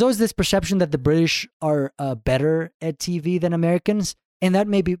 There's always this perception that the British are better at TV than Americans, and that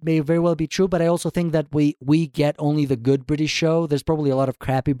may very well be true. But I also think that we get only the good British show. There's probably a lot of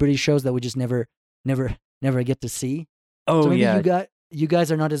crappy British shows that we just never get to see. Oh, so maybe yeah. You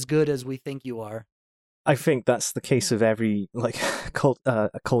guys are not as good as we think you are. I think that's the case of every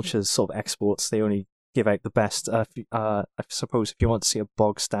culture's sort of exports. They only give out the best. I suppose if you want to see a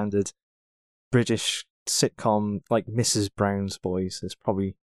bog standard British sitcom like Mrs. Brown's Boys, is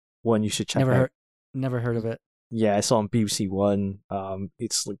probably one you should check out. Never heard of it. Yeah, it's on BBC One.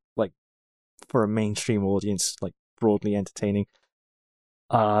 It's like for a mainstream audience, like broadly entertaining.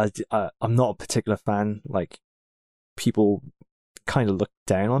 I'm not a particular fan. Like, people kind of look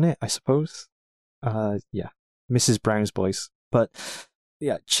down on it, I suppose. Yeah, Mrs. Brown's Boys. But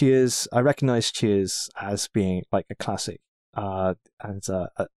yeah, Cheers. I recognize Cheers as being like a classic, and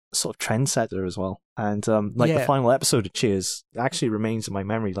a sort of trendsetter as well. And the final episode of Cheers actually remains in my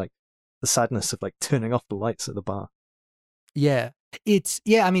memory, like the sadness of like turning off the lights at the bar. Yeah. It's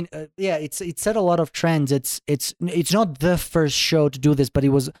set a lot of trends. It's not the first show to do this, but it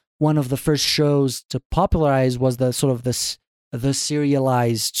was one of the first shows to popularize was the sort of the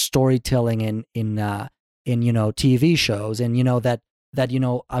serialized storytelling in TV shows, and that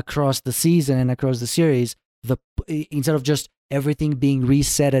across the season and across the series, instead of just everything being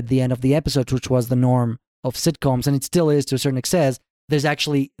reset at the end of the episode, which was the norm of sitcoms, and it still is to a certain extent, there's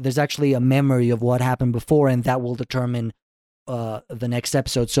actually a memory of what happened before, and that will determine the next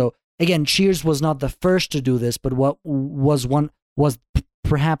episode. So again, Cheers was not the first to do this, but what was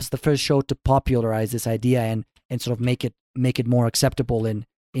perhaps the first show to popularize this idea and sort of make it more acceptable in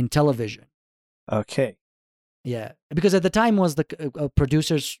television. Okay. Yeah, because at the time was the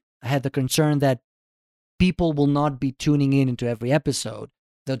producers had the concern that people will not be tuning into every episode.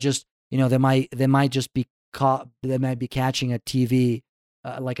 They'll just they might just be catching a TV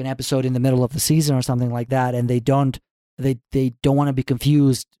like an episode in the middle of the season or something like that, and they don't want to be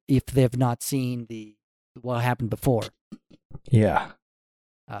confused if they've not seen what happened before. Yeah.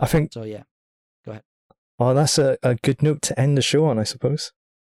 I think so. Yeah, go ahead. Well, that's a good note to end the show on, I suppose.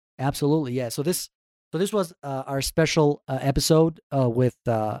 Absolutely, yeah. So this was our special episode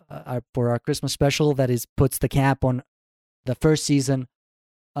for our Christmas special that puts the cap on the first season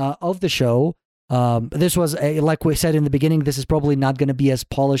of the show. This was like we said in the beginning. This is probably not going to be as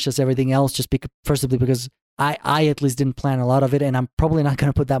polished as everything else, just firstly because I at least didn't plan a lot of it, and I'm probably not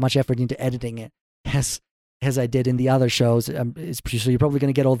going to put that much effort into editing it as I did in the other shows. So you're probably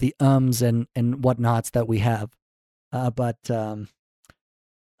going to get all the and whatnots that we have.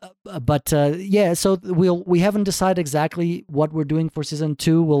 Yeah. So we haven't decided exactly what we're doing for season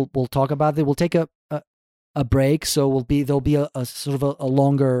 2. We'll talk about it. We'll take a break, so there'll be a sort of a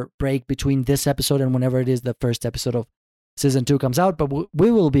longer break between this episode and whenever it is the first episode of season 2 comes out. But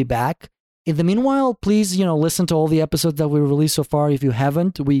we will be back. In the meanwhile, please listen to all the episodes that we released so far. If you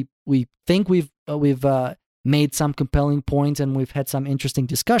haven't, we think we've made some compelling points and we've had some interesting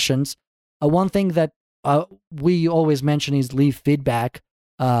discussions. One thing that we always mention is leave feedback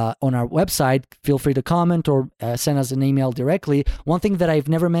on our website. Feel free to comment or send us an email directly. One thing that I've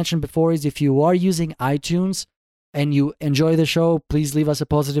never mentioned before is if you are using iTunes and you enjoy the show, please leave us a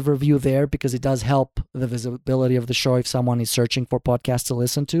positive review there, because it does help the visibility of the show if someone is searching for podcasts to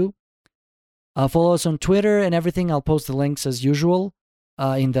listen to. Follow us on Twitter and everything. I'll post the links as usual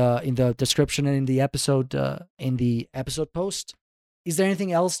in the description and in the episode post. Is there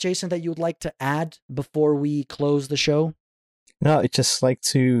anything else, Jason, that you would like to add before we close the show? No, I'd just like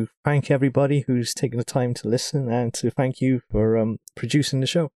to thank everybody who's taken the time to listen, and to thank you for producing the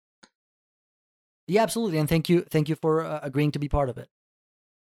show. Yeah, absolutely, and thank you for agreeing to be part of it.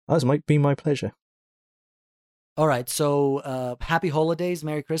 That might be my pleasure. All right. So happy holidays,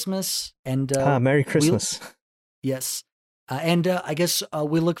 Merry Christmas, and Merry Christmas. Yes. And I guess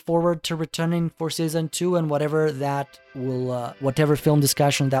we look forward to returning for season 2 and whatever that will, whatever film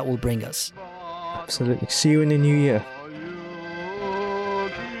discussion that will bring us. Absolutely. See you in the new year.